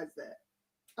verbalize that.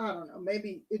 I don't know.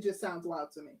 Maybe it just sounds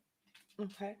wild to me.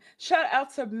 Okay. Shout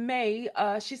out to May.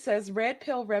 She says, Red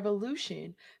Pill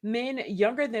Revolution. Men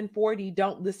younger than 40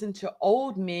 don't listen to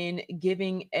old men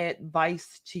giving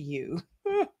advice to you.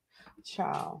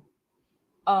 Child.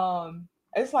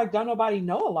 It's like, don't nobody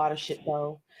know a lot of shit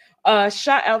though.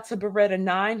 Shout out to Beretta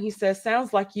 9. He says,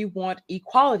 sounds like you want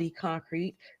equality,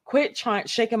 Concrete. Quit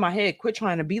shaking my head. Quit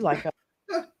trying to be like us.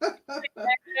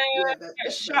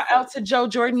 Shout out to Joe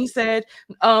Jordan. He said,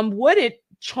 what did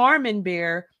Charmin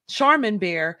Bear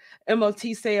MOT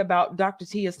say about Dr.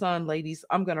 Tia's son, ladies?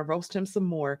 I'm gonna roast him some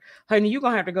more. Honey, you're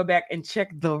gonna have to go back and check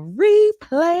the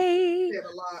replay.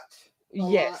 A lot.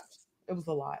 Yes, it was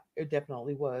a lot. It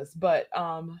definitely was. But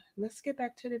let's get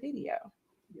back to the video.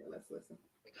 Yeah, let's listen.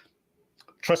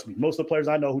 Trust me, most of the players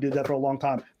I know who did that for a long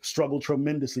time struggled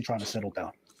tremendously trying to settle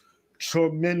down.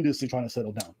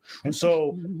 And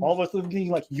so all of us thinking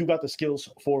like you got the skills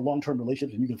for long-term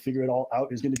relationships and you can figure it all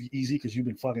out is going to be easy because you've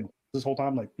been fucking this whole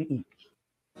time. Like,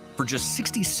 For just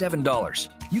 $67,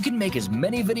 you can make as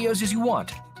many videos as you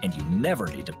want, and you never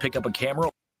need to pick up a camera.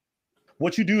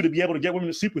 What you do to be able to get women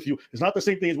to sleep with you is not the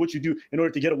same thing as what you do in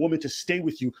order to get a woman to stay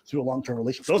with you through a long-term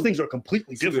relationship. Those things are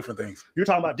completely different things. You're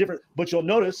talking about different, but you'll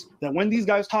notice that when these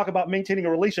guys talk about maintaining a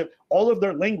relationship, all of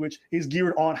their language is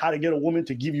geared on how to get a woman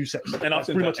to give you sex. And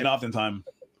oftentimes,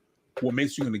 what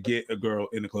makes you going to get a girl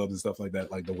in the clubs and stuff like that,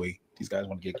 like the way these guys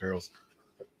want to get girls,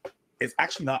 it's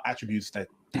actually not attributes that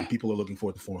people are looking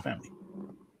for to form a family.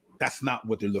 That's not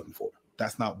what they're looking for.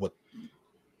 That's not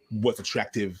what's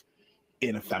attractive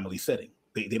in a family setting.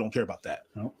 They don't care about that.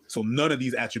 No. So none of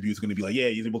these attributes are going to be like, yeah,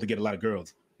 he's able to get a lot of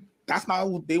girls. That's not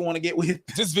what they want to get with.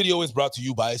 This video is brought to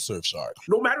you by Surfshark.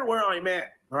 No matter where I'm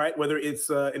at, all right, whether it's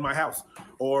in my house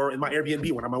or in my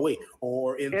Airbnb when I'm away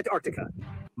or in Antarctica,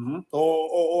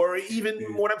 or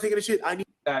even when I'm taking a shit, I need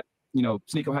that,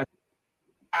 Sneako had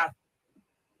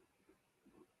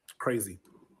Crazy.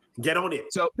 Get on it.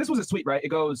 So this was a tweet, right? It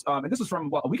goes, and this was from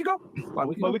what, a week ago? About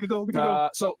a week ago.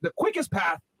 So the quickest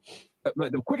path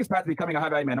to becoming a high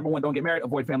value man. Number 1, don't get married,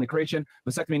 avoid family creation,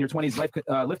 vasectomy in your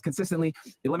 20s, lift consistently,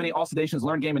 eliminate all sedations,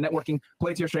 learn game and networking,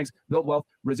 play to your strengths, build wealth,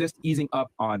 resist easing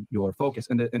up on your focus.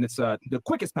 And it's the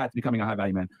quickest path to becoming a high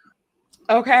value man.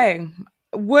 Okay.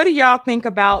 What do y'all think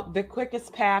about the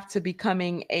quickest path to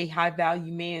becoming a high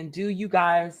value man? Do you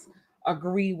guys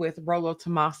agree with Rollo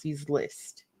Tomasi's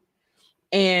list?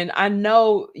 And I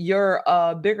know your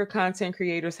bigger content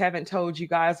creators haven't told you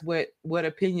guys what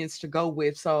opinions to go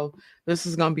with. So this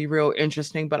is going to be real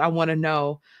interesting, but I want to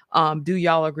know, do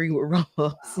y'all agree with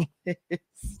Rollo's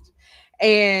list?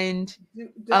 And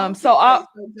so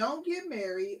don't get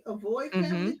married, avoid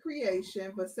family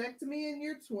creation, vasectomy in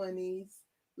your 20s,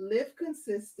 live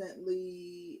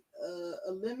consistently,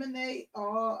 eliminate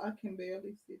all, I can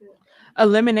barely see that.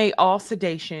 Eliminate all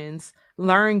sedations,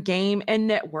 learn game and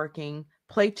networking,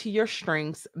 play to your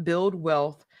strengths, build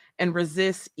wealth, and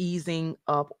resist easing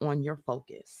up on your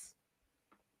focus.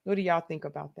 What do y'all think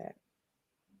about that?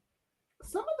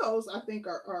 Some of those I think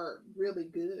are really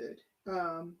good.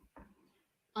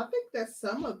 I think that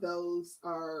some of those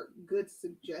are good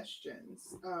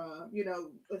suggestions.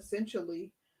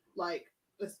 Essentially, like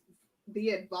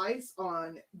the advice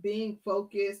on being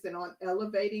focused and on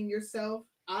elevating yourself.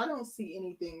 I don't see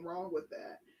anything wrong with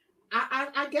that.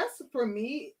 I guess for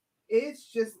me,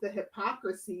 it's just the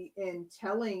hypocrisy in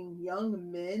telling young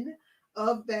men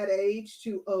of that age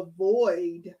to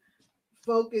avoid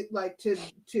focus, like to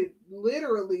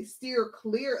literally steer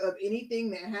clear of anything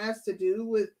that has to do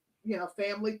with,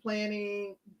 family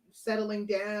planning, settling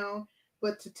down,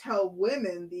 but to tell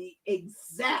women the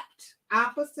exact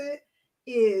opposite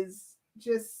is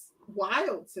just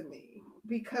wild to me,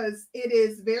 because it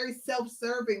is very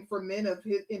self-serving for men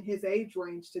in his age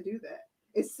range to do that.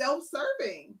 It's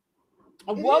self-serving.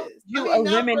 What you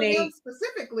eliminate, not for him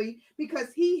specifically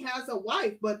because he has a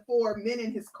wife, but for men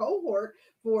in his cohort,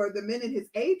 for the men in his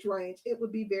age range, it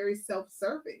would be very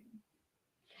self-serving.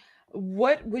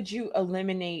 What would you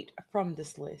eliminate from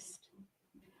this list?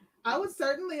 I would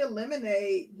certainly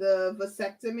eliminate the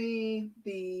vasectomy.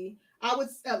 I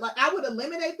would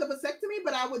eliminate the vasectomy,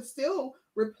 but I would still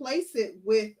replace it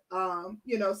with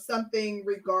something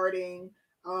regarding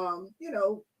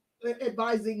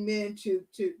advising men to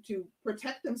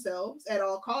protect themselves at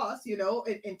all costs,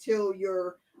 until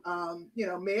you're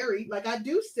married. Like, I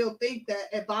do still think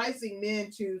that advising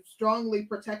men to strongly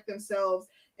protect themselves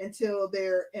until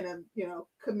they're in a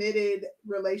committed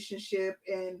relationship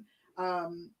and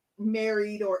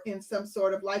married or in some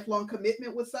sort of lifelong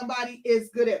commitment with somebody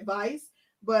is good advice.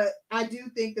 But I do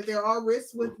think that there are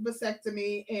risks with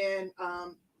vasectomy, and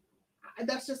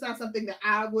that's just not something that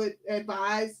I would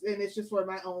advise, and it's just for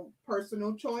my own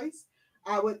personal choice.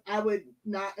 I would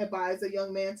not advise a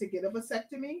young man to get a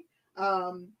vasectomy,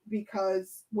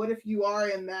 because what if you are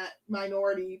in that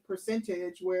minority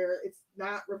percentage where it's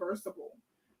not reversible?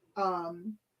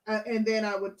 And then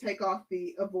I would take off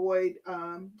the avoid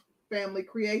family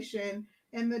creation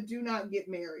and the do not get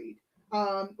married.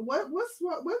 What's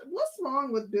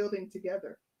wrong with building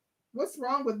together? What's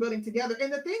wrong with building together?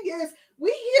 And the thing is,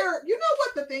 we hear,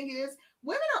 what the thing is,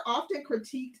 women are often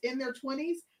critiqued in their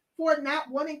 20s for not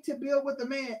wanting to build with a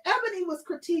man. Ebony was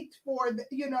critiqued for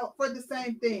the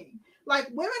same thing. Like,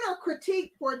 women are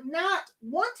critiqued for not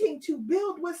wanting to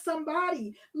build with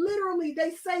somebody. Literally,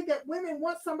 they say that women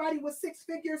want somebody with 6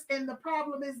 figures, and the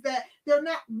problem is that they're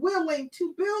not willing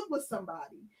to build with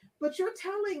somebody. But you're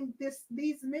telling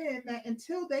these men that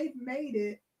until they've made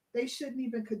it, they shouldn't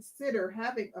even consider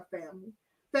having a family.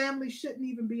 Family shouldn't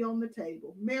even be on the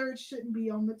table. Marriage shouldn't be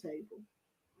on the table.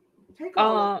 Take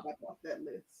all that off that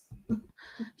list.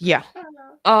 Yeah.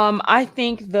 I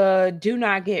think the do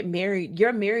not get married.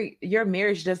 Your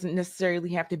marriage doesn't necessarily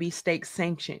have to be state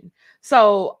sanctioned.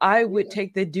 So I would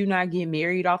take the do not get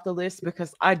married off the list,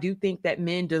 because I do think that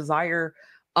men desire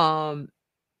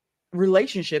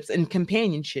relationships and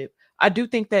companionship. I do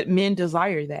think that men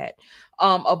desire that.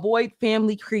 Avoid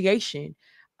family creation.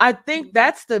 I think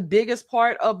that's the biggest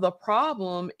part of the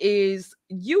problem is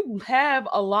you have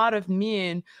a lot of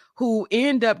men who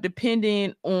end up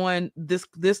depending on this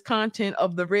content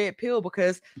of the red pill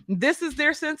because this is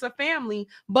their sense of family.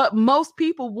 But most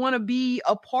people want to be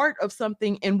a part of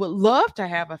something and would love to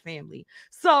have a family.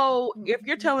 So if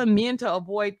you're telling men to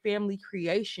avoid family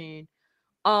creation,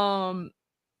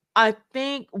 I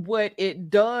think what it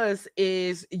does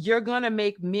is you're going to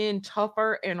make men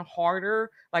tougher and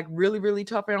harder, like really, really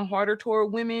tougher and harder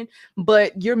toward women,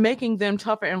 but you're making them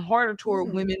tougher and harder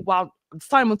toward women while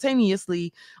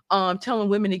simultaneously telling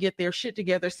women to get their shit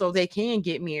together so they can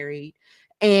get married,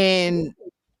 and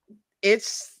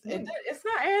it's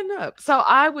not adding up. So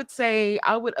I would say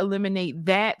I would eliminate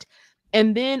that,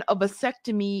 and then a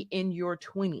vasectomy in your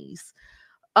 20s.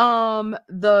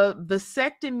 The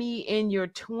vasectomy in your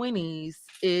 20s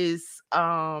is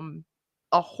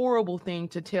a horrible thing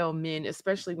to tell men,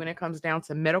 especially when it comes down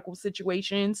to medical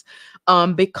situations,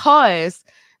 because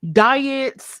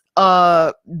diets,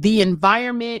 the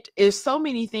environment, is so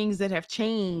many things that have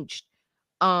changed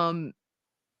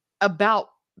about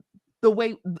the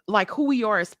way, like, who we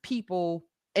are as people,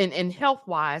 and health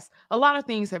wise, a lot of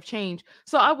things have changed.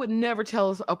 So I would never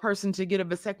tell a person to get a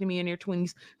vasectomy in their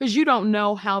 20s, because you don't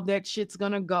know how that shit's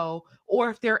gonna go, or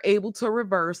if they're able to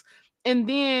reverse. And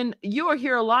then you'll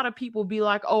hear a lot of people be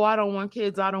like, oh, I don't want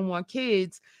kids, I don't want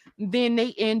kids. Then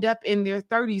they end up in their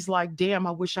 30s like, damn,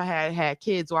 I wish I had had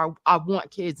kids, or I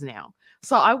want kids now.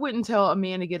 So I wouldn't tell a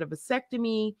man to get a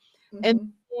vasectomy.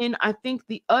 And then I think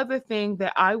the other thing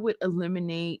that I would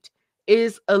eliminate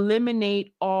is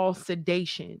eliminate all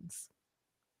sedations.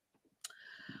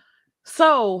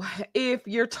 So if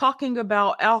you're talking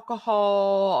about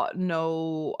alcohol,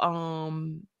 no,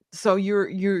 so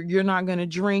you're not gonna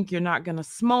drink, you're not gonna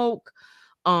smoke,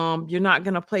 you're not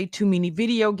gonna play too many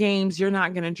video games, you're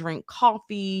not gonna drink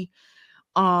coffee,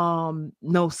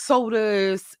 no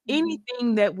sodas,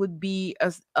 anything that would be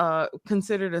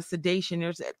considered a sedation.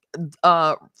 There's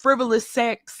frivolous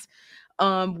sex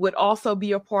would also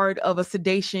be a part of a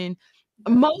sedation.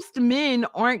 Most men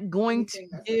aren't going to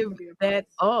give that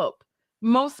up.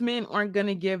 Most men aren't going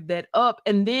to give that up.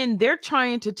 And then they're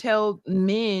trying to tell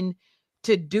men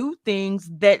to do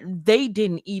things that they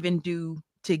didn't even do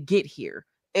to get here,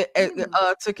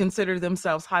 to consider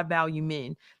themselves high value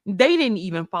men. They didn't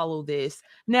even follow this.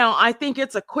 Now, I think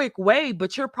it's a quick way,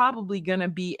 but you're probably going to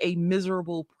be a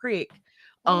miserable prick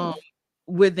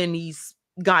within these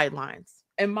guidelines,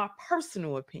 in my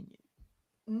personal opinion.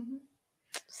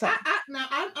 So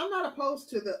I'm not opposed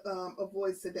to the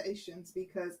avoid sedations,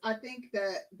 because I think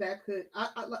that could,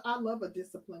 I love a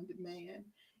disciplined man,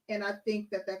 and I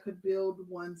think that could build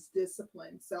one's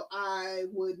discipline. So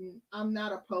I'm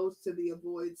not opposed to the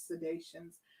avoid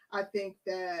sedations. I think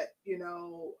that,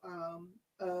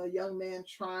 a young man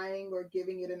trying or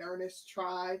giving it an earnest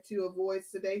try to avoid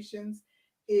sedations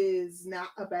is not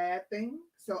a bad thing.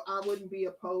 So I wouldn't be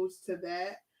opposed to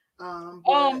that.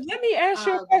 Let me ask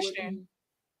you a question.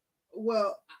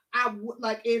 Well, I would,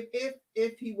 like,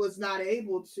 if he was not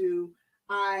able to,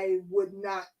 I would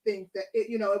not think that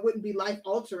it wouldn't be life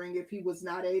altering if he was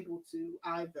not able to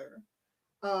either.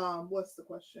 What's the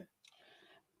question?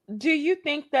 Do you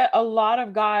think that a lot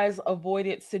of guys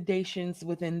avoided sedations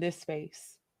within this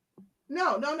space?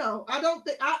 No. I don't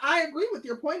think, I agree with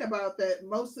your point about that.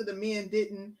 Most of the men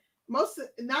didn't.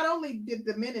 Not only did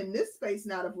the men in this space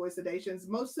not avoid sedations,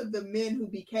 most of the men who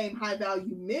became high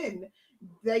value men,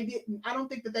 they didn't. I don't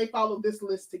think that they followed this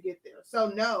list to get there. So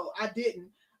no, I didn't.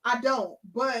 I don't.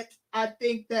 But I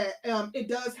think that it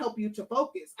does help you to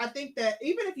focus. I think that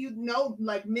even if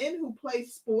like men who play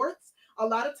sports, a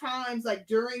lot of times, like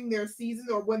during their season,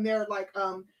 or when they're like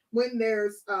when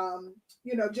there's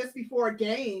just before a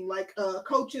game, like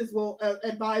coaches will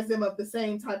advise them of the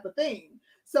same type of thing.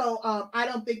 So I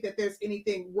don't think that there's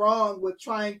anything wrong with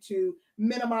trying to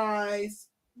minimize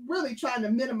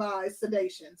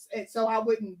sedations. And so I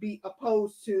wouldn't be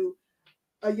opposed to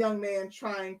a young man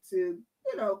trying to,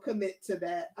 commit to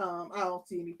that. I don't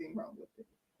see anything wrong with it.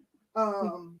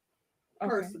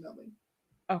 Personally.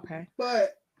 Okay.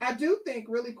 But I do think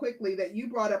really quickly that you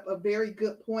brought up a very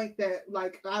good point that,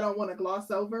 like, I don't want to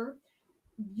gloss over.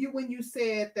 When you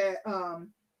said that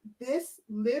this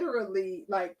literally,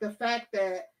 like, the fact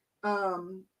that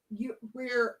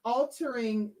we're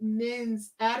altering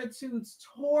men's attitudes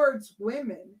towards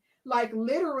women, like,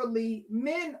 literally,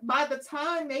 men, by the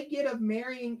time they get of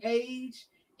marrying age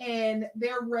and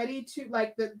they're ready to,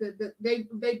 like,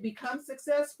 they become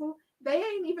successful, they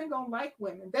ain't even gonna like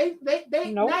women. They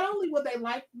nope. Not only will they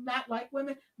not like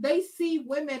women, they see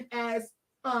women as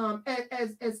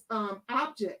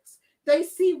objects. They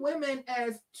see women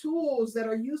as tools that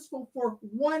are useful for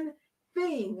one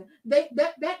thing.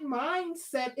 That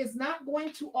mindset is not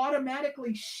going to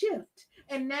automatically shift.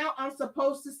 And now I'm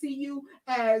supposed to see you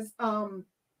as and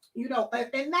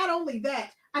not only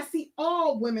that, I see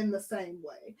all women the same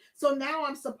way. So now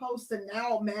I'm supposed to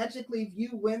now magically view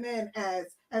women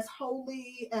as as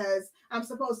holy, as I'm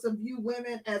supposed to view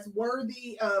women as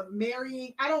worthy of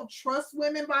marrying. I don't trust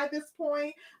women by this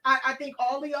point. I think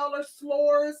all of y'all are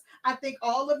slores. I think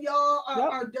all of y'all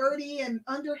are dirty and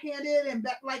underhanded and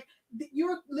like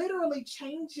you're literally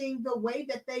changing the way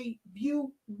that they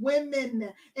view women,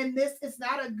 and this is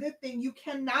not a good thing. You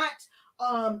cannot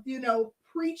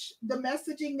preach the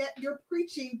messaging that you're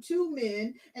preaching to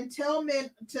men and tell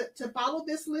men to follow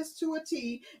this list to a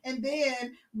T, and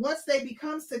then once they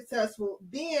become successful,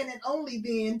 then and only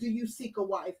then do you seek a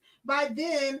wife. By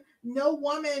then, no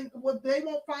woman they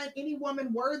won't find any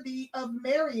woman worthy of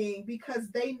marrying because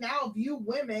they now view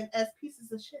women as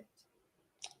pieces of shit.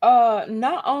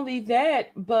 Not only that,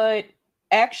 but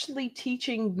actually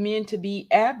teaching men to be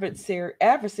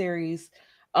adversaries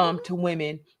to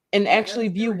women, and actually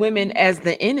view women as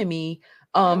the enemy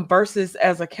versus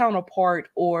as a counterpart,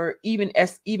 or even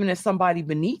as somebody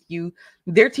beneath you.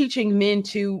 They're teaching men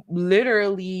to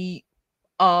literally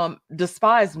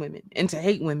despise women and to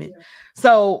hate women.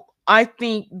 So I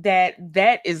think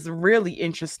that is really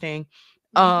interesting.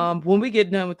 When we get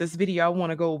done with this video, I want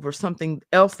to go over something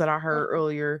else that I heard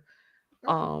earlier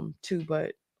too,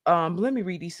 but let me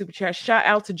read these super chats. Shout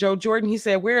out to Joe Jordan. He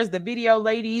said, "Where is the video,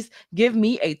 ladies? Give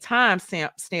me a time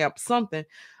stamp something."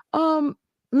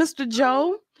 Mr.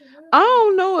 Joe, I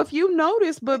don't know if you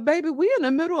noticed, but baby, we in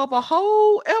the middle of a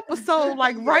whole episode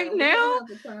like right now.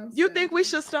 You think we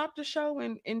should stop the show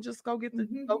and just go get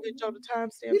Joe the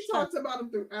timestamp? We talked about them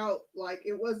throughout. Like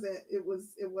it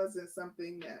wasn't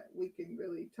something that we can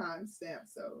really timestamp.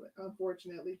 So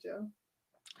unfortunately, Joe.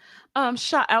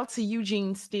 Shout out to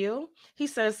Eugene Steele. He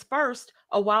says, first,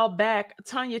 a while back,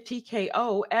 Tanya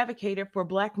TKO advocated for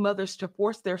Black mothers to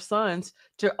force their sons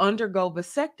to undergo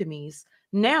vasectomies.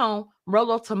 Now,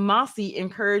 Rollo Tomasi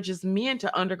encourages men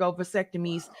to undergo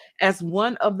vasectomies as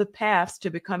one of the paths to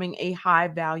becoming a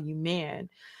high-value man.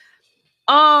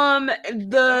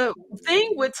 The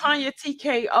thing with Tanya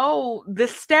TKO, the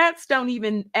stats don't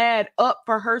even add up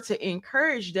for her to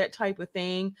encourage that type of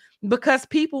thing, because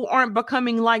people aren't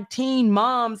becoming like teen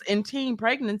moms, and teen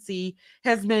pregnancy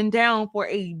has been down for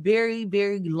a very,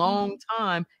 very long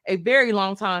time. A very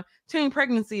long time. Teen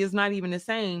pregnancy is not even the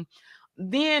same.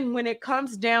 Then when it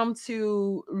comes down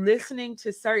to listening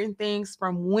to certain things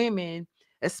from women,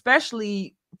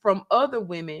 especially from other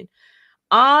women,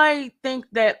 I think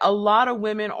that a lot of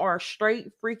women are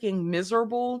straight freaking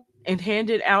miserable and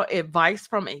handed out advice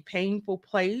from a painful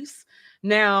place.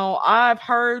 Now, I've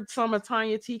heard some of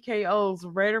Tanya TKO's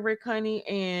rhetoric, honey,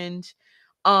 and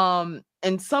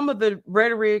some of the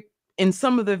rhetoric in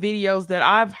some of the videos that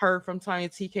I've heard from Tanya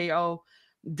TKO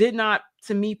did not,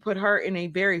 to me, put her in a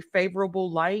very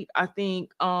favorable light. I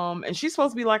think and she's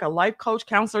supposed to be like a life coach,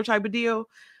 counselor type of deal.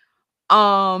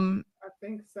 I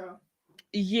think so.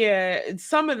 Yeah,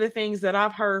 some of the things that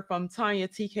I've heard from Tanya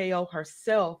TKO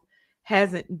herself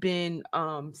hasn't been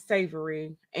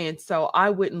savory, and so I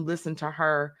wouldn't listen to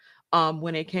her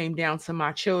when it came down to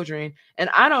my children. And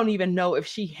I don't even know if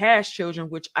she has children,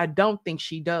 which I don't think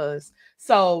she does.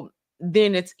 So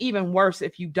then it's even worse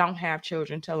if you don't have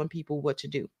children telling people what to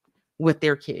do with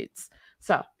their kids.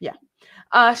 So yeah.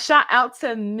 Shout out to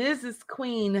Mrs.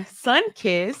 Queen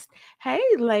Sunkissed. Hey,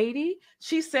 lady.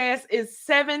 She says, is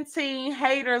 17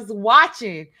 haters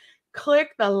watching?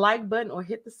 Click the like button or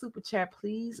hit the super chat,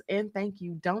 please. And thank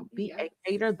you. Don't be a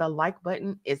hater. The like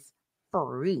button is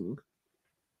free.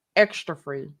 Extra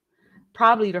free.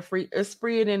 Probably it's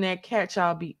freer than that cat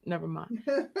y'all be. Never mind.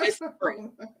 It's free.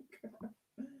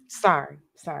 Sorry,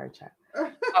 child. Okay.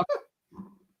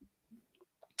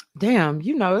 Damn,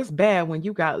 it's bad when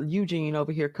you got Eugene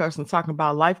over here cursing, talking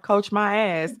about life coach my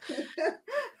ass.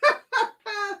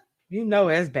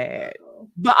 It's bad.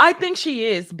 But I think she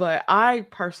is, but I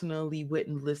personally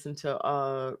wouldn't listen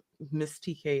to Miss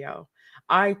TKO.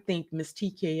 I think Miss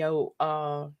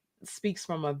TKO speaks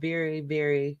from a very,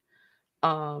 very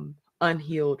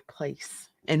unhealed place,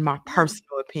 in my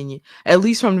personal opinion. At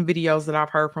least from the videos that I've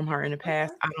heard from her in the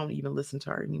past. I don't even listen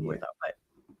to her anymore though.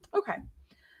 But okay,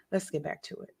 let's get back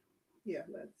to it. Yeah,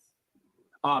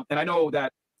 let's. And I know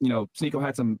that Sneako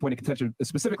had some point of contention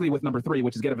specifically with number 3,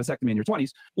 which is get a vasectomy in your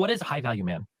 20s. What is a high value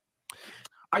man?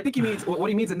 I think he means what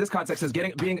he means in this context is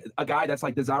being a guy that's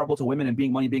like desirable to women and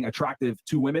being attractive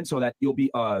to women, so that you'll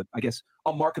be I guess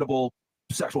a marketable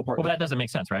sexual partner. Well, but that doesn't make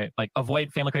sense, right? Like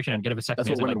avoid family creation and get a vasectomy. That's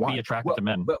what women want. Be attracted to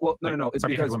men. But no. It's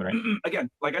because women, right? Again,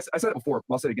 like I said it before,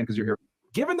 I'll say it again because you're here.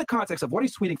 Given the context of what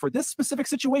he's tweeting for this specific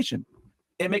situation,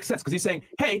 it makes sense because he's saying,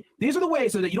 hey, these are the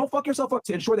ways so that you don't fuck yourself up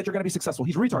to ensure that you're going to be successful.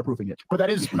 He's retard proofing it. But that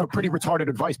is a pretty retarded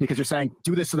advice because you're saying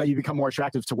do this so that you become more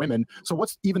attractive to women. So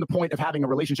what's even the point of having a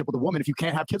relationship with a woman if you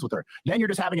can't have kids with her? Then you're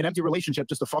just having an empty relationship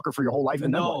just to fuck her for your whole life.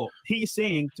 And no, he's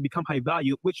saying to become high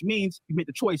value, which means you make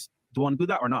the choice. Do you want to do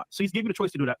that or not? So he's giving you the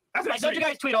choice to do that. That's like, don't you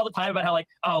guys tweet all the time about how like,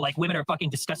 oh, like women are fucking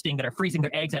disgusting that are freezing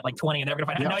their eggs at like 20 and they're never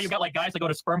gonna find out. Now you've got like guys that go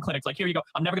to sperm clinics like, here you go.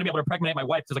 I'm never gonna be able to impregnate my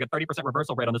wife. There's like a 30%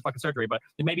 reversal rate on this fucking surgery, but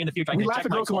maybe in the future I can check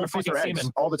my cold fucking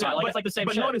semen. All the time. Yeah, like it's like the same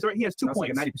but shit. Notice, right, he has 2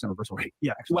 points. Like a 90% reversal rate.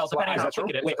 Yeah, actually. Well, depending on how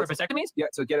quick it is. Wait, for vasectomies? Yeah,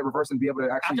 to get it reversed and be able to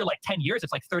actually. After like 10 years,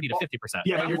 it's like 30 to 50%.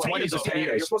 Yeah, your 20s is 10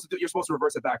 years. You're supposed to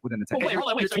reverse it back within the 10 years. Wait,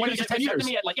 hold on, wait. So you're gonna get 10 years.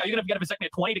 vasectomy at like, yeah, you're gonna get a vasectomy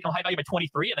at 20 to become high value by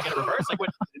 23 and then get it reversed? Like what?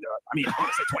 I mean, I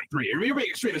want to say 23. You're being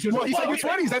extreme. Well, he said your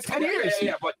 20s. That's 10 years.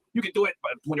 Yeah, but you can do it.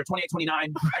 But when you're 28,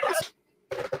 29,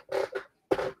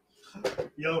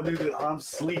 Yo, nigga, I'm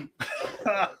asleep.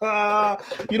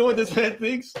 You know what this man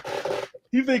thinks?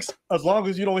 He thinks as long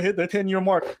as you don't hit the 10-year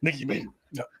mark, nigga, you made it.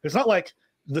 No. It's not like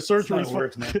the surgery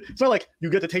works, man. It's not like you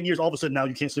get to 10 years, all of a sudden now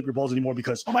you can't slip your balls anymore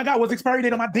because, oh my God, what's the expiry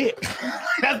date on my dick?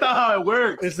 That's not how it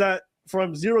works. It's that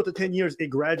from 0 to 10 years, it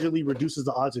gradually reduces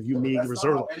the odds of you being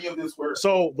reserve. Any of this works.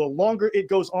 So the longer it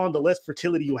goes on, the less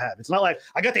fertility you have. It's not like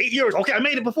I got the 8 years. Okay, I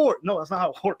made it before. No, that's not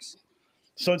how it works.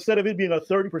 So instead of it being a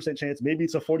 30% chance, maybe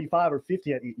it's a 45 or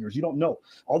 50 at 8 years. You don't know.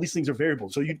 All these things are variable.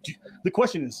 So the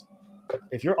question is,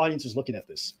 if your audience is looking at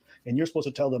this and you're supposed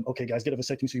to tell them, okay, guys, get a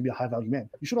vasectomy so you can be a high value man,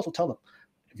 you should also tell them,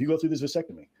 if you go through this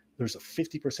vasectomy, there's a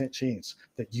 50% chance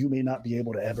that you may not be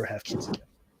able to ever have kids again.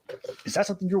 Is that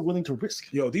something you're willing to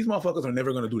risk? Yo, these motherfuckers are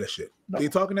never gonna do that shit. No. They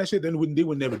talking that shit, then they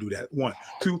would never do that. 1,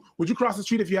 2. Would you cross the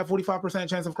street if you have 45%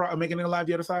 chance of making it alive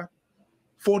the other side?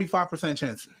 45%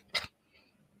 chance.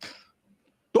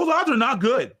 Those odds are not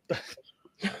good.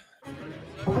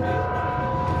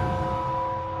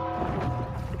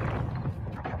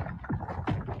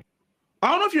 I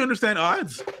don't know if you understand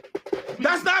odds.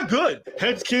 That's not good.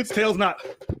 Heads kids, tails not.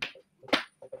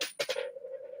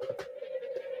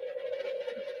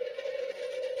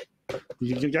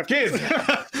 You have kids.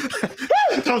 I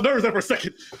was nervous there for a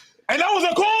second. And that was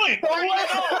a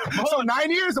coin. So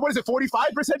 9 years. What is it?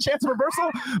 45% chance of reversal,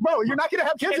 bro. You're not gonna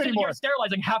have kids anymore. You're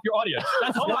sterilizing half your audience.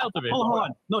 That's wild to me. Hold on.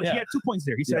 Notice he had 2 points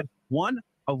there. He said 1,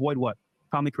 avoid what?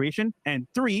 Family creation, and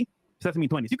 3, sesame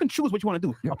 20s. You can choose what you want to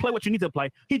do. Apply what you need to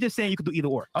apply. He's just saying you could do either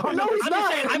or. Okay. No, he's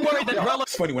not. I'm worried that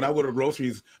It's funny when I go to the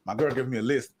groceries, my girl gives me a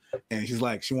list, and she's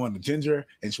like, she wanted ginger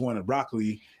and she wanted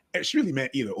broccoli, and she really meant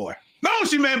either or. No,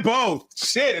 she meant both.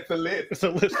 Shit, it's a list. It's a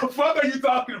list. What the fuck are you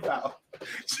talking about?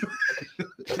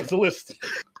 It's a list.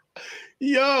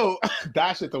 Yo,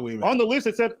 that shit away, man. On the list,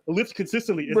 it said lift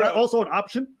consistently. Is that also an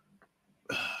option?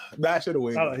 That shit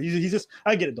away. He's just,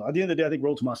 I get it though. At the end of the day, I think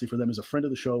Roll Tomasi for them is a friend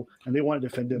of the show, and they want to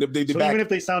defend him. So even if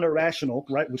they sound irrational,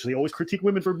 right, which they always critique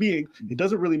women for being, it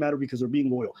doesn't really matter because they're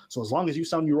being loyal. So as long as you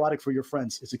sound neurotic for your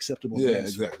friends, it's acceptable. Yeah,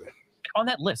 exactly. On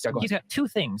that list, he's got 2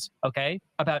 things, okay,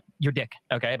 about your dick,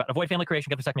 okay, about avoid family creation,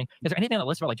 get vasectomy. Is there anything on the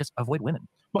list about like just avoid women,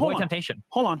 avoid temptation?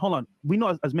 Hold on. We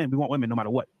know as men, we want women no matter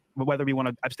what, whether we want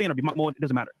to abstain or be more, it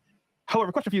doesn't matter.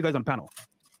 However, question for you guys on the panel: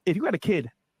 if you had a kid,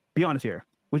 be honest here,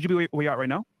 would you be where you're at right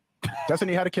now?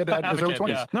 Destiny had a kid at his early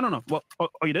 20s. Yeah. No. Well,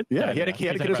 you did? Yeah, he had a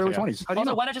kid at his early 20s. How do you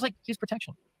know? Why not just like use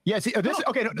protection? Yeah, see,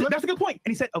 okay. That's a good point.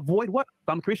 And he said avoid what?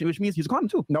 Family creation, which means use a condom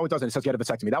too. No, it doesn't. It says get a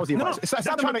vasectomy. That was the advice. That's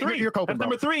number 3. You're coping, That's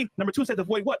number 3. Number 2 says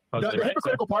avoid what? The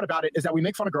hypocritical part about it is that we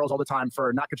make fun of girls all the time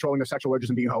for not controlling their sexual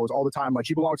urges and being hoes all the time. Like,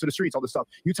 she belongs to the streets, all this stuff.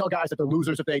 You tell guys that they're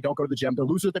losers if they don't go to the gym. They're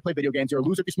losers if they play video games. You're a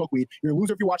loser if you smoke weed. You're a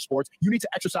loser if you watch sports. You need to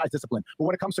exercise discipline. But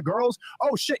when it comes to girls,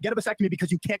 oh shit, get a vasectomy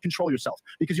because you can't control yourself,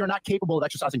 because you're not capable of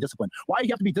exercising discipline. Why do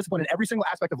you have to be disciplined in every single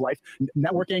aspect of life?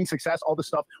 Networking, success, all this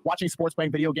stuff, watching sports,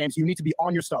 playing video games. You need to be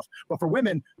on your stuff. But for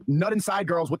women, nut inside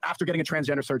girls after getting a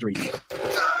transgender surgery.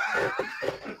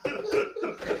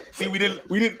 See, we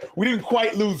didn't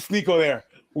quite lose Sneako there.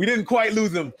 We didn't quite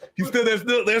lose him. They're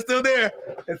still there.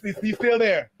 He's still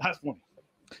there. That's funny.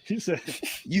 He said,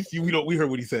 we heard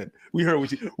what he said. We heard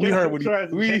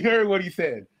what he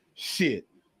said. Shit.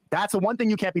 That's the one thing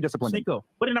you can't be disciplined. Sneako.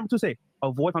 What did number 2 say?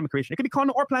 Avoid family creation. It could be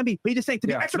condom or plan B. But he just saying to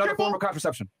be extra another careful. form of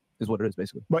contraception is what it is,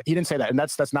 basically. But he didn't say that, and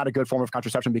that's not a good form of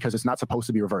contraception because it's not supposed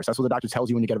to be reversed. That's what the doctor tells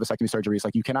you when you get a vasectomy surgery. It's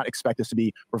like you cannot expect this to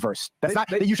be reversed.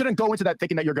 You shouldn't go into that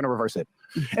thinking that you're going to reverse it.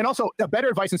 And also, a better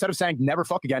advice, instead of saying never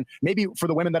fuck again, maybe for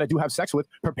the women that I do have sex with,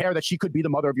 prepare that she could be the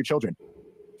mother of your children.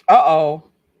 Uh-oh.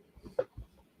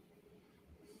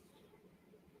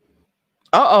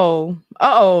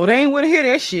 They ain't want to hear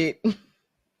that shit.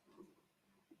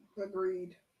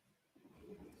 Agreed.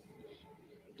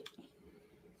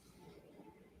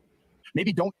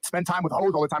 Maybe don't spend time with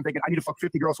hoes all the time thinking, I need to fuck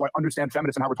 50 girls so I understand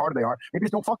feminists and how retarded they are. Maybe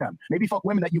just don't fuck them. Maybe fuck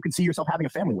women that you can see yourself having a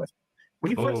family with.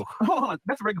 When you first, hold on,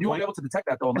 that's a very good point. You won't be able to detect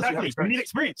that, though, unless you have experience. You need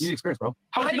experience. You need experience, bro.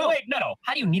 How do you, wait, no.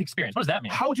 How do you need experience? What does that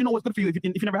mean? How would you know what's good for you if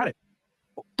you never had it?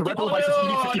 The Red Pill advice is you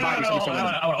need 50 bodies.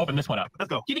 I want to open this one up. Let's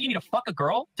go. Do you think you need to fuck a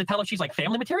girl to tell if she's like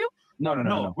family material?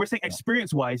 No. We're saying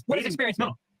experience-wise. What does experience mean?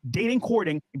 No. Dating,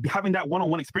 courting, having that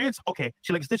one-on-one experience. Okay,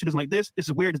 she likes this, she doesn't like this. This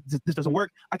is weird. This doesn't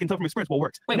work. I can tell from experience what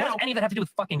works. Wait, now, what does any of that have to do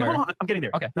with fucking her? Hold on, I'm getting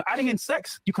there. Okay. Now, adding in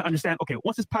sex, you can understand, okay,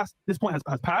 once this point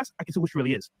has passed, I can see what she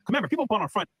really is. Remember, people put on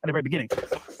front at the very beginning.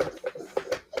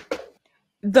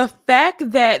 The fact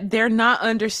that they're not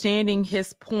understanding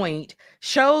his point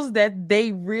shows that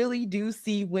they really do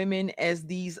see women as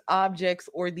these objects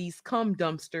or these cum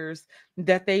dumpsters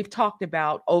that they've talked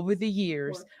about over the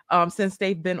years, since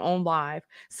they've been on live.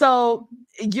 So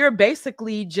you're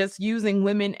basically just using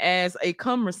women as a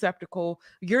cum receptacle.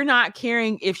 You're not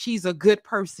caring if she's a good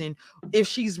person, if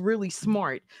she's really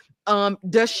smart.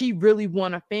 Does she really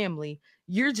want a family?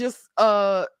 You're just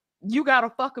you gotta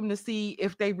fuck them to see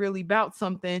if they really bout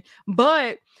something.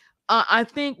 But I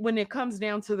think when it comes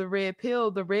down to the red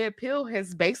pill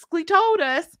has basically told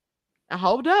us, and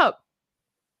hold up,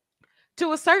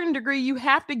 to a certain degree, you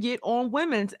have to get on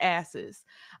women's asses.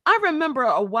 I remember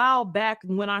a while back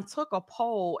when I took a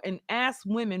poll and asked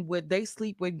women would they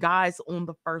sleep with guys on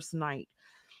the first night.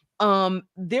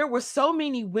 There were so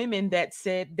many women that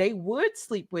said they would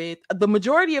sleep with, the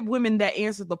majority of women that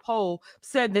answered the poll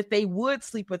said that they would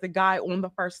sleep with a guy on the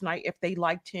first night if they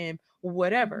liked him or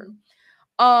whatever.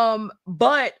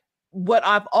 But what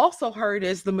I've also heard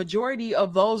is the majority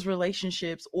of those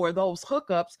relationships or those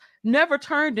hookups never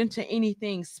turned into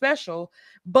anything special.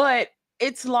 But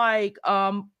it's like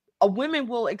a women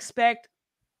will expect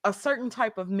a certain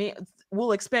type of man,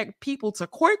 will expect people to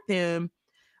court them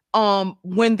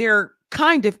when they're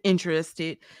kind of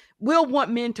interested. We'll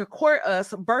want men to court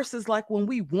us versus like when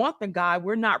we want the guy,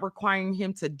 we're not requiring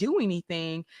him to do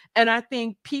anything. And I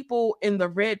think people in the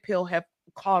red pill have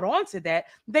caught on to that.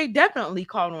 They definitely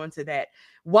caught on to that.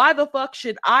 Why the fuck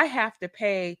should I have to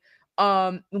pay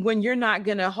when you're not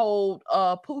gonna hold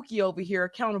Pookie over here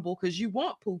accountable because you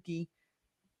want Pookie?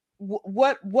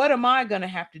 What am I gonna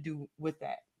have to do with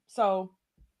that? So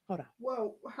hold on.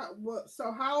 Well,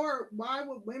 why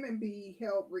would women be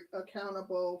held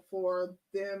accountable for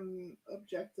them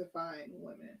objectifying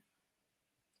women?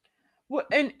 Well,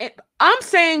 and I'm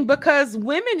saying because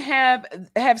women have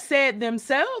said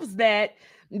themselves that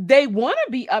they want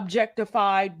to be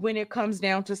objectified when it comes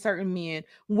down to certain men.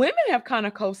 Women have kind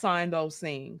of co-signed those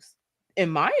things, in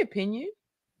my opinion.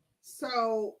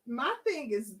 So my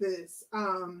thing is this: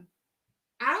 I'm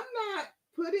not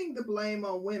putting the blame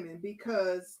on women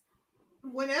because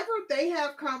whenever they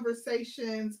have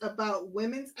conversations about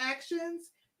women's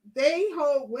actions, they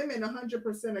hold women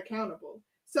 100% accountable.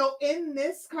 So in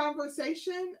this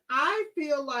conversation, I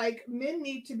feel like men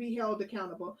need to be held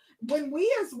accountable. When we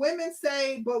as women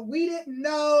say, but we didn't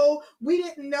know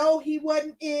he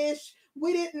wasn't ish,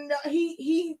 we didn't know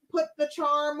he put the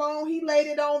charm on, he laid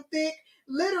it on thick.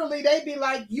 Literally, they'd be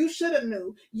like, you should have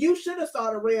knew. You should have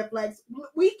saw the red flags.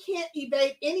 We can't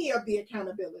evade any of the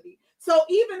accountability. So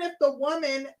even if the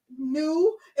woman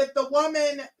knew, if the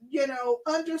woman,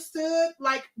 understood,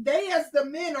 like they as the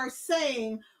men are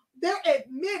saying, they're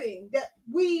admitting that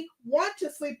we want to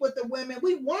sleep with the women.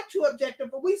 We want to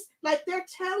objectify. They're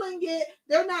telling it.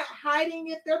 They're not hiding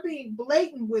it. They're being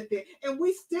blatant with it. And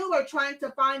we still are trying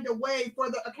to find a way for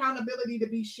the accountability to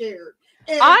be shared.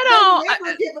 And hold on.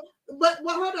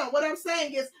 What I'm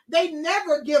saying is they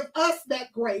never give us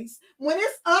that grace. When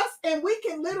it's us and we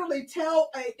can literally tell,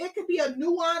 it could be a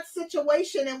nuanced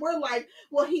situation and we're like,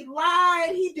 well, he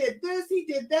lied, he did this, he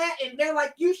did that. And they're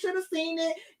like, you should have seen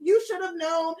it. You should have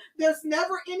known. There's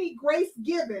never any grace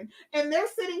given. And they're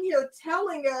sitting here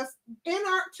telling us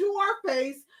to our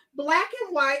face, black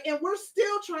and white, and we're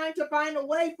still trying to find a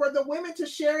way for the women to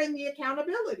share in the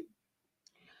accountability.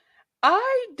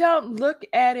 I don't look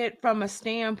at it from a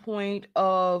standpoint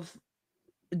of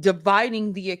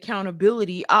dividing the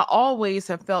accountability. I always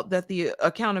have felt that the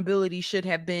accountability should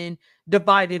have been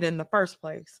divided in the first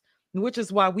place, which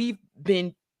is why we've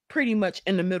been pretty much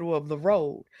in the middle of the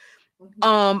road.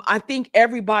 I think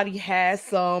everybody has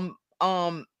some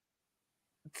I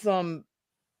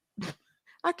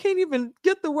can't even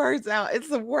get the words out.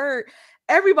 It's a word.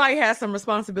 Everybody has some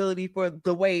responsibility for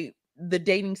the way the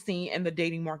dating scene and the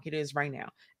dating market is right now.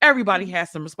 Everybody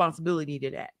has some responsibility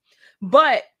to that.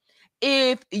 But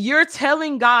if you're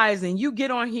telling guys and you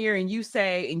get on here and you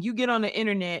say, and you get on the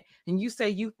internet and you say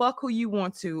you fuck who you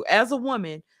want to as a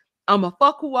woman, I'm a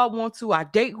fuck who I want to. I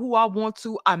date who I want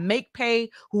to. I make pay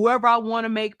whoever I want to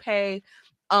make pay.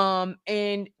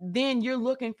 And then you're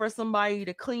looking for somebody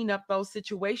to clean up those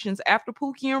situations after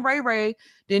Pookie and Ray Ray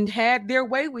didn't had their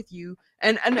way with you.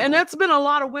 And that's been a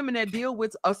lot of women that deal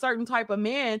with a certain type of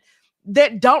man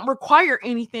that don't require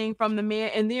anything from the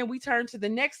man. And then we turn to the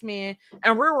next man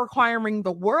and we're requiring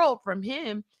the world from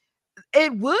him.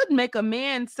 It would make a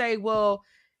man say, well,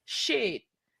 shit,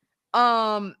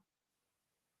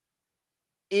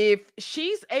 if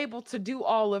she's able to do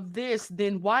all of this,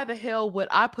 then why the hell would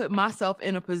I put myself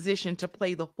in a position to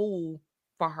play the fool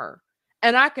for her?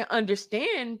 And I can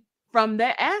understand from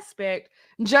that aspect,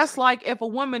 just like if a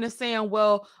woman is saying,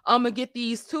 well, I'm going to get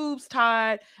these tubes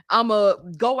tied, I'm going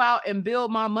to go out and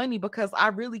build my money because I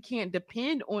really can't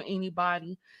depend on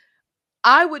anybody.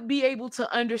 I would be able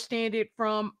to understand it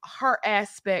from her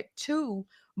aspect too.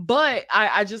 But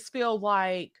I just feel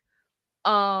like,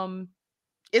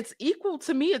 it's equal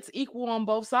to me. It's equal on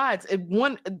both sides.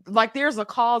 There's a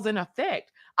cause and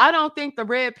effect. I don't think the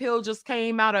red pill just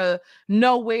came out of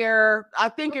nowhere. I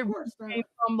think it came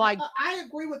from I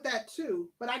agree with that too.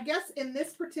 But I guess in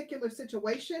this particular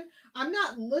situation, I'm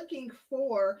not looking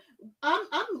for. I'm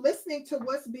listening to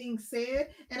what's being said,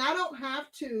 and I don't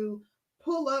have to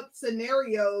pull up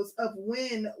scenarios of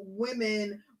when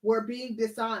women were being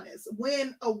dishonest,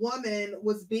 when a woman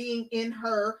was being in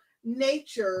her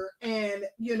nature and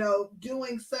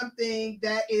doing something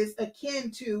that is akin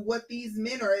to what these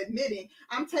men are admitting.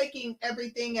 I'm taking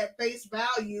everything at face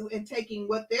value and taking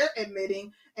what they're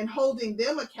admitting and holding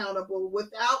them accountable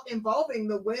without involving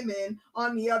the women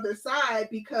on the other side,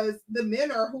 because the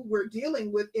men are who we're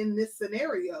dealing with in this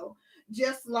scenario.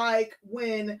 Just like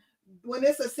when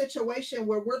it's a situation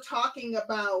where we're talking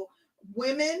about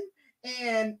women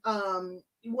and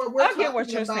where we're talking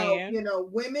about saying.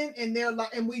 Women and they're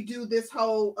like, and we do this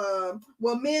whole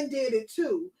well, men did it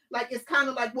too. Like it's kind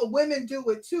of like, well, women do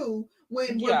it too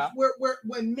when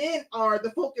when men are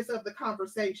the focus of the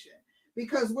conversation,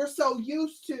 because we're so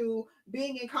used to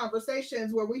being in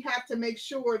conversations where we have to make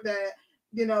sure that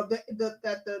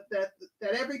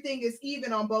that everything is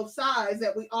even on both sides,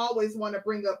 that we always want to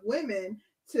bring up women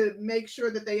to make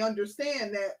sure that they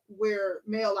understand that we're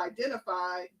male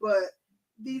identified. But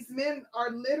these men are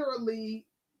literally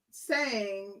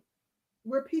saying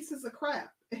we're pieces of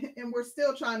crap, and we're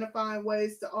still trying to find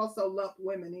ways to also lump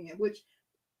women in, which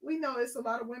we know it's a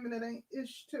lot of women that ain't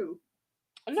ish too.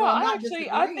 No, I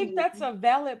think that's a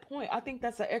valid point. I think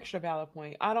that's an extra valid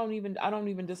point. I don't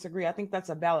even disagree. I think that's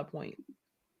a valid point.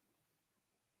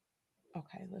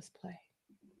 Okay, let's play.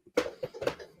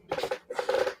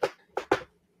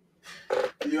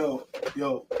 Yo,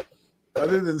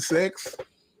 other than sex,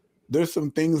 there's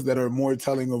some things that are more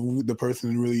telling of who the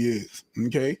person really is.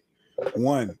 Okay?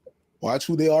 1, watch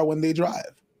who they are when they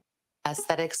drive.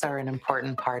 Aesthetics are an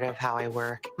important part of how I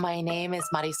work. My name is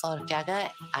Marisol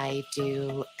Jaga. I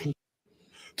do.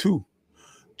 2,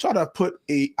 try to put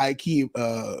a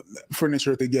IKEA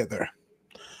furniture together.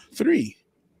 3,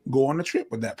 go on a trip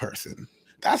with that person.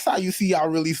 That's how you see how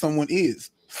really someone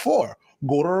is. 4,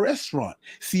 go to a restaurant.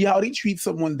 See how they treat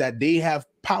someone that they have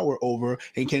power over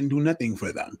and can do nothing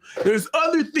for them. There's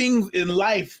other things in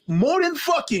life more than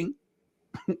fucking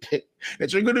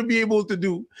that you're going to be able to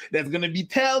do that's going to be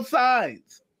tell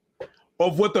signs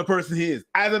of what the person is.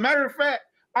 As a matter of fact,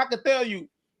 I can tell you,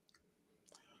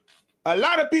 a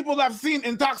lot of people I've seen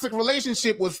in toxic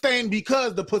relationship was staying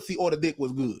because the pussy or the dick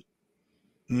was good.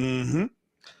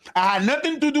 I had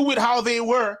nothing to do with how they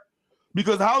were,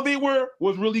 because how they were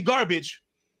was really garbage,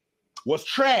 was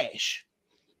trash.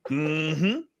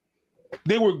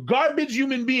 They were garbage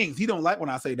human beings. He don't like when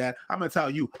I say that. I'm going to tell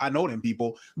you, I know them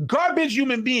people. Garbage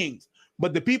human beings.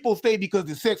 But the people stay because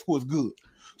the sex was good.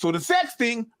 So the sex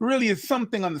thing really is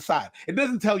something on the side. It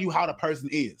doesn't tell you how the person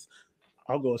is.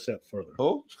 I'll go a step further.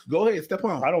 Oh, go ahead. Step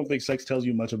on. I don't think sex tells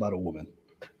you much about a woman.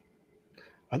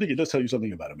 I think it does tell you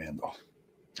something about a man, though.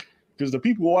 Because the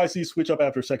people who I see switch up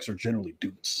after sex are generally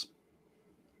dudes.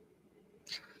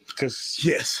 Because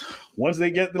yes, once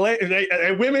they get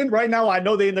and women right now, I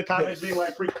know they in the comments being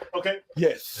like, okay,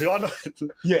 yes, you all know,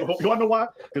 yeah, you all know why?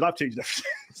 Because I've changed everything.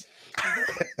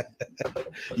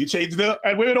 You changed it up,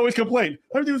 and women always complain.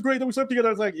 Everything was great. Then we slept together.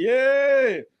 I was like,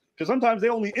 yeah, because sometimes they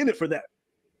only in it for that.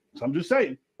 So I'm just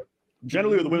saying.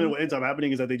 Generally, with women, what ends up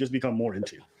happening is that they just become more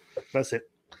into you. That's it.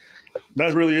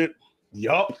 That's really it.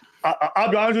 Yup. I'll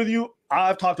be honest with you.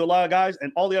 I've talked to a lot of guys,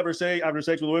 and all they ever say after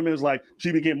sex with women is like,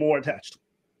 she became more attached.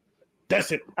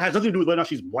 That's it. It has nothing to do with whether or not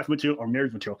she's wife material or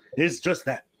marriage material. It's just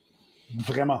that.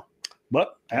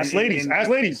 But ask ladies.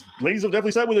 Ladies have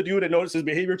definitely said with a dude that noticed his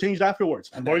behavior changed afterwards,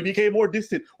 or he became more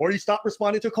distant, or he stopped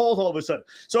responding to calls all of a sudden.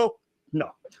 So no,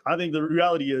 I think the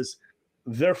reality is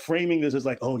they're framing this as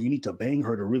like, oh, you need to bang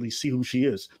her to really see who she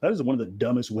is. That is one of the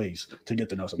dumbest ways to get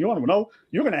to know someone. You want to know?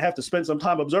 You're going to have to spend some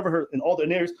time observing her in all the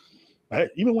areas. Right?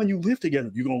 Even when you live together,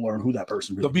 you're going to learn who that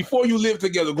person really is. So before you live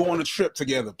together, go on a trip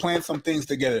together, plan some things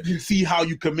together, see how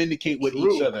you communicate with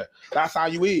each other. That's how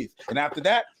you is. And after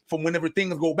that, from whenever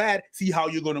things go bad, see how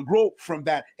you're going to grow from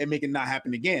that and make it not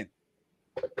happen again.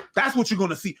 That's what you're going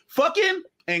to see. Fucking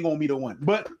ain't going to be the one.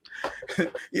 But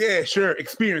yeah, sure.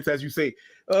 Experience, as you say.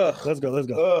 Let's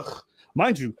go.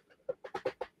 Mind you,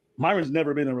 Myron's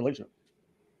never been in a relationship.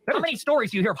 How many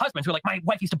stories do you hear of husbands who are like, my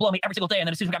wife used to blow me every single day, and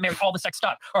then as soon as we got married, all the sex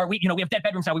stopped? Or we have dead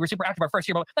bedrooms now. We were super active our first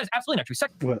year, but that is absolutely not true.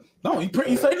 Sex. What? No,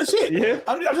 he's saying the shit. Yeah.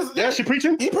 I'm just, she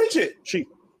preaching? He preach it. She.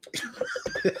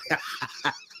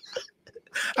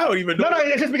 I don't even know. No,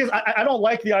 it's just because I don't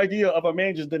like the idea of a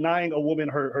man just denying a woman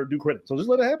her due credit. So just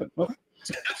let it happen. Okay.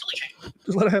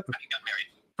 Just let it happen.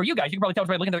 For you guys, you can probably tell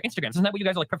by looking at their Instagrams. Isn't that what you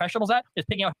guys are like professionals at? Is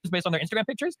picking out who's based on their Instagram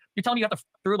pictures? You're telling me you have to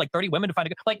through like 30 women to find a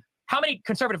good, like, how many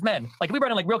conservative men, like if we brought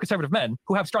in like real conservative men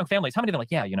who have strong families, how many of them like,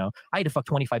 yeah, I had to fuck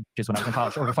 25 bitches when I was in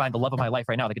college to find the love of my life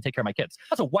right now that can take care of my kids.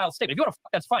 That's a wild statement. If you want to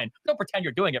fuck, that's fine. Don't pretend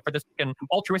you're doing it for this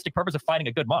altruistic purpose of finding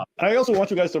a good mom. I also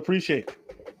want you guys to appreciate,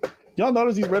 y'all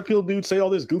notice these red pill dudes say all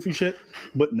this goofy shit,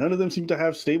 but none of them seem to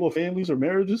have stable families or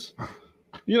marriages.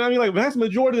 You know what I mean? Like, vast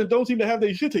majority of them don't seem to have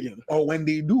their shit together. Or when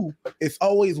they do, it's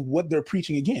always what they're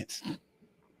preaching against.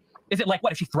 Is it like,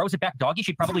 what, if she throws it back doggy,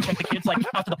 she'd probably take the kids like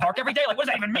out to the park every day? Like, what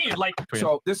does that even mean? Like,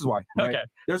 so this is why. Right? Okay.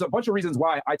 There's a bunch of reasons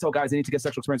why I tell guys they need to get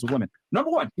sexual experience with women.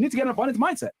 Number one, you need to get an abundance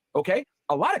mindset. Okay.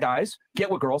 A lot of guys get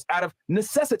with girls out of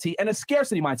necessity and a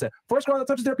scarcity mindset. First girl that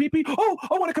touches their pee-pee, oh,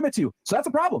 I want to commit to you. So that's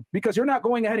a problem because you're not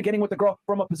going ahead and getting with the girl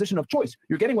from a position of choice.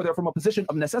 You're getting with her from a position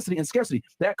of necessity and scarcity.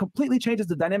 That completely changes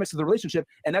the dynamics of the relationship,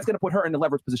 and that's going to put her in the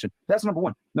leverage position. That's number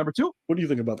one. Number two, what do you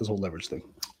think about this whole leverage thing?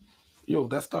 Yo,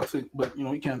 that's toxic, but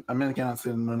you can't. A man cannot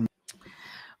sit in.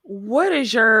 What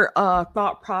is your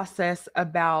thought process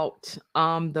about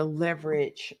the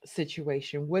leverage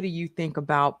situation? What do you think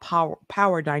about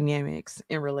power dynamics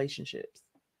in relationships?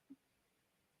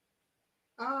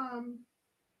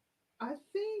 I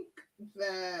think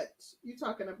that you're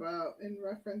talking about in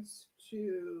reference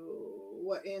to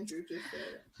what Andrew just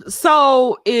said.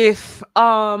 So if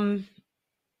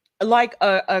like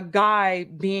a guy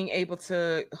being able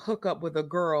to hook up with a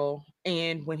girl,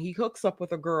 and when he hooks up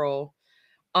with a girl,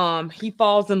 he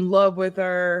falls in love with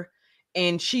her,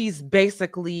 and she's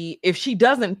basically, if she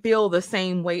doesn't feel the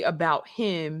same way about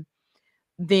him,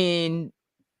 then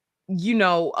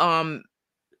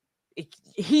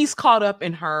he's caught up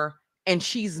in her and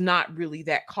she's not really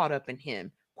that caught up in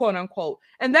him, quote unquote.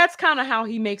 And that's kind of how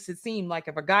he makes it seem. Like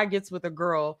if a guy gets with a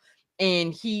girl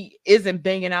and he isn't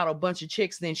banging out a bunch of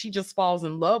chicks, then she just falls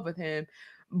in love with him.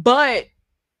 But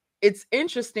it's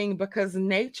interesting because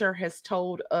nature has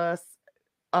told us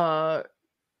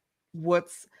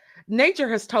nature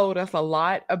has told us a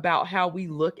lot about how we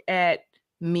look at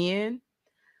men.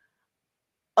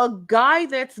 A guy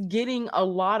that's getting a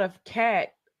lot of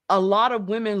a lot of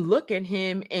women look at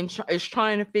him and is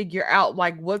trying to figure out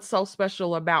like what's so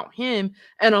special about him.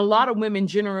 And a lot of women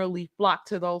generally flock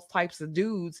to those types of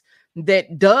dudes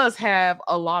that does have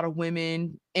a lot of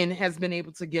women and has been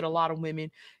able to get a lot of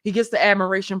women. He gets the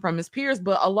admiration from his peers,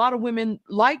 but a lot of women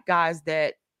like guys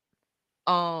that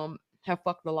have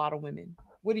fucked a lot of women.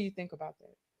 What do you think about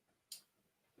that?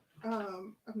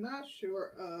 I'm not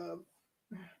sure of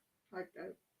I'm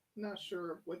not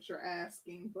sure of what you're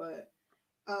asking, but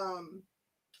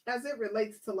as it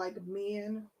relates to like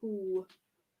men who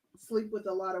sleep with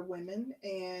a lot of women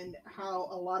and how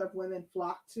a lot of women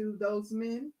flock to those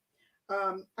men,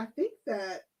 I think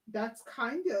that's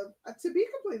kind of, to be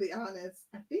completely honest,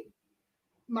 I think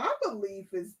my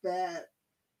belief is that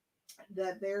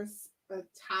there's a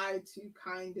tie to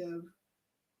kind of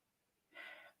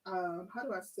how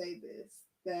do I say this,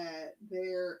 that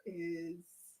there is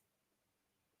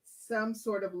some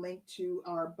sort of link to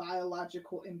our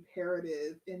biological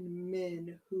imperative in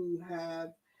men who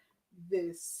have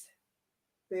this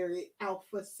very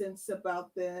alpha sense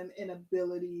about them and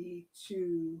ability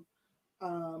to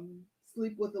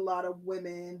sleep with a lot of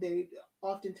women. They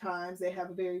oftentimes have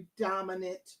a very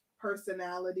dominant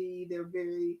personality. They're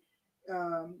very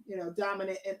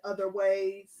dominant in other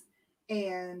ways.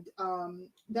 And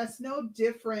that's no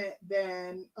different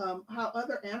than how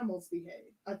other animals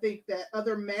behave. I think that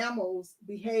other mammals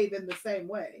behave in the same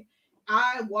way.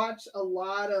 I watch a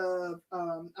lot of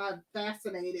I'm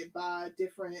fascinated by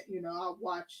different, I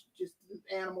watch just the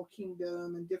animal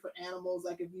kingdom and different animals.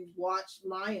 Like if you watch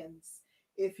lions,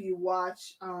 if you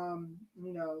watch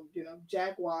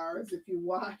jaguars, if you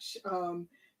watch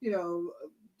you know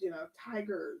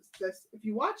tigers, that's if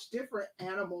you watch different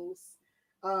animals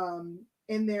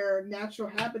in their natural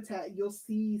habitat, you'll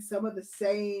see some of the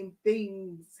same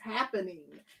things happening.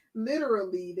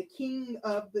 Literally, the king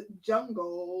of the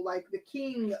jungle, like the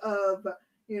king of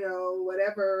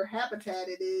whatever habitat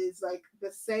it is, like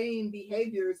the same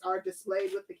behaviors are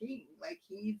displayed with the king. Like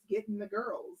he's getting the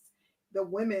girls, the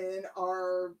women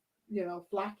are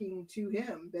flocking to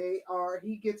him.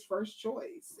 He gets first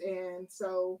choice. And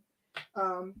so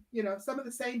some of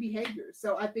the same behaviors.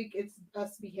 So I think it's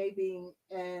us behaving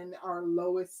in our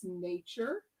lowest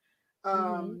nature,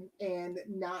 and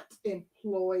not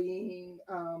employing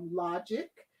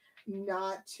logic,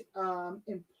 not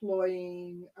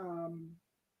employing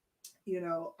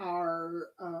our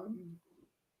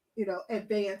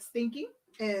advanced thinking.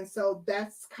 And so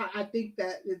I think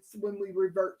that it's when we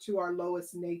revert to our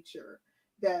lowest nature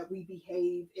that we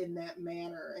behave in that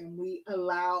manner, and we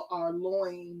allow our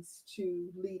loins to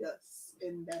lead us.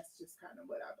 And that's just kind of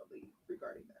what I believe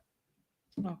regarding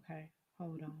that. Okay,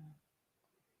 hold on.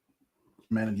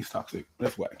 Humanity's toxic.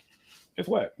 That's why. It's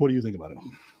what? What do you think about it?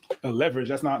 A leverage.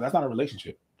 That's not a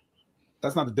relationship.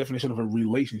 That's not the definition of a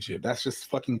relationship. That's just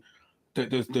fucking.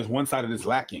 There's one side of this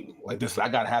lacking. Like this, I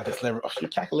gotta have this leverage. Oh, you're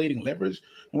calculating leverage.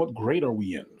 And what grade are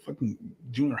we in? Fucking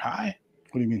junior high.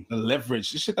 What do you mean? The leverage.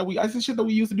 This shit that we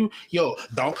used to do. Yo,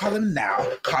 don't call him now.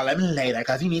 Call him later,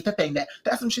 because he needs to think that.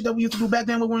 That's some shit that we used to do back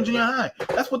then when we were in junior high.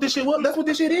 That's what this shit was. That's what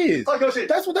this shit is.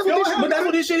 That's what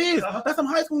this shit is. That's some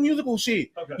high school musical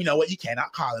shit. Okay. You know what? You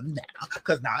cannot call him now,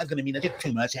 because now it's gonna mean that it's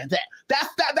too much and that. That's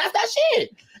that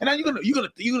shit. And now you're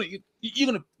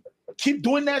gonna keep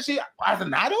doing that shit as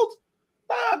an adult?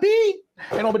 Nah, B.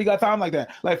 Ain't nobody got time like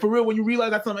that. Like for real, when you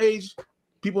realize at some age,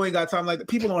 people ain't got time like that.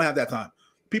 People don't have that time.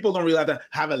 People don't realize that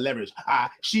have a leverage. I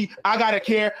gotta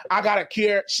care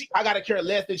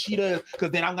less than she does, because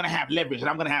then I'm gonna have leverage and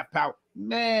I'm gonna have power.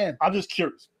 Man, I'm just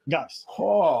curious, guys.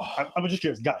 I'm just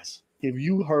curious, guys. If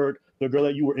you heard the girl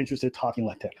that you were interested in talking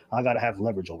like that, I gotta have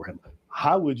leverage over him,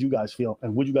 how would you guys feel,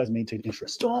 and would you guys maintain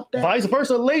interest? Vice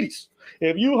versa, ladies.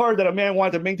 If you heard that a man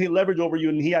wanted to maintain leverage over you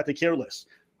and he had to care less,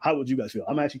 how would you guys feel?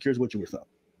 I'm actually curious what you were thinking.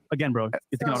 Again, bro,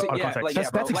 it's out of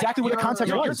context. That's exactly what the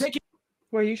context was.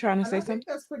 Were you trying to say I something? think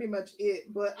that's pretty much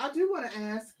it. But I do want to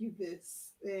ask you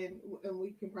this, and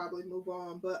we can probably move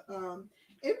on. But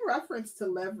in reference to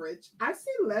leverage, I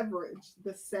see leverage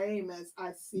the same as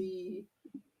I see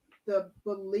the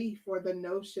belief or the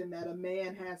notion that a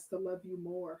man has to love you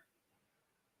more.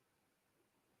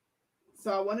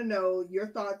 So I want to know your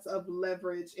thoughts of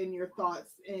leverage and your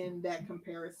thoughts in that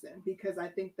comparison, because I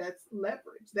think that's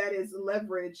leverage. That is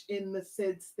leverage in the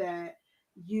sense that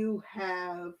you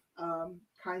have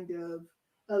kind of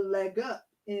a leg up,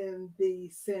 in the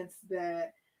sense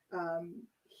that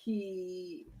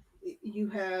you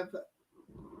have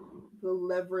the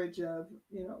leverage of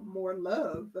more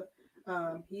love.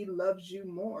 He loves you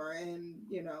more, and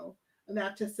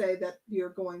not to say that you're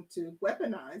going to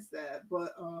weaponize that,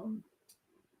 but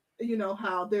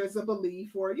how there's a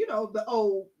belief, or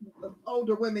the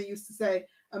older women used to say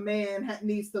a man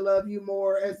needs to love you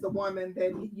more as the woman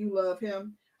than you love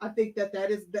him. I think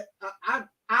that is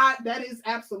that is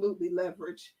absolutely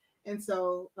leverage. And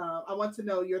so I want to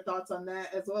know your thoughts on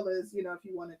that, as well as if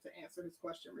you wanted to answer his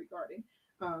question regarding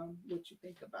what you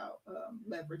think about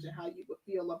leverage, and how you would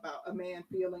feel about a man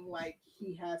feeling like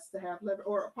he has to have leverage,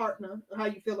 or a partner, how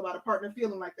you feel about a partner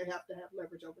feeling like they have to have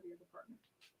leverage over the other partner.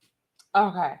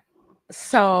 Okay.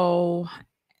 So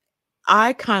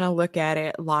I kind of look at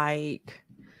it like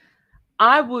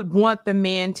I would want the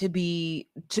man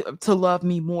to love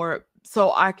me more,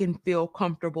 so I can feel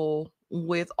comfortable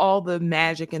with all the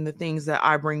magic and the things that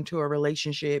I bring to a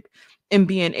relationship, and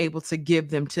being able to give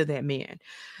them to that man.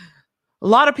 A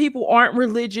lot of people aren't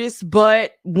religious,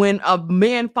 but when a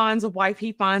man finds a wife,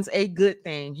 he finds a good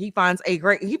thing. He finds a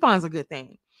good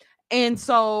thing. And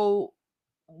so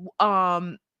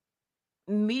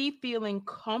me feeling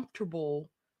comfortable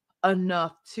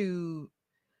enough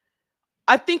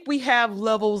I think we have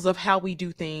levels of how we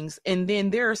do things. And then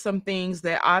there are some things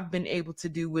that I've been able to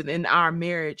do within my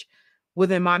marriage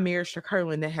to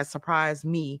Curlin, that has surprised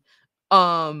me.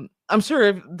 I'm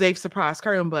sure they've surprised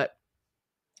Curlin,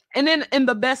 and then in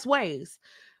the best ways.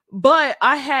 But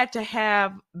I had to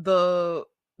have the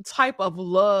type of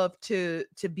love to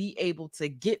be able to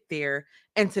get there,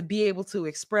 and to be able to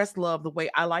express love the way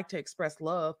I like to express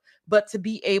love, but to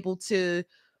be able to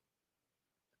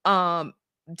um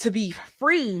to be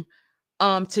free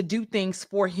to do things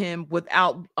for him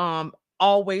without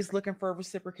always looking for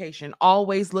reciprocation,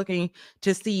 always looking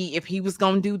to see if he was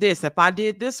going to do this, if I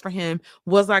did this for him,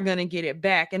 was I going to get it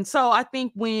back? And so I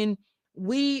think when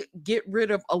we get rid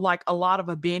of like a lot of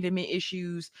abandonment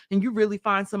issues and you really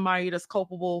find somebody that's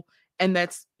culpable and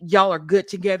that's y'all are good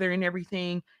together and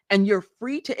everything, and you're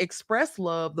free to express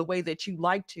love the way that you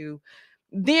like to,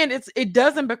 then it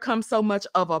doesn't become so much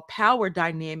of a power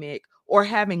dynamic or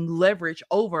having leverage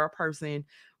over a person.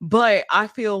 But I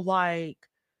feel like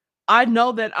I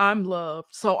know that I'm loved,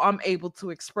 so I'm able to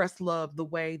express love the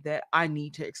way that I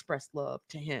need to express love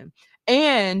to him.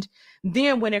 And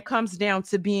then when it comes down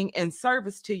to being in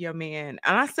service to your man,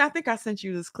 and I think I sent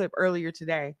you this clip earlier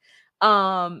today.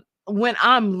 When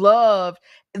I'm loved,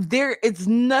 there it's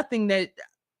nothing that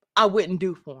I wouldn't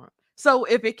do for him. So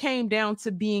if it came down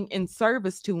to being in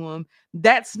service to him,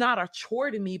 that's not a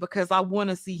chore to me because I want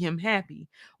to see him happy.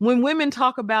 When women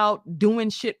talk about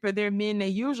doing shit for their men, they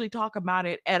usually talk about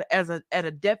it at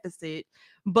a deficit.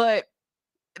 But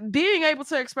being able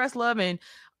to express love and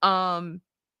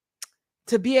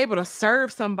to be able to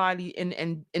serve somebody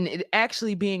and it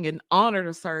actually being an honor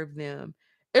to serve them,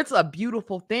 it's a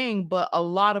beautiful thing. But a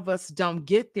lot of us don't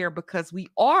get there because we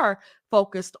are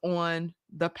focused on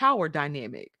the power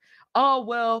dynamic. Oh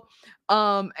well,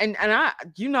 and I,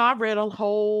 I read a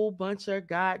whole bunch of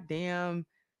goddamn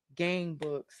game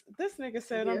books. This nigga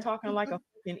said I'm Yeah. talking like a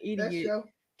fucking That's idiot. your.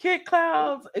 Kid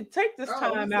Clouds, take this Oh,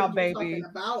 time he out, said you're baby.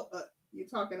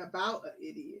 talking about an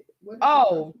idiot. What is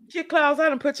Oh, Kid Clouds, I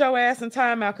done put your ass in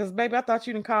timeout because, baby, I thought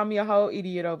you didn't call me a whole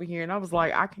idiot over here. And I was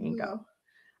like, I can't go. No,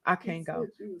 I he can't said go.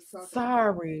 you was talking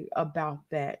Sorry about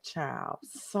that, child.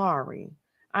 Sorry.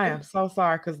 I am so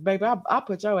sorry because, baby, I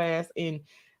put your ass in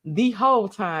the whole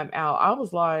time out. I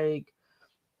was like,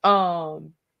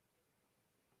 child,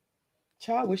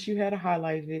 wish you had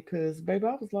highlighted it because, baby,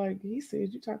 I was like, he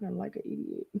said you talking like an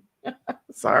idiot.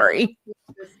 Sorry.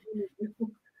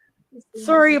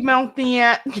 Sorry about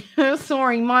that.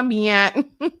 Sorry, mommy. I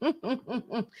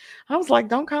was like,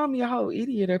 don't call me a whole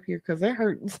idiot up here because that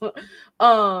hurts.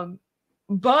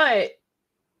 But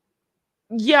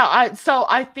yeah,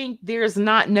 I think there's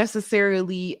not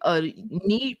necessarily a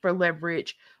need for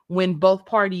leverage when both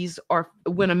parties are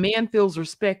when a man feels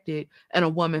respected and a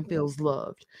woman feels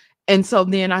loved. And so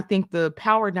then I think the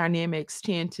power dynamics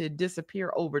tend to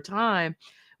disappear over time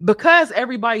because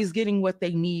everybody's getting what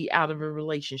they need out of a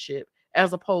relationship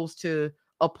as opposed to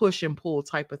a push and pull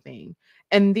type of thing.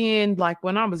 And then like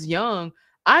when I was young,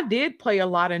 I did play a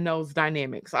lot in those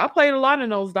dynamics. I played a lot in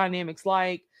those dynamics.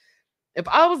 Like if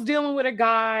I was dealing with a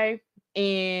guy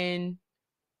and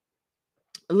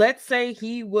let's say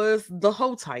he was the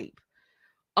hoe type,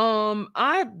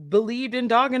 I believed in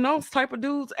dogging those type of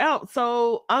dudes out.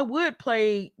 So I would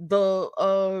play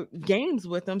the games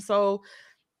with him. So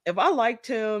if I liked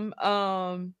him,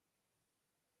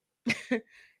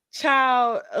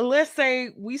 child, let's say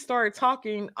we started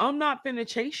talking, I'm not finna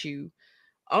chase you.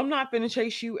 I'm not going to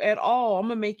chase you at all. I'm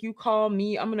going to make you call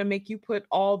me. I'm going to make you put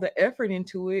all the effort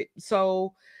into it.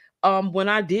 So when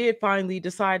I did finally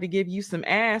decide to give you some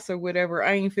ass or whatever,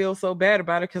 I ain't feel so bad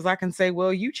about it because I can say,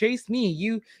 well, you chased me.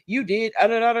 You did da,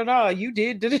 da, da, da, da. You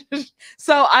did. Da, da, da.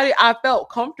 So I felt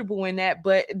comfortable in that,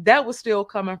 but that was still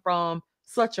coming from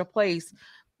such a place.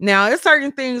 Now, there's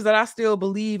certain things that I still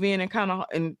believe in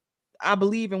and I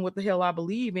believe in what the hell I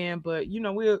believe in, but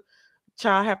we'll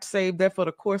child have to save that for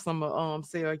the course I'm gonna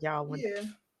sell y'all one. Yeah.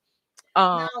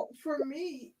 Now for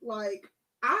me, like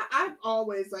I've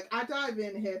always like I dive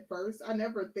in head first. I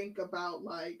never think about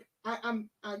like I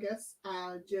guess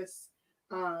I just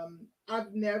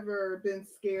I've never been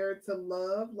scared to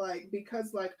love like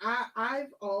because like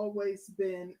I've always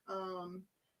been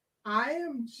I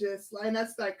am just and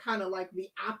that's like kind of like the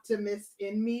optimist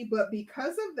in me, but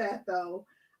because of that though,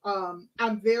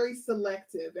 I'm very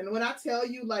selective. And when I tell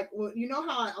you, like, well, you know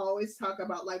how I always talk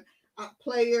about like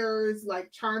players,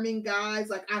 like charming guys,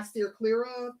 like I steer clear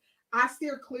of. I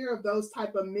steer clear of those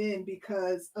type of men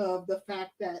because of the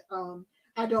fact that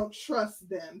I don't trust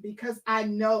them because I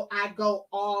know I go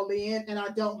all in and I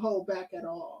don't hold back at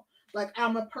all. Like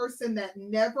I'm a person that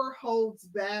never holds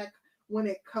back when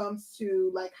it comes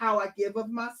to like how I give of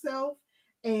myself.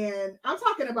 And I'm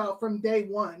talking about from day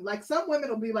one. Like some women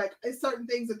will be like, it's certain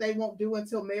things that they won't do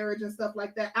until marriage and stuff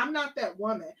like that. I'm not that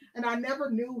woman. And I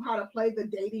never knew how to play the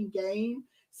dating game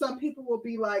some people will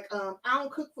be like, I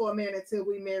don't cook for a man until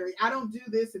we marry. I don't do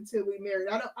this until we marry.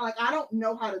 I don't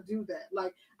know how to do that.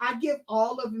 Like, I give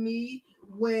all of me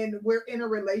when we're in a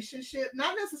relationship,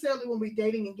 not necessarily when we're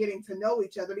dating and getting to know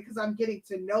each other, because I'm getting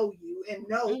to know you and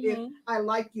know if I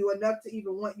like you enough to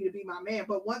even want you to be my man.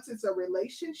 But once it's a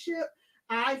relationship,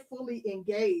 I fully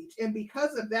engage. And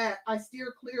because of that, I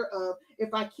steer clear of,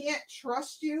 if I can't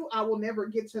trust you, I will never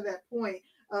get to that point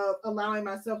of allowing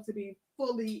myself to be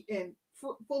fully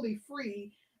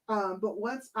free. But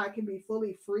once I can be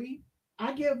fully free,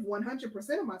 I give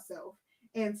 100% of myself.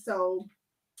 And so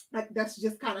that's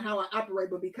just kind of how I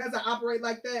operate. But because I operate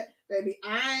like that, baby,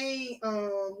 I ain't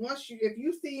if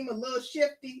you seem a little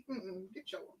shifty,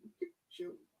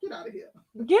 get out of here.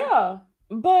 Yeah.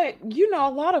 But a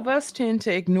lot of us tend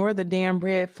to ignore the damn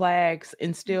red flags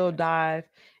and still dive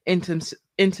into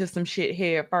some shit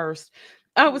head first.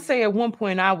 I would say at one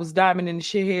point I was diving into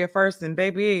shit head first, and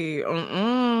baby,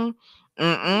 got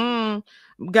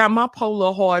my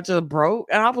polo heart just broke,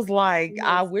 and I was like,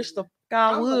 I wish the fuck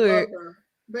I would.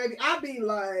 Baby, I'd be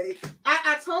like,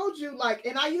 I told you, like,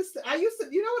 and I used to,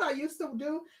 you know what I used to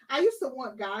do? I used to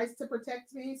want guys to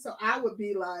protect me. So I would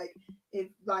be like, and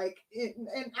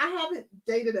I haven't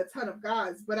dated a ton of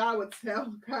guys, but I would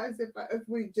tell guys if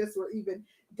we just were even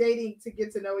dating to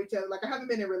get to know each other. Like, I haven't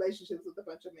been in relationships with a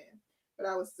bunch of men, but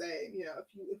I would say,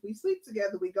 if we sleep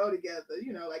together, we go together,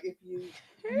 like if you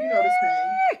know the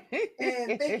thing,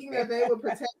 and thinking that they would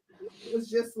protect. It was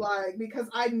just like, because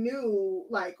I knew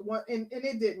like one, and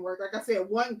it didn't work. Like I said,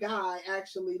 one guy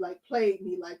actually like played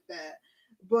me like that.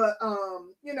 But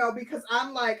because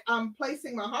I'm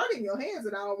placing my heart in your hands,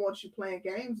 and I don't want you playing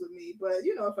games with me. But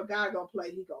if a guy gonna play,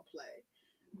 he gonna play.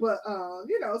 But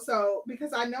so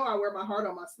because I know I wear my heart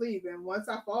on my sleeve, and once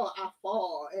I fall,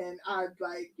 and I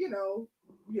like,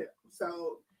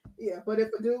 so. Yeah, but if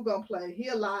a dude gonna play,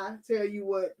 he'll lie, tell you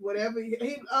whatever we go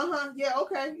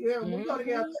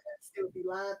together, and still be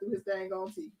lying through his dang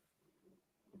on teeth.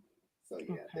 So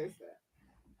yeah, there's that.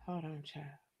 Hold on, child.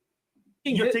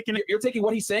 You're taking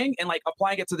what he's saying and like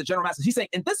applying it to the general masses. He's saying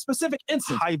in this specific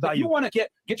instance, high value. If you want to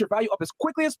get your value up as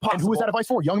quickly as possible. And who is that advice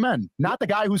for? Young men, not the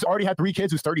guy who's already had 3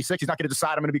 kids, who's 36. He's not going to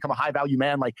decide I'm going to become a high value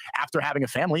man like after having a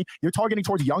family. You're targeting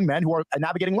towards young men who are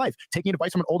navigating life, taking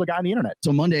advice from an older guy on the internet.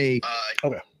 So Monday.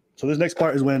 Okay. So this next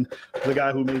part is when the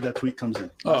guy who made that tweet comes in.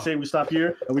 I say we stop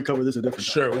here and we cover this a different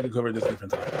time. Sure, we can cover this a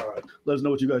different time. All right. Let us know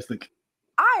what you guys think.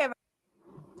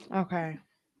 Okay.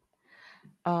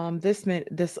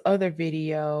 This other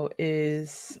video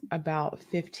is about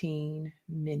 15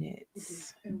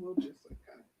 minutes. And we'll just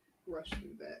kind of rush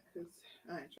through that because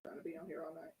I ain't trying to be on here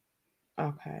all night.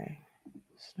 Okay.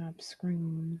 Stop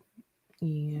screen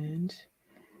and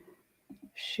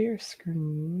share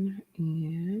screen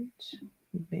and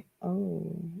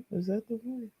is that the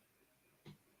one?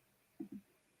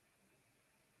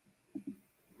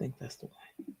 I think that's the one.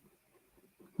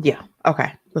 Yeah.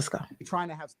 Okay. Let's go. Trying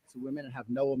to have sex with women and have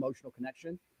no emotional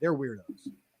connection, they're weirdos.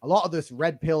 A lot of this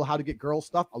red pill, how to get girls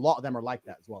stuff, a lot of them are like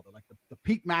that as well. They're like the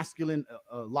peak masculine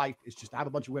life is just to have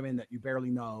a bunch of women that you barely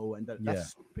know, and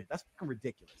that's stupid. That's fucking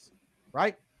ridiculous,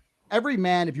 right? Every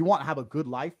man, if you want to have a good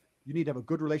life, you need to have a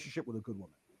good relationship with a good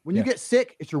woman. When you get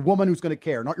sick, it's your woman who's going to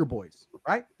care, not your boys,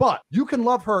 right? But you can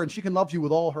love her and she can love you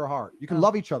with all her heart. You can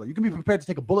love each other. You can be prepared to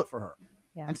take a bullet for her.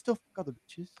 Yeah. And still fuck other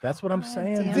bitches. That's what I'm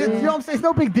saying. You know what I'm saying? It's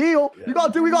no big deal. Yeah. You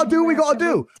gotta do, we gotta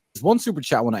do. There's one super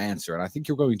chat I want to answer, and I think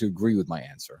you're going to agree with my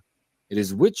answer. It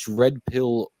is, which red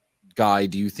pill guy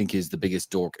do you think is the biggest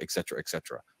dork, etc.,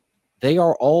 etc.? They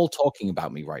are all talking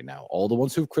about me right now. All the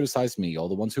ones who've criticized me, all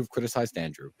the ones who've criticized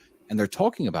Andrew, and they're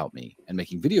talking about me and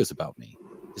making videos about me,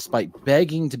 despite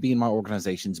begging to be in my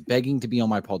organizations, begging to be on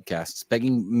my podcasts,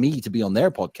 begging me to be on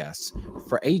their podcasts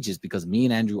for ages, because me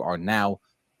and Andrew are now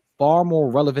far more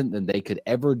relevant than they could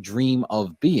ever dream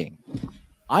of being.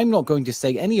 I'm not going to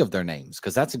say any of their names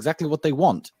because that's exactly what they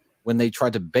want when they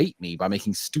try to bait me by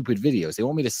making stupid videos. They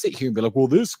want me to sit here and be like, well,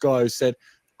 this guy said,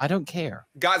 I don't care.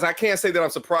 Guys, I can't say that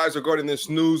I'm surprised regarding this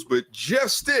news, but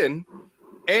just in,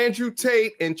 Andrew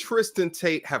Tate and Tristan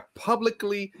Tate have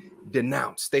publicly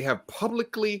denounced. They have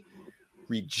publicly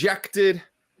rejected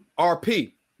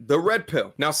RP, the red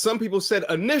pill. Now, some people said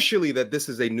initially that this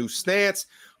is a new stance.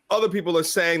 Other people are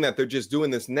saying that they're just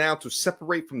doing this now to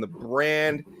separate from the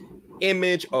brand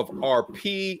image of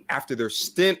RP after their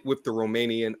stint with the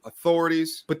Romanian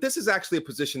authorities. But this is actually a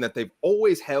position that they've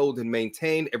always held and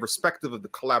maintained, irrespective of the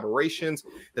collaborations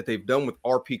that they've done with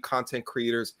RP content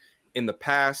creators in the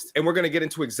past. And we're going to get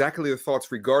into exactly their thoughts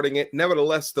regarding it.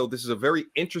 Nevertheless, though, this is a very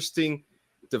interesting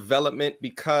development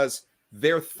because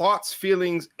their thoughts,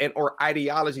 feelings, and or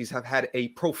ideologies have had a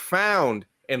profound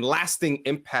and lasting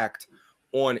impact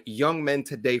on young men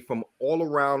today from all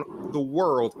around the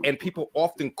world, and people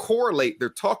often correlate their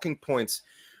talking points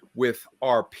with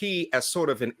RP as sort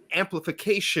of an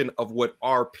amplification of what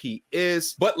RP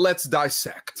is. But let's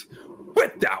dissect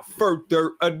without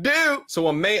further ado. So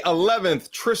on May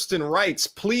 11th, Tristan writes,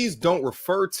 please don't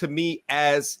refer to me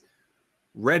as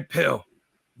Red Pill.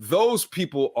 Those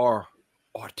people are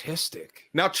autistic.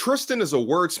 Now, Tristan is a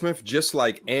wordsmith just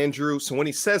like Andrew. So when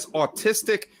he says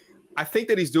autistic, I think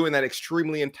that he's doing that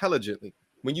extremely intelligently.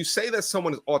 When you say that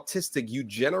someone is autistic, you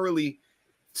generally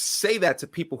say that to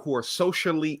people who are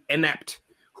socially inept,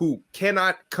 who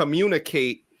cannot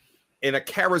communicate in a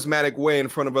charismatic way in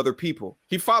front of other people.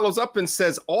 He follows up and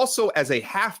says, also as a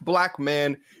half-black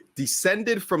man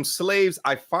descended from slaves,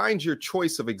 I find your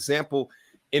choice of example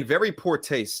in very poor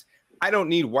taste. I don't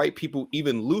need white people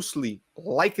even loosely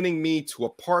likening me to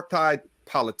apartheid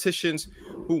politicians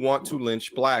who want to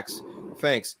lynch blacks.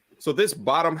 Thanks. So this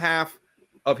bottom half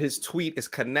of his tweet is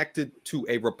connected to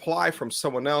a reply from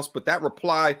someone else, but that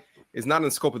reply is not in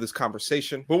the scope of this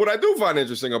conversation. But what I do find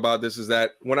interesting about this is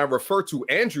that when I refer to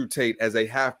Andrew Tate as a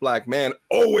half-black man,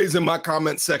 always in my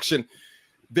comment section,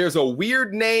 there's a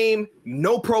weird name,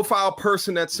 no profile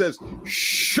person that says,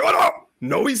 shut up.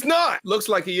 No, he's not. Looks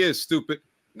like he is, stupid.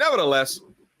 Nevertheless,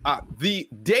 the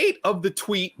date of the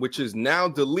tweet, which is now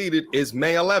deleted, is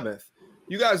May 11th.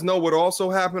 You guys know what also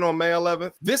happened on May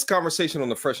 11th? This conversation on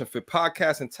the Fresh and Fit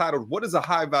podcast entitled, What is a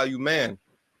High Value Man?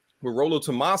 Where Rollo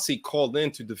Tomasi called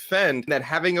in to defend that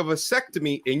having a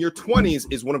vasectomy in your 20s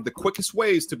is one of the quickest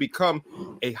ways to become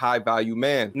a high value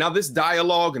man. Now, this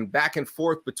dialogue and back and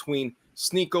forth between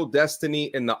Sneako,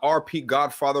 Destiny, and the RP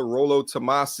godfather Rollo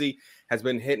Tomasi has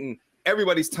been hitting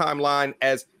everybody's timeline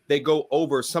as they go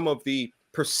over some of the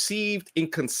perceived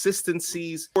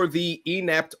inconsistencies or the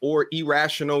inept or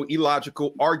irrational,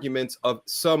 illogical arguments of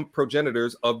some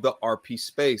progenitors of the RP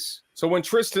space. So when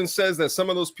Tristan says that some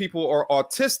of those people are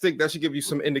autistic, that should give you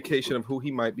some indication of who he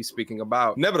might be speaking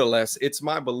about. Nevertheless, it's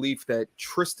my belief that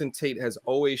Tristan Tate has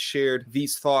always shared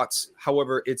these thoughts.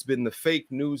 However, it's been the fake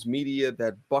news media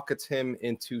that buckets him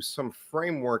into some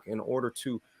framework in order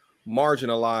to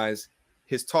marginalize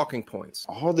his talking points.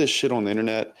 All this shit on the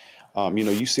internet,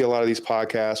 you see a lot of these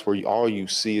podcasts where all you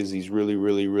see is these really,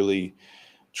 really, really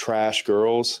trash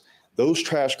girls. Those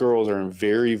trash girls are in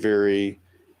very, very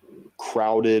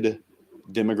crowded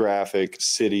demographic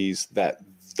cities that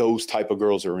those type of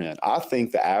girls are in. I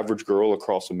think the average girl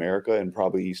across America and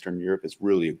probably Eastern Europe is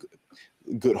really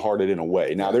good-hearted in a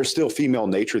way. Now, there's still female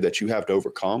nature that you have to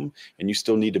overcome, and you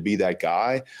still need to be that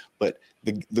guy. But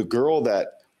the girl that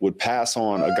would pass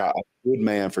on a good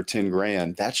man for 10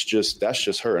 grand, that's just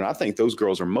her. And I think those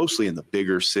girls are mostly in the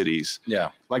bigger cities. Yeah.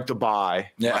 Like Dubai.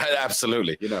 Yeah, like,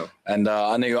 absolutely. And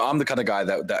I know I'm the kind of guy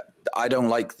that I don't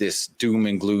like this doom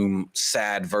and gloom,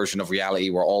 sad version of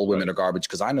reality where all women are garbage,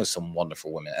 because I know some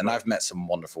wonderful women, and I've met some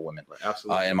wonderful women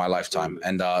in my lifetime.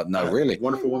 And no, really.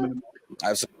 Wonderful women.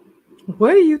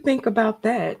 What do you think about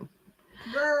that?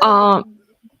 Girl,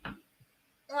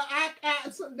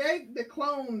 so they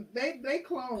clone.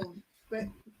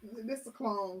 This a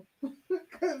clone.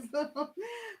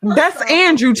 That's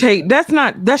Andrew Tate.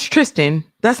 That's Tristan.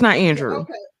 That's not Andrew.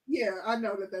 Okay. Yeah, I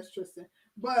know that's Tristan.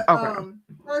 But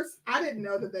first, I didn't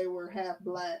know that they were half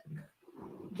black.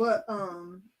 But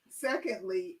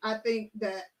secondly, I think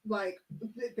that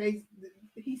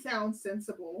he sounds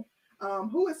sensible.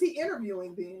 Who is he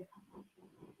interviewing then?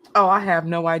 Oh, I have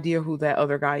no idea who that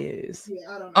other guy is.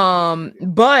 Yeah, I don't know.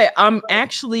 But I'm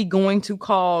actually going to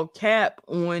call Cap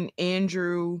on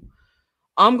Andrew.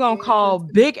 I'm going to call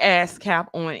big ass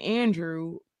Cap on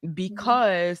Andrew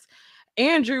because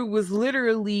Andrew was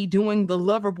literally doing the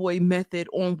lover boy method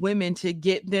on women to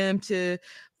get them to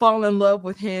fall in love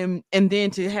with him and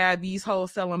then to have these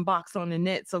hoes selling box on the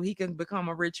net so he can become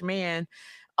a rich man.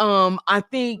 I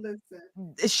think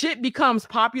shit becomes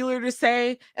popular to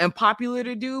say and popular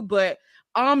to do, but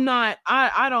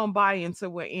I don't buy into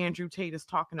what Andrew Tate is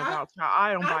talking about.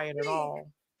 I don't buy it at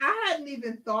all. I hadn't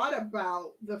even thought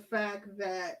about the fact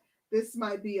that this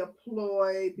might be a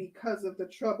ploy because of the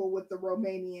trouble with the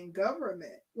Romanian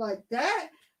government. Like that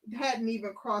hadn't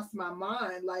even crossed my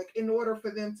mind. Like in order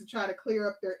for them to try to clear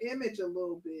up their image a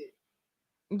little bit.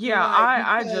 Yeah,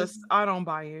 I don't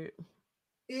buy it.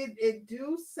 It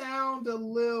do sound a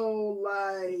little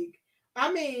like,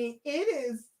 I mean, it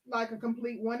is like a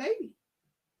complete 180.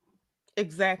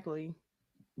 Exactly.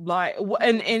 Like,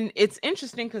 and it's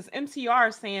interesting because MCR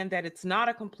is saying that it's not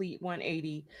a complete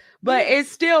 180, but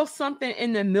it's still something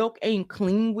in the milk ain't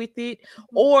clean with it.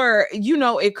 Or,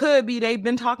 it could be they've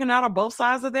been talking out of both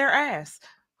sides of their ass.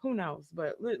 Who knows?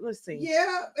 But let's see.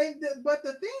 Yeah, but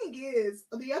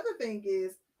the other thing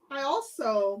is, I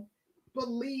also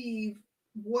believe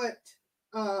what,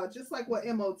 just like what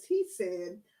MOT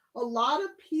said, a lot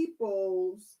of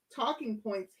people's talking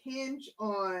points hinge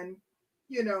on,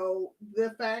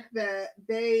 the fact that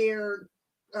their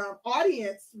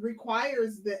audience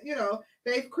requires that,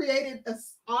 they've created an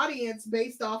audience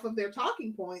based off of their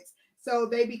talking points. So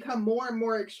they become more and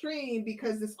more extreme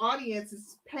because this audience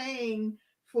is paying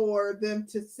for them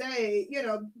to say,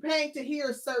 paying to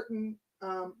hear certain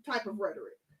type of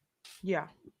rhetoric. Yeah.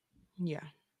 Yeah.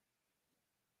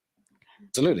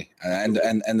 Absolutely. And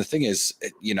the thing is,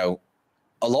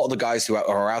 a lot of the guys who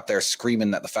are out there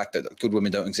screaming at the fact that good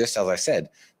women don't exist, as I said,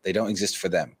 they don't exist for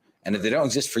them. And if they don't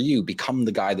exist for you, become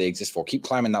the guy they exist for. Keep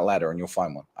climbing that ladder and you'll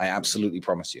find one. I absolutely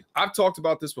promise you. I've talked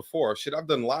about this before. I've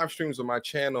done live streams on my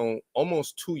channel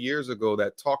almost 2 years ago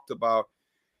that talked about,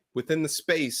 within the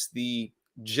space, the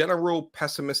general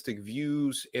pessimistic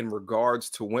views in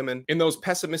regards to women. And those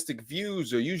pessimistic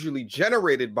views are usually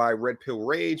generated by red pill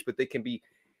rage, but they can be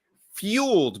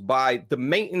fueled by the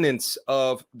maintenance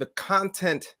of the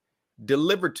content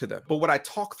delivered to them. But what I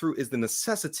talk through is the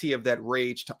necessity of that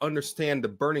rage to understand the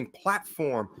burning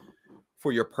platform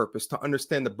for your purpose, to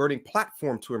understand the burning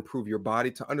platform to improve your body,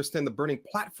 to understand the burning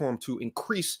platform to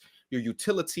increase your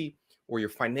utility or your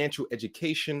financial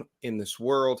education in this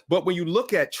world. But when you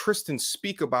look at Tristan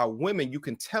speak about women, you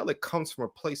can tell it comes from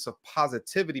a place of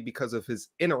positivity because of his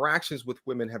interactions with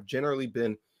women have generally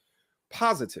been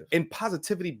positive. And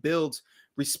positivity builds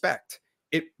respect.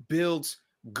 It builds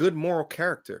good moral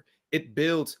character. It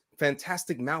builds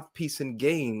fantastic mouthpiece and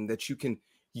game that you can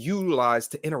utilize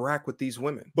to interact with these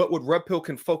women. But what Red Pill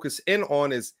can focus in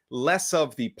on is less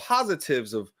of the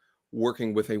positives of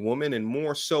working with a woman and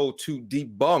more so to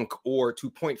debunk or to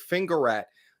point finger at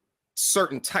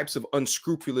certain types of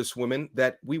unscrupulous women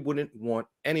that we wouldn't want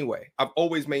anyway. I've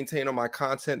always maintained on my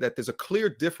content that there's a clear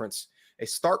difference, a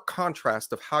stark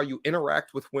contrast of how you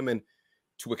interact with women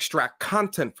to extract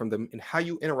content from them and how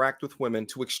you interact with women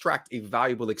to extract a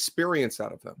valuable experience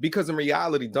out of them. Because in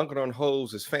reality, dunking on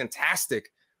hoes is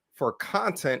fantastic for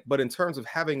content, but in terms of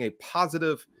having a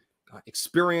positive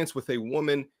experience with a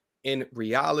woman in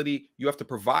reality, you have to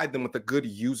provide them with a good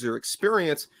user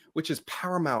experience, which is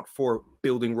paramount for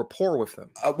building rapport with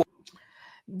them.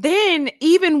 Then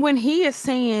even when he is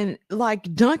saying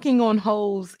like dunking on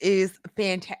hoes is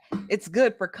fantastic, it's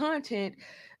good for content.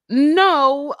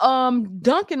 No,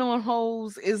 dunking on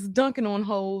hoes is dunking on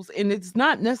hoes, and it's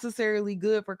not necessarily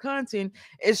good for content.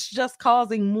 It's just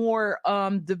causing more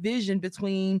division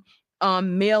between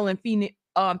male and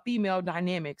female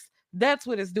dynamics. That's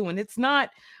what it's doing. It's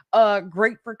not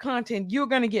great for content. You're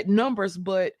gonna get numbers,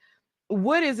 but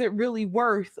what is it really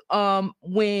worth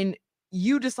when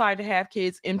you decide to have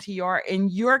kids MTR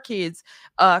and your kids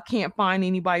can't find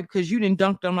anybody because you didn't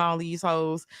dunked on all these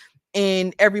hoes,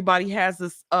 and everybody has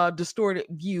this distorted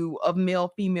view of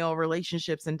male-female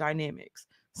relationships and dynamics.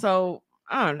 So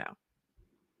I don't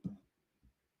know.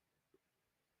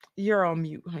 You're on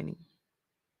mute, honey.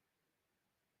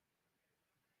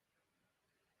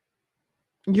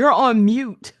 You're on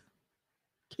mute.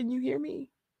 Can you hear me?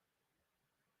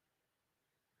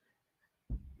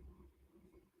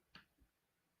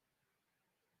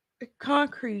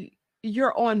 Concrete,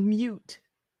 you're on mute.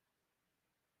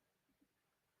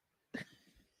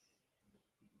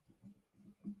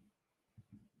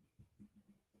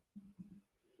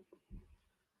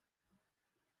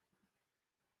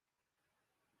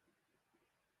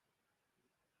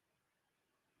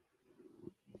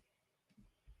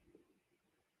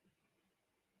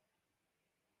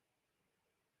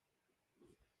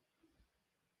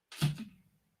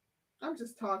 I'm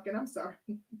just talking. I'm sorry.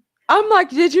 I'm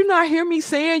like, did you not hear me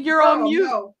saying you're on mute?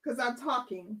 No, because I'm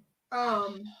talking.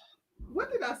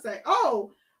 What did I say?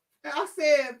 Oh, I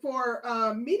said for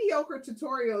mediocre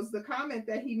tutorials, the comment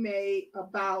that he made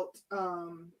about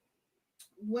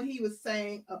when he was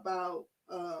saying about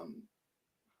oh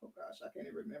gosh, I can't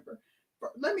even remember.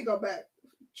 Let me go back.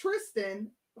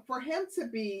 Tristan, for him to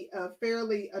be a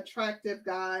fairly attractive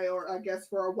guy, or I guess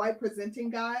for a white presenting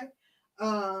guy,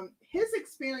 his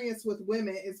experience with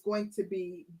women is going to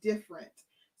be different.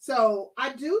 So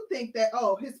I do think that,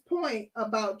 his point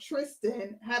about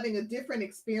Tristan having a different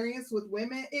experience with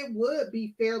women, it would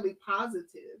be fairly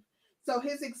positive. So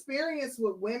his experience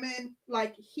with women,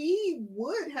 like he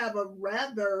would have a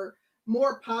rather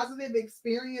more positive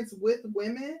experience with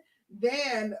women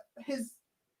than his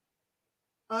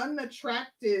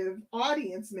unattractive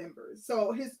audience members.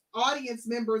 So his audience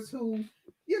members who,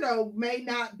 may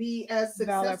not be as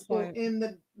successful in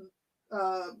the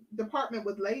department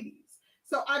with ladies.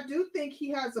 So I do think he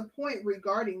has a point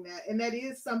regarding that, and that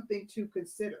is something to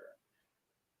consider.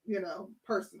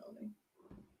 personally.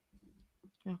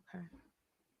 Okay.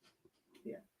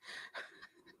 Yeah.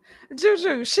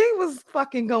 Juju, she was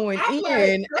fucking going I'm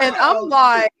in, like, and I'm girl,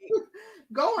 like,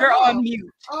 going you're on off.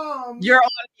 mute. You're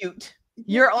on mute.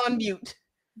 You're on mute.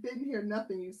 Didn't hear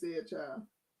nothing you said, child.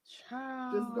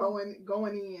 Child. Just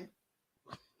going in.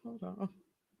 Hold on.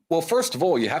 Well, first of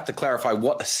all, you have to clarify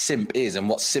what a simp is and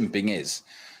what simping is.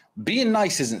 Being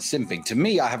nice isn't simping. To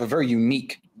me, I have a very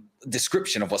unique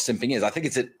description of what simping is. I think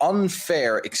it's an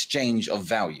unfair exchange of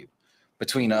value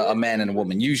between a man and a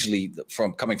woman, usually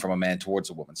coming from a man towards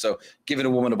a woman. So giving a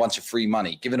woman a bunch of free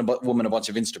money, giving a woman a bunch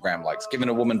of Instagram likes, giving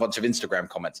a woman a bunch of Instagram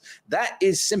comments, that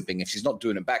is simping if she's not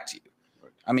doing it back to you.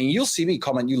 I mean, you'll see me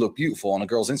comment, "You look beautiful" on a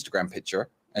girl's Instagram picture,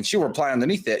 and she'll reply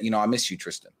underneath it, "I miss you,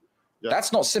 Tristan." Yeah.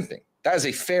 That's not simping. That is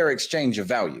a fair exchange of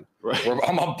value. Right. Where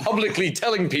I'm publicly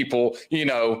telling people,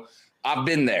 I've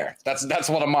been there. That's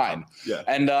one of mine. Yeah.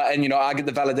 And I get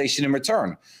the validation in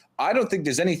return. I don't think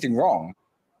there's anything wrong.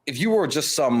 If you were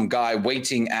just some guy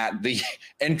waiting at the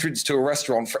entrance to a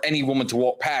restaurant for any woman to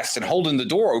walk past and holding the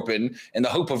door open in the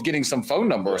hope of getting some phone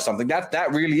number or something,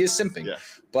 that really is simping. Yeah.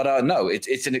 But no,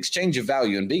 it's an exchange of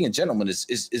value, and being a gentleman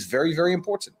is very, very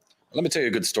important. Let me tell you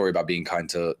a good story about being kind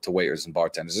to waiters and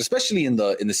bartenders, especially in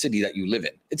the city that you live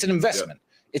in. It's an investment. Yeah.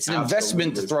 It's an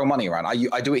investment to throw money around.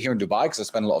 I do it here in Dubai because I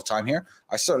spend a lot of time here.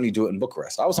 I certainly do it in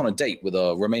Bucharest. I was on a date with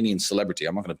a Romanian celebrity.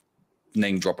 I'm not going to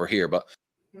name drop her here, but...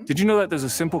 Did you know that there's a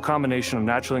simple combination of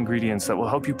natural ingredients that will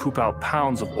help you poop out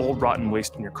pounds of old rotten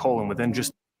waste in your colon within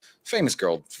just... Famous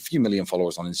girl, a few million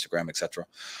followers on Instagram, etc.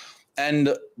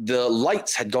 And the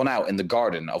lights had gone out in the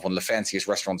garden of one of the fanciest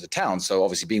restaurants in town. So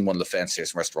obviously being one of the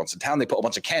fanciest restaurants in town, they put a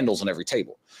bunch of candles on every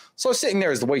table. So I was sitting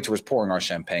there as the waiter was pouring our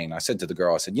champagne. I said to the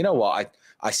girl, I said, "You know what?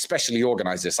 I specially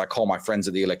organized this. I call my friends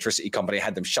at the electricity company. I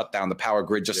had them shut down the power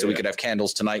grid just so we could have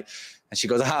candles tonight." And she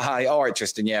goes, "Hi, all right,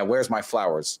 Tristan. Yeah, where's my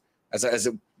flowers?" As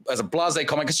a blasé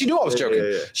comment, because she knew I was joking.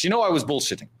 Yeah. She knew I was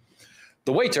bullshitting.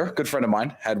 The waiter, good friend of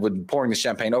mine, when pouring the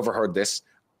champagne, overheard this.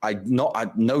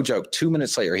 No joke. 2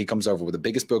 minutes later, he comes over with the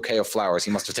biggest bouquet of flowers.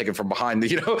 He must have taken from behind the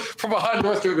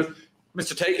restaurant. He goes,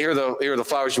 "Mr. Tate, here are the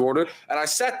flowers you ordered." And I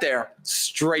sat there,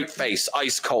 straight face,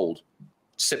 ice cold,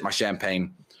 sip my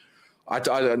champagne.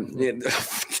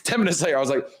 10 minutes later, I was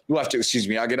like, "You'll have to excuse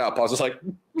me." I get up. I was just like,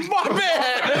 "My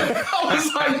bad." I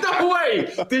was like, "No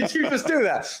way. Did you just do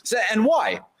that?" And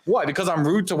why? Why? Because I'm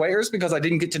rude to waiters? Because I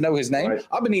didn't get to know his name? Right.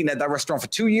 I've been eating at that restaurant for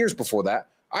 2 years before that.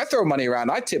 I throw money around.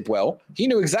 I tip well. He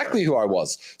knew exactly who I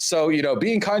was. So,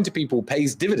 being kind to people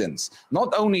pays dividends.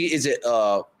 Not only is it,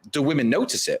 do women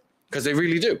notice it? Because they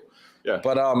really do. Yeah.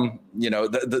 But,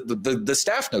 the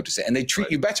staff notice it and they treat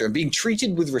you better. And being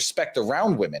treated with respect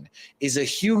around women is a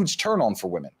huge turn on for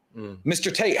women.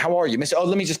 "Mr. Tate, how are you?"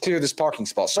 Let me just clear this parking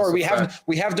spot. "Sorry, we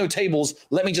have no tables.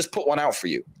 Let me just put one out for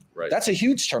you." Right. That's a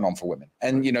huge turn on for women.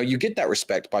 And, you get that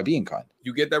respect by being kind.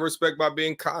 You get that respect by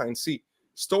being kind. See,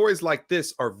 stories like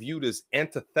this are viewed as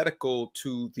antithetical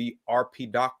to the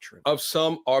RP doctrine of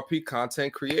some RP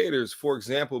content creators. For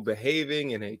example,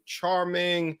 behaving in a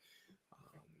charming,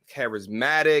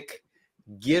 charismatic,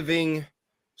 giving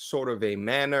sort of a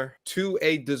manner to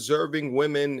a deserving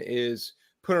woman is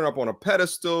putting up on a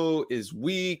pedestal, is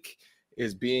weak,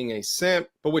 is being a simp.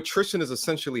 But what Tristan is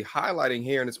essentially highlighting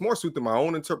here, and it's more so through my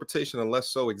own interpretation and less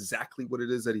so exactly what it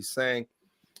is that he's saying,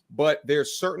 but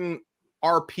there's certain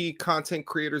RP content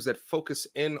creators that focus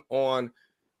in on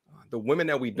the women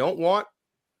that we don't want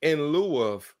in lieu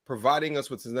of providing us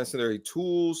with the necessary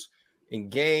tools and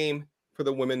game for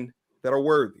the women that are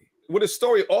worthy. What his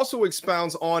story also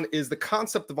expounds on is the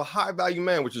concept of a high value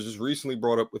man, which is just recently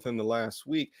brought up within the last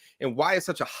week, and why it's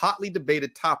such a hotly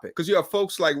debated topic. Because you have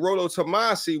folks like Rollo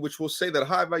Tomasi, which will say that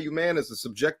high value man is a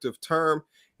subjective term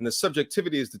and the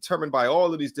subjectivity is determined by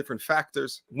all of these different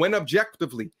factors. When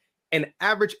objectively, an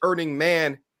average earning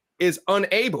man is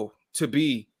unable to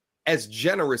be as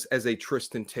generous as a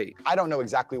Tristan Tate. I don't know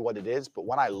exactly what it is, but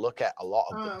when I look at a lot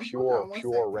of the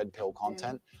pure red pill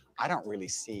content, I don't really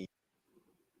see.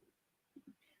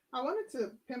 I wanted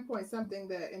to pinpoint something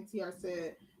that NTR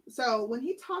said. So when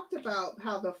he talked about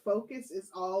how the focus is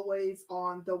always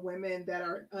on the women that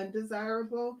are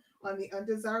undesirable, on the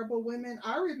undesirable women,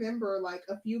 I remember like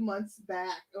a few months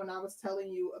back when I was telling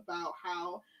you about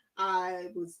how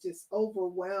I was just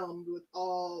overwhelmed with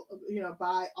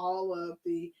by all of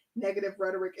the negative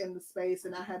rhetoric in the space.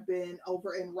 And I had been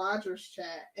over in Roger's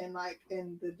chat and like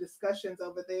in the discussions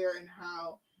over there and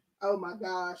how, oh my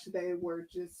gosh, they were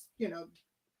just,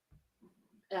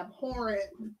 abhorrent,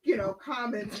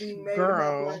 comments being made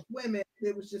about Black women.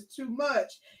 It was just too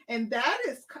much. And that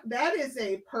is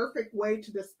a perfect way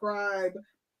to describe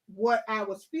what I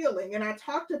was feeling. And I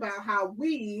talked about how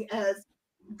we as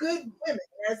good women,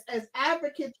 as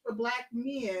advocates for Black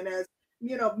men, as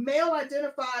male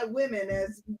identified women,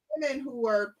 as women who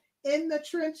are in the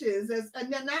trenches, as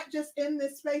and not just in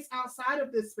this space, outside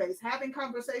of this space, having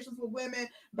conversations with women,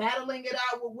 battling it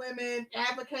out with women,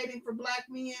 advocating for Black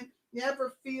men,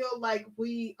 never feel like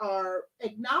we are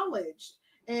acknowledged.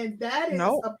 And that is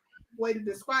a way to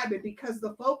describe it, because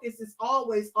the focus is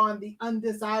always on the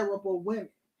undesirable women.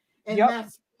 And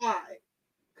that's why,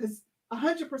 because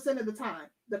 100% of the time,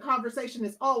 the conversation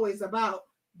is always about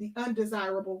the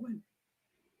undesirable women.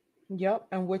 Yep,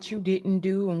 and what you didn't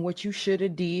do and what you should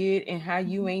have did and how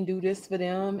you ain't do this for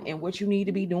them and what you need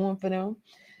to be doing for them.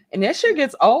 And that shit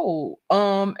gets old.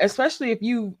 Especially if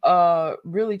you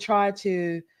really try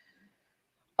to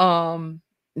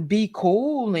be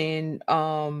cool and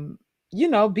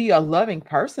be a loving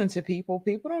person to people.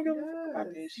 People don't give a fuck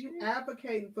about this shit. You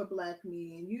advocating for Black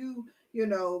men, you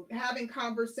having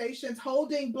conversations,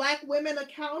 holding Black women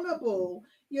accountable,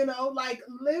 like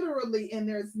literally, and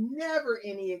there's never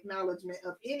any acknowledgement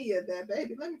of any of that,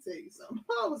 baby. Let me tell you something.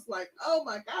 I was like, oh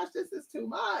my gosh, this is too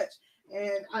much.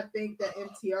 And I think that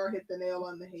MTR hit the nail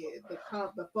on the head.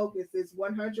 The focus is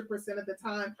 100% of the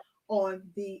time on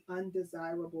the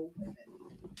undesirable women.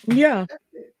 Yeah. That's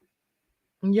it.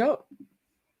 Yep.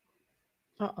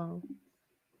 Uh-oh.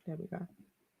 There we go.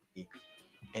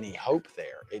 Any hope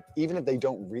there, even if they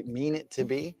don't mean it to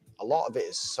be, a lot of it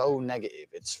is so negative.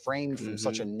 It's framed from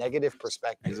such a negative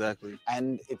perspective. Exactly.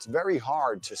 And it's very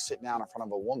hard to sit down in front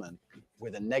of a woman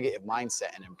with a negative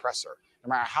mindset and impress her, no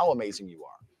matter how amazing you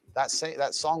are. That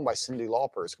song by Cyndi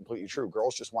Lauper is completely true.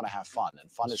 Girls just want to have fun,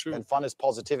 and fun is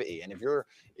positivity. And if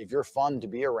you're fun to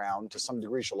be around, to some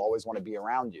degree, she'll always want to be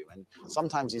around you. And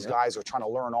sometimes these guys are trying to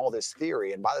learn all this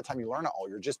theory, and by the time you learn it all,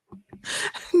 you're just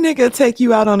Nigga take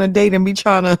you out on a date and be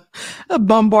trying to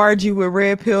bombard you with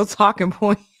red pill talking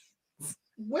points.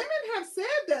 Women have said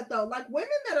that though, like women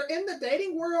that are in the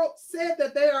dating world said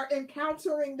that they are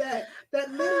encountering that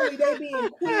literally they being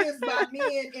quizzed by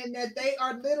men, and that they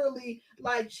are literally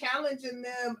like challenging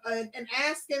them and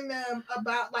asking them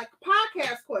about like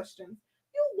podcast questions.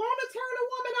 You want to turn a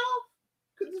woman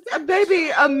off?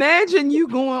 Baby, imagine you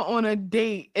going on a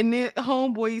date and then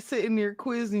homeboy sitting there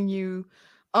quizzing you,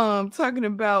 talking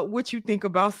about what you think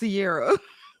about Sierra.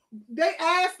 They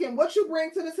asking what you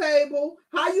bring to the table,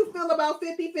 how you feel about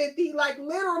 50-50, like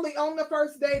literally on the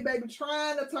first day, baby,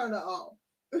 trying to turn her off.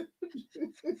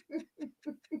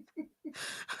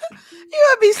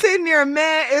 You'll be sitting there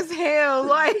mad as hell,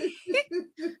 like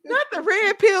not the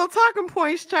red pill talking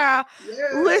points, child.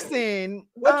 Yeah. Listen,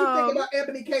 what you think about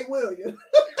Anthony K. Williams?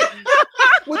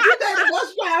 Would you date a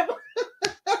bus driver?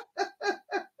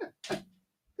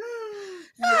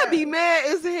 I'd be mad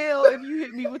as hell if you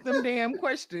hit me with them damn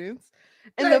questions.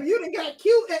 And baby, you done got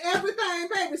cute and everything,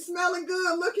 baby, smelling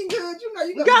good, looking good.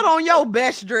 You got on your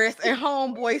best dress, and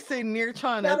homeboy sitting there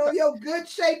trying got on your good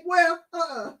shape wear.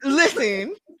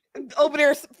 Listen, over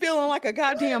there feeling like a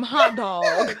goddamn hot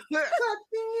dog.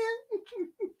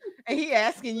 And he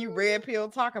asking you red pill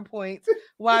talking points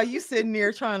while you sitting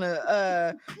there trying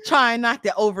not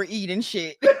to overeat and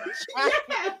shit.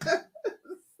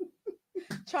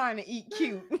 Trying to eat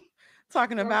cute,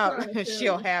 talking about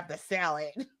she'll have the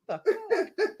salad.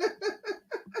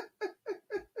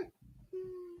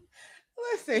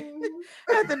 Listen,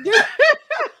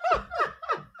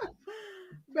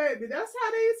 baby, that's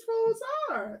how these fools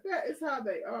are. That is how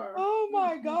they are. Oh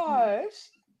my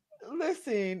gosh.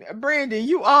 Listen, Brandon,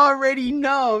 you already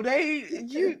know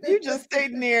you just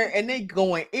sitting there and they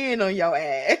going in on your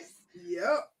ass.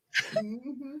 Yep.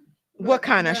 Mm-hmm. What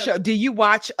kind of show do you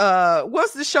watch?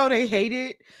 What's the show they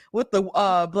hated with the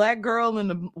black girl and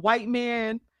the white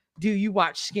man? Do you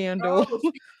watch Scandal?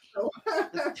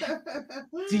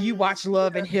 Do you watch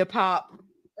Love and Hip Hop?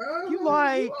 You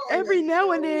like every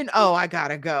now and then, oh, I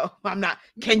gotta go. I'm not.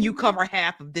 Can you cover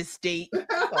half of this date? They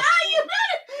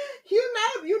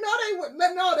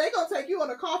gonna take you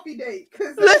on a coffee date.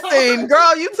 Listen,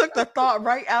 girl, you took the thought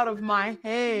right out of my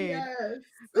head. Yes.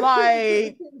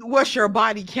 Like, what's your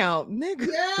body count, nigga?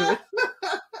 Yeah.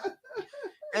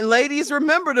 And ladies,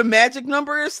 remember the magic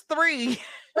number is 3.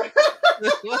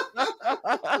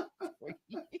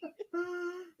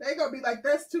 They gonna be like,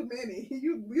 that's too many.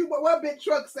 You what Big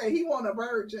Truck say? He want a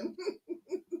virgin.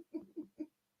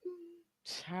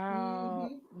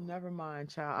 Child, never mind,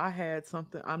 child. I had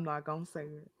something. I'm not gonna say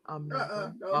it.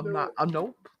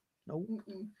 Nope.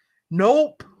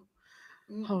 Nope.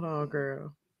 Hold on,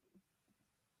 girl.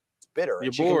 Bitter.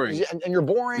 You're boring. And you're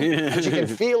boring, and you can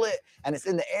feel it, and it's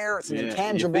in the air, it's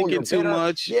intangible. You're thinking too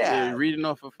much. Yeah. You're reading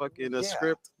off a fucking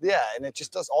script. Yeah, and it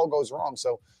just all goes wrong.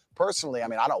 So Personally, I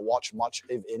mean, I don't watch much,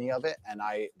 if any of it, and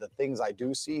the things I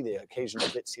do see, the occasional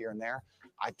bits here and there,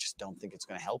 I just don't think it's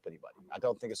going to help anybody. I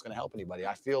don't think it's going to help anybody.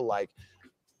 I feel like,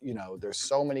 you know, there's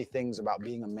so many things about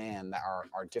being a man that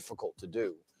are difficult to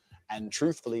do, and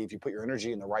truthfully, if you put your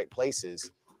energy in the right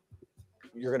places,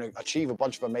 you're going to achieve a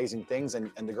bunch of amazing things,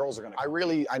 and the girls are going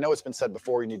to. I know it's been said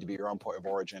before, you need to be your own point of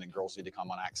origin, and girls need to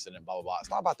come on accident, blah blah blah. It's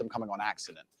not about them coming on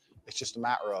accident. It's just a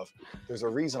matter of, there's a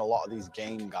reason a lot of these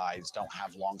game guys don't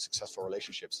have long, successful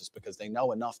relationships. It's because they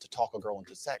know enough to talk a girl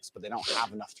into sex, but they don't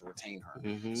have enough to retain her.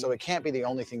 So it can't be the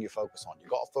only thing you focus on. You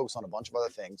got to focus on a bunch of other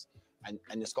things, and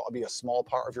it's got to be a small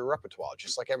part of your repertoire,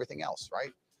 just like everything else,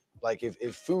 right? Like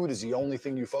if food is the only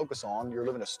thing you focus on, you're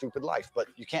living a stupid life, but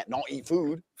you can't not eat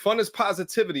food. Fun is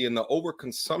positivity, and the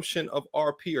overconsumption of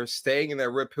RP or staying in that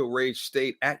red pill rage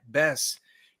state at best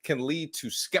can lead to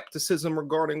skepticism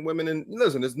regarding women. And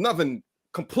listen, there's nothing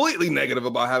completely negative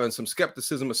about having some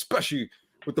skepticism, especially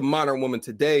with the modern woman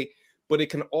today, but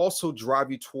it can also drive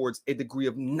you towards a degree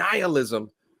of nihilism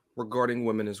regarding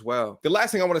women as well. The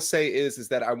last thing I want to say is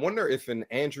that I wonder if in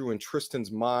Andrew and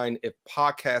Tristan's mind, if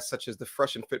podcasts such as the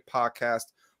Fresh and Fit podcast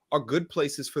are good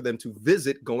places for them to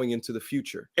visit going into the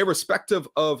future, irrespective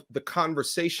of the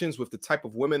conversations with the type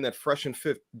of women that Fresh and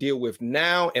Fit deal with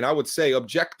now. And I would say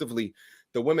objectively,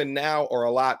 the women now are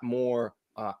a lot more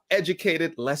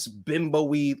educated, less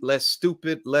bimbo-y, less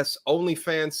stupid, less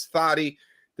OnlyFans thotty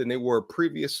than they were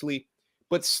previously.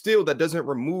 But still, that doesn't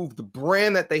remove the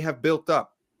brand that they have built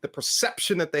up, the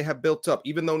perception that they have built up.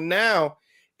 Even though now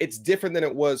it's different than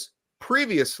it was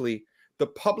previously, the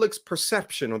public's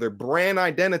perception or their brand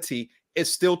identity is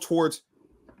still towards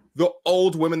the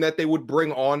old women that they would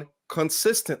bring on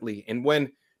consistently. And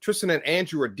when Tristan and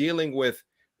Andrew are dealing with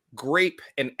grape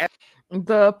and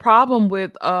the problem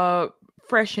with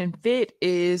Fresh and Fit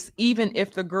is, even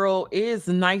if the girl is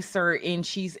nicer and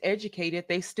she's educated,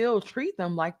 they still treat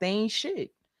them like they ain't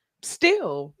shit.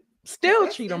 Still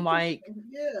That's treat them like,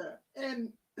 yeah. And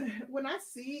when I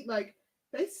see, like,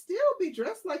 they still be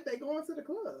dressed like they going to the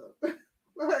club.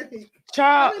 Like,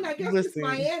 child, I mean, I guess listen. it's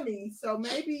Miami, so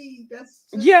maybe that's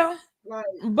just, Yeah. like,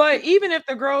 But even if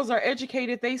the girls are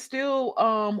educated, they still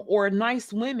or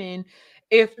nice women,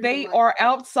 if they are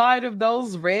outside of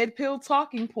those red pill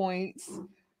talking points,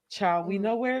 child, we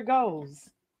know where it goes.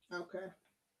 Okay.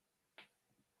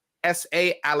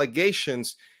 SA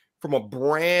allegations, from a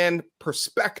brand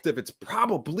perspective, it's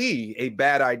probably a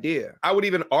bad idea. I would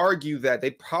even argue that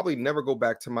they'd probably never go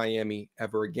back to Miami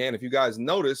ever again. If you guys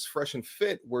notice, Fresh and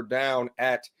Fit were down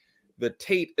at the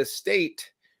Tate estate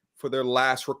for their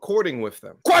last recording with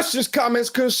them. Questions, comments,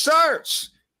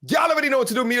 concerns. Y'all already know what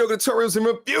to do. Mediocre tutorials and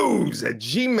reviews at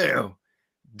gmail.com.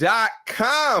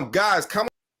 Guys, come on.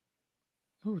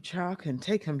 Oh, child, I couldn't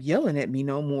take him yelling at me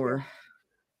no more.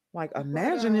 Like,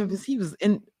 imagine if he was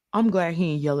in. I'm glad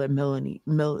he ain't yell at Melanie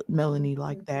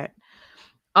like that.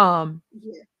 Yeah.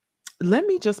 Let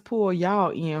me just pull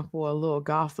y'all in for a little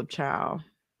gossip, child.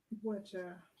 What,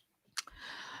 child?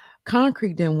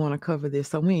 Concrete didn't want to cover this,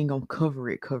 so we ain't gonna cover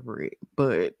it.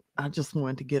 But I just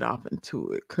wanted to get off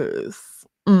into it because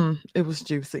it was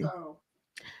juicy.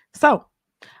 So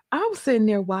I was sitting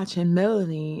there watching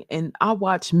Melanie, and I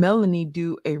watched Melanie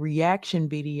do a reaction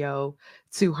video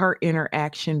to her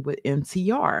interaction with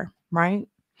MTR, right?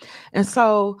 And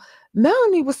so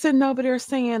Melanie was sitting over there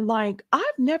saying, like, I've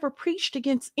never preached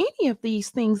against any of these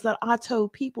things that I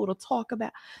told people to talk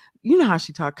about. You know how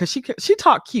she talked, because she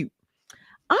talked cute.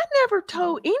 I never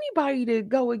told anybody to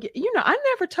go again. I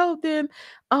never told them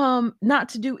not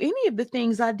to do any of the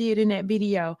things I did in that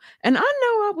video. And I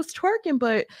know I was twerking,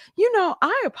 but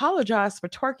I apologized for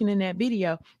twerking in that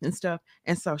video and stuff.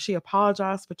 And so she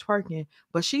apologized for twerking,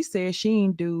 but she said she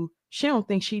don't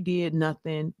think she did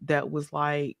nothing that was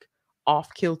like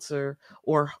off kilter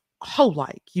or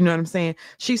hoe-like. You know what I'm saying?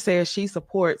 She says she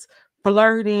supports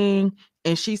flirting,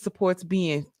 and she supports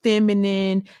being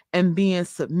feminine and being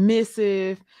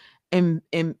submissive and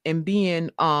being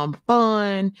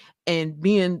fun and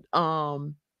being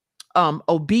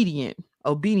obedient.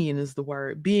 Obedient is the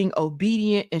word. Being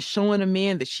obedient and showing a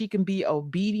man that she can be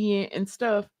obedient and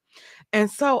stuff. And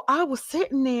so I was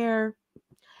sitting there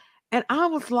and I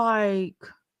was like,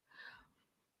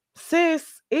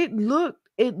 sis, it looked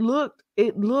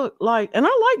like, and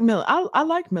I like Melanie. I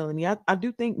like Melanie. I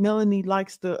do think Melanie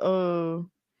likes to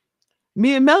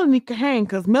me and Melanie can hang,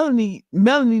 because Melanie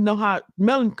know how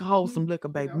Melanie can hold some liquor,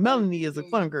 baby. Melanie is a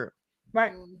fun girl,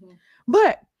 right?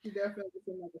 But She definitely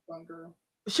seems like a fun girl.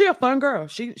 she a fun girl.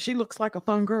 She looks like a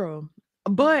fun girl.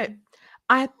 But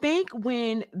I think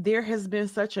when there has been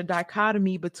such a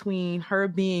dichotomy between her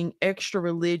being extra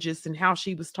religious and how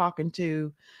she was talking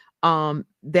to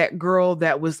that girl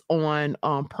that was on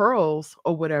Pearls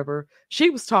or whatever, she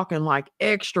was talking like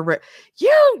extra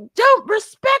you don't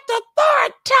respect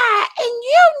authority and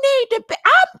you need to be,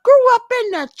 I grew up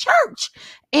in the church.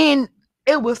 And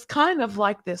it was kind of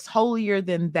like this holier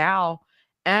than thou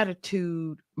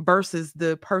attitude versus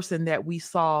the person that we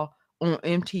saw on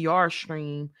MTR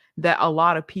stream that a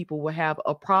lot of people would have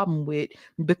a problem with,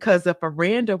 because if a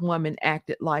random woman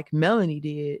acted like Melanie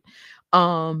did,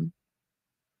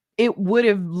 it would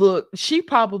have looked, she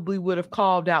probably would have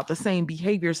called out the same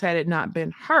behaviors had it not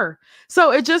been her.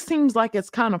 So it just seems like it's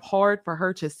kind of hard for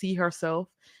her to see herself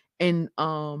in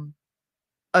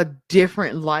a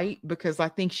different light, because I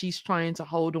think she's trying to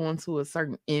hold on to a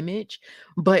certain image,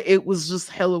 but it was just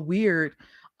hella weird.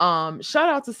 Shout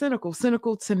out to Sneako.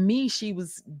 Sneako, to me, she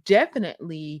was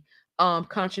definitely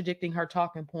contradicting her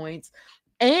talking points.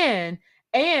 And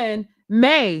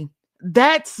May,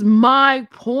 that's my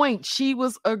point. She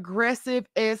was aggressive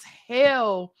as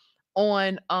hell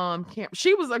on camera.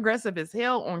 She was aggressive as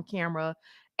hell on camera,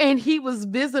 and he was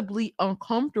visibly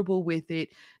uncomfortable with it.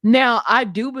 Now, I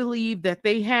do believe that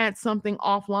they had something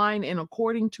offline, and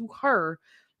according to her,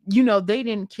 you know, they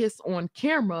didn't kiss on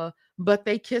camera, but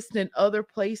they kissed in other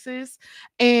places.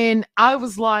 And I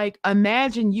was like,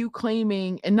 imagine you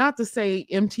claiming, and not to say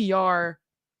MTR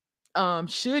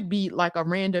should be like a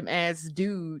random ass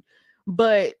dude,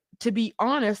 but to be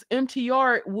honest,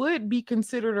 MTR would be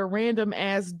considered a random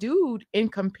ass dude in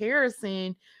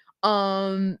comparison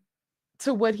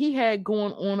to what he had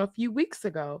going on a few weeks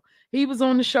ago. He was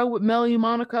on the show with Melly and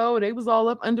Monaco. They was all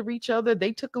up under each other.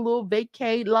 They took a little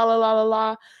vacay, la la la la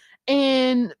la.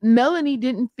 And Melanie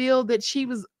didn't feel that she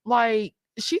was like,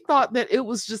 she thought that it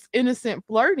was just innocent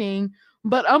flirting.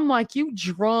 But I'm like, you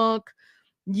drunk,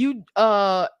 you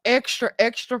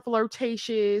extra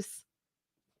flirtatious,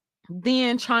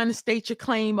 then trying to state your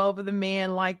claim over the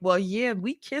man like, well, yeah,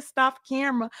 we kissed off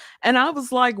camera. And I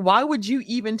was like, why would you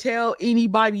even tell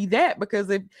anybody that?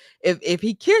 Because if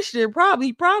he kissed you,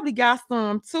 probably got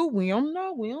some too. We don't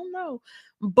know.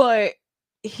 But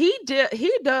he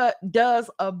does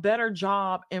a better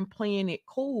job in playing it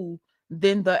cool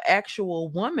than the actual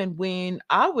woman, when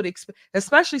I would expect,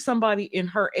 especially somebody in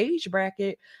her age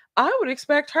bracket, I would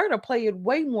expect her to play it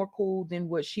way more cool than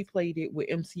what she played it with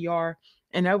MCR.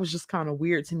 And that was just kind of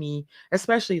weird to me,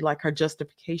 especially like her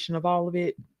justification of all of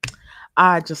it.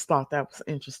 I just thought that was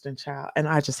interesting, child. And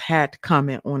I just had to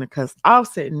comment on it because I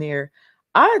was sitting there.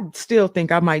 I still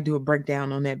think I might do a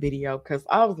breakdown on that video because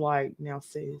I was like, now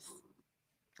sis,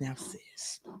 don't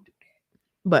do that.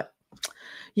 But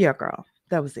yeah, girl,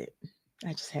 that was it.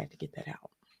 I just had to get that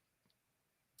out.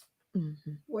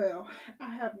 Mm-hmm. Well,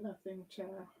 I have nothing,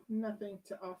 child. Nothing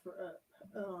to offer up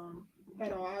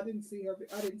at all. I didn't see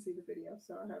the video,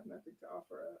 so I have nothing to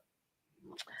offer up.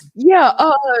 Yeah,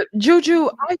 Juju,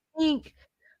 I think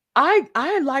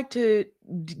I like to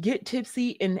get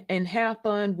tipsy and have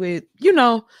fun with, you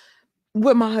know,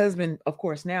 with my husband, of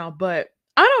course, now, but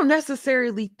I don't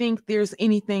necessarily think there's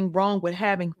anything wrong with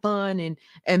having fun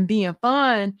and being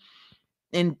fun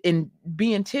and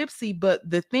being tipsy, but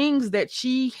the things that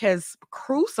she has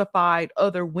crucified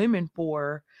other women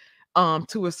for,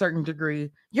 to a certain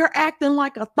degree, you're acting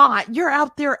like a thought. You're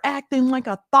out there acting like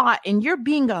a thought, and you're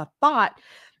being a thought.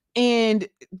 And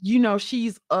you know,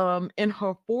 she's in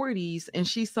her 40s and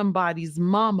she's somebody's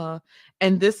mama,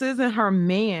 and this isn't her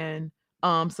man,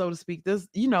 so to speak. This,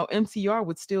 you know, MCR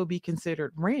would still be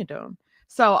considered random.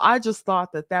 So I just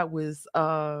thought that was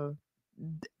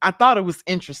I thought it was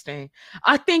interesting.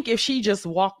 I think if she just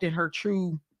walked in her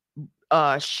true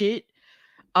shit,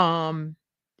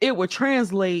 it would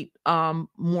translate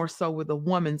more so with a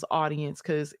woman's audience,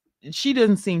 because she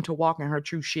doesn't seem to walk in her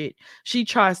true shit. She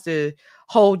tries to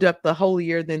hold up the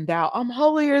holier than thou. I'm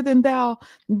holier than thou,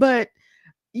 but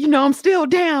you know, I'm still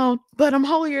down, but I'm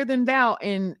holier than thou.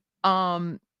 And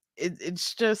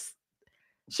it's just,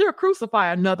 she'll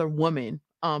crucify another woman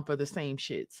for the same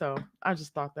shit. So I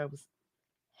just thought that was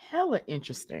hella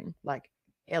interesting. Like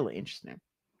hella interesting.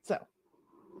 So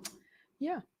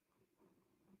yeah.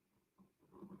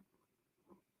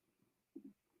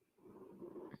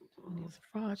 Is a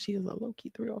fraud. She is a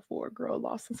low-key 304 girl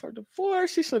lost since her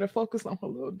divorce. She should have focused on her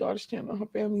little daughter's channel. Her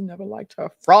family never liked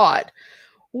her. Fraud.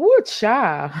 What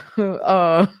child?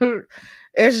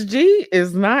 SG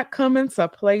is not coming to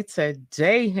play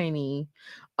today, honey.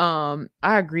 I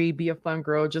agree. Be a fun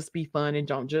girl. Just be fun and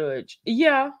don't judge.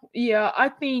 Yeah. I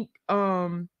think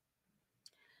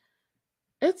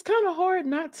it's kind of hard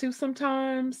not to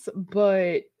sometimes,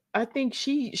 but I think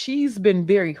she's been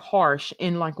very harsh.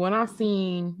 And like when I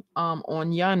seen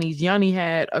on Yanni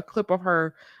had a clip of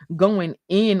her going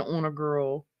in on a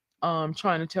girl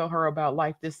trying to tell her about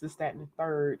life, this, that, and the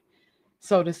third.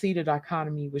 So to see the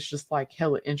dichotomy was just like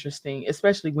hella interesting,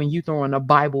 especially when you throwing a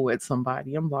Bible at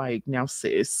somebody. I'm like, now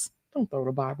sis, don't throw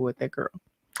the Bible at that girl.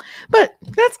 But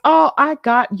that's all I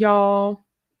got, y'all.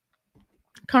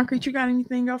 Concrete, you got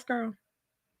anything else, girl?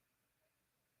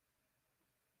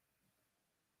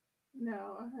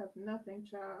 No, I have nothing,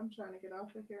 child. I'm trying to get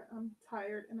off of here. I'm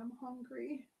tired and I'm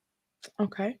hungry.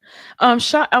 Okay.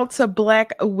 Shout out to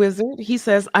Black Wizard. He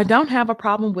says, I don't have a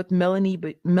problem with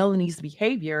Melanie's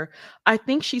behavior. I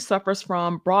think she suffers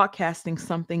from broadcasting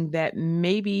something that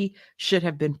maybe should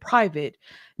have been private.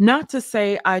 Not to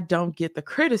say I don't get the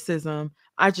criticism.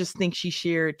 I just think she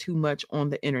shared too much on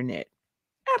the internet.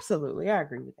 Absolutely. I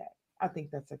agree with that. I think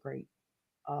that's a great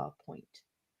point.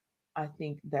 I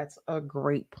think that's a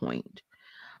great point.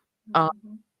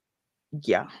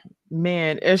 Yeah,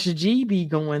 man, SG be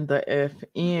going the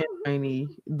FN, honey,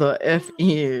 the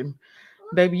FN,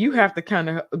 baby. You have to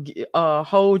kind of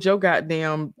hold your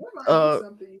goddamn.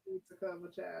 Something you need to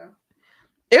cover, child.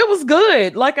 It was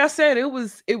good. Like I said, it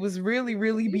was really it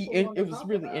was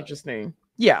really interesting.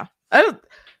 Yeah,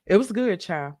 it was good,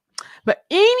 child. But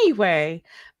anyway,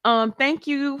 thank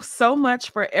you so much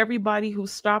for everybody who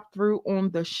stopped through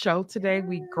on the show today.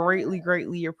 We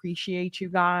greatly appreciate you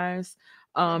guys.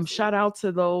 Shout out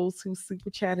to those who super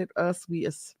chatted us. We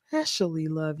especially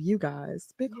love you guys.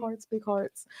 Big hearts, big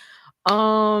hearts.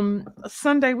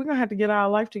 Sunday we're gonna have to get our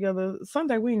life together.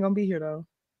 Sunday we ain't gonna be here though.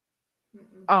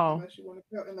 Oh, unless you want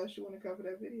to cover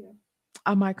that video.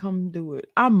 I might come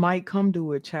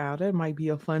do it, child. That might be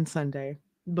a fun Sunday.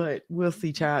 But we'll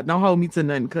see, child. Don't hold me to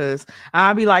nothing, because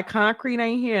I'll be like, Concrete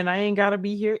ain't here and I ain't gotta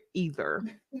be here either.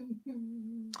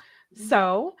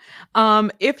 So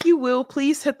if you will,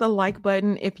 please hit the like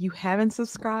button. If you haven't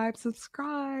subscribed,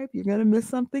 subscribe. You're gonna miss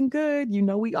something good. You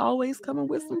know we always coming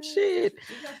with some shit.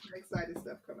 We got some exciting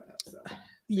stuff coming up. So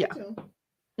yeah.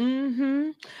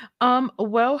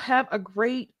 Well, have a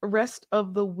great rest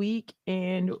of the week,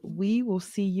 and we will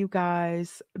see you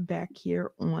guys back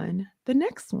here on the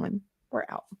next one. We're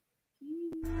out.